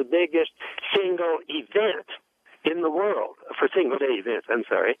 this is the biggest single event in the world, for single-day events, I'm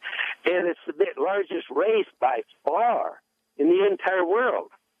sorry. And it's the largest race by far in the entire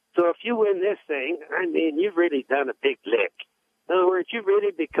world. So if you win this thing, I mean, you've really done a big lick. In other words, you've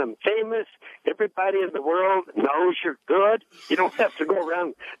really become famous. Everybody in the world knows you're good. You don't have to go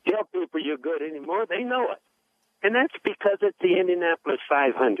around and tell people you're good anymore. They know it. And that's because it's the Indianapolis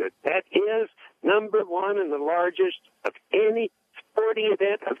 500. That is number one and the largest of any sporting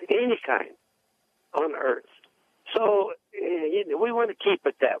event of any kind on Earth. So we want to keep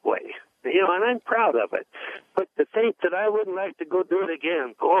it that way. You know, and I'm proud of it. But to think that I wouldn't like to go do it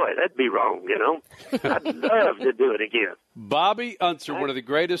again, boy, that'd be wrong, you know. I'd love to do it again. Bobby Unser, one of the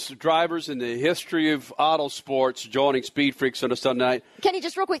greatest drivers in the history of auto sports, joining Speed Freaks on a Sunday night. Kenny,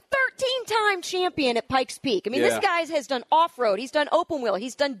 just real quick, 13-time champion at Pikes Peak. I mean, This guy has done off-road. He's done open wheel.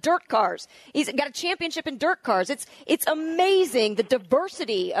 He's done dirt cars. He's got a championship in dirt cars. It's amazing, the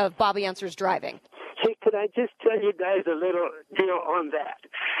diversity of Bobby Unser's driving. Hey, could I just tell you guys a little deal on that?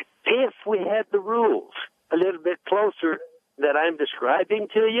 If we had the rules a little bit closer that I'm describing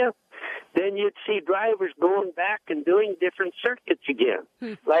to you, then you'd see drivers going back and doing different circuits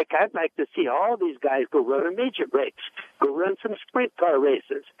again. Like, I'd like to see all these guys go run a midget race, go run some sprint car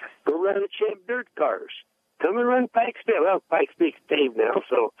races, go run a champ dirt cars. Come and run Pikes Peak. Well, Pikes Peak's paved now,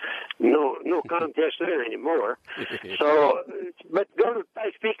 so no contest there anymore. So, but go to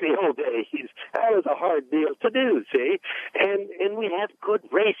Pikes Peak the old days. That was a hard deal to do, see? And we have good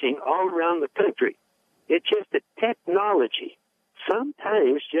racing all around the country. It's just that technology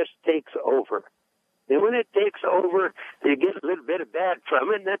sometimes just takes over. And when it takes over, you get a little bit of bad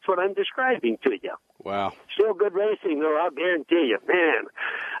from it, and that's what I'm describing to you. Wow. Still good racing, though, I'll guarantee you. Man,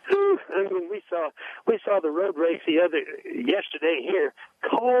 I mean, we saw the road race yesterday here,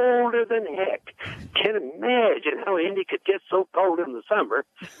 colder than heck. Can't imagine how Indy could get so cold in the summer,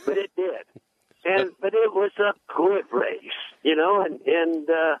 but it did. But it was a good race, you know, and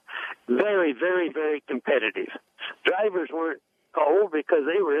very, very, very competitive. Drivers weren't cold because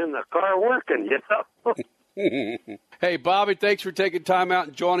they were in the car working, you know. Hey, Bobby, thanks for taking time out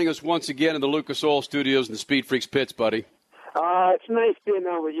and joining us once again in the Lucas Oil Studios and the Speed Freaks pits, buddy. It's nice being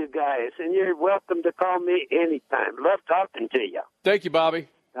on with you guys, and you're welcome to call me anytime. Love talking to you. Thank you, Bobby.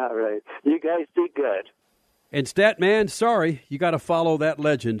 All right. You guys be good. And Statman, sorry, you got to follow that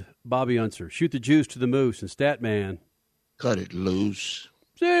legend, Bobby Unser. Shoot the juice to the moose, and Statman. Cut it loose.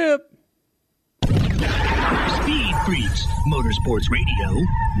 Zip. Speed Freaks, Motorsports Radio,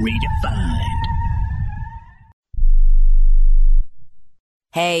 redefined.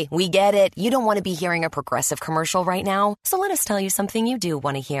 Hey, we get it. You don't want to be hearing a Progressive commercial right now, so let us tell you something you do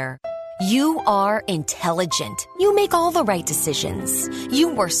want to hear. You are intelligent. You make all the right decisions. You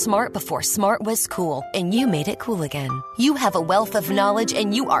were smart before smart was cool, and you made it cool again. You have a wealth of knowledge,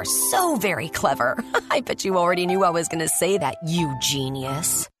 and you are so very clever. I bet you already knew I was going to say that, you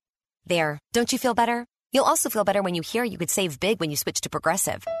genius. There, don't you feel better? You'll also feel better when you hear you could save big when you switch to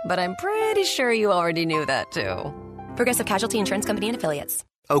Progressive. But I'm pretty sure you already knew that, too. Progressive Casualty Insurance Company and Affiliates.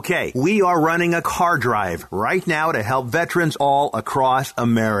 Okay, we are running a car drive right now to help veterans all across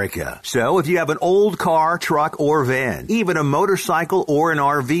America. So if you have an old car, truck, or van, even a motorcycle or an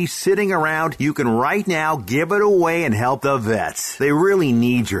RV sitting around, you can right now give it away and help the vets. They really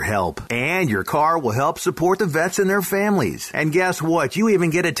need your help. And your car will help support the vets and their families. And guess what? You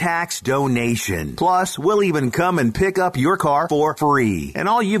even get a tax donation. Plus, we'll even come and pick up your car for free. And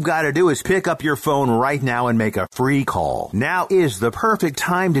all you've got to do is pick up your phone right now and make a free call. Now is the perfect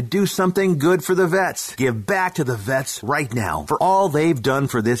time to do something good for the vets. Give back to the vets right now for all they've done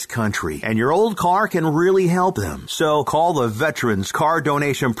for this country. And your old car can really help them. So call the Veterans Car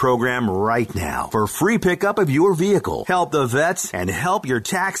Donation Program right now for free pickup of your vehicle. Help the vets and help your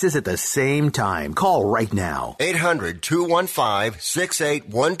taxes at the same time. Call right now.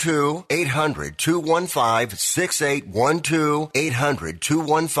 800-215-6812. 800-215-6812.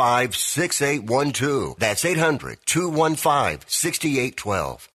 800-215-6812. That's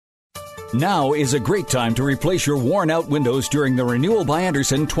 800-215-6812. Now is a great time to replace your worn-out windows during the Renewal by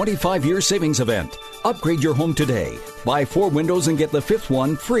Andersen 25-year savings event. Upgrade your home today. Buy 4 windows and get the 5th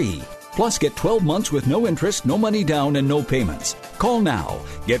one free. Plus, get 12 months with no interest, no money down, and no payments. Call now.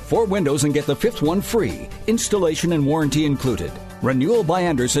 Get 4 windows and get the 5th one free. Installation and warranty included. Renewal by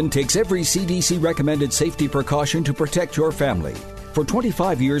Andersen takes every CDC-recommended safety precaution to protect your family. For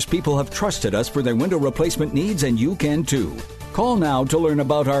 25 years, people have trusted us for their window replacement needs, and you can too. Call now to learn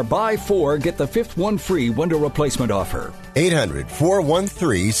about our buy 4, get the 5th one free window replacement offer.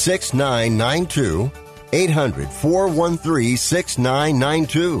 800-413-6992.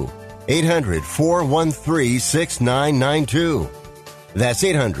 800-413-6992. 800-413-6992. That's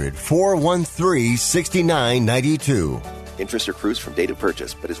 800-413-6992. Interest accrues from date of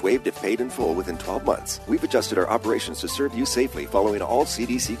purchase, but is waived if paid in full within 12 months. We've adjusted our operations to serve you safely following all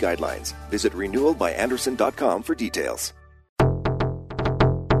CDC guidelines. Visit renewalbyandersen.com for details.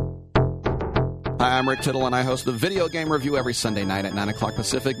 Hi, I'm Rick Tittle, and I host the Video Game Review every Sunday night at 9 o'clock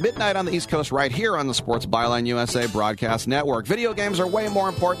Pacific, midnight on the East Coast, right here on the Sports Byline USA Broadcast Network. Video games are way more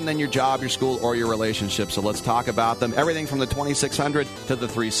important than your job, your school, or your relationship, so let's talk about them. Everything from the 2600 to the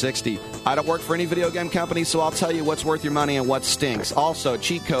 360. I don't work for any video game company, so I'll tell you what's worth your money and what stinks. Also,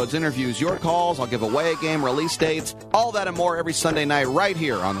 cheat codes, interviews, your calls. I'll give away a game, release dates, all that and more every Sunday night right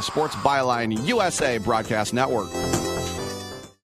here on the Sports Byline USA Broadcast Network.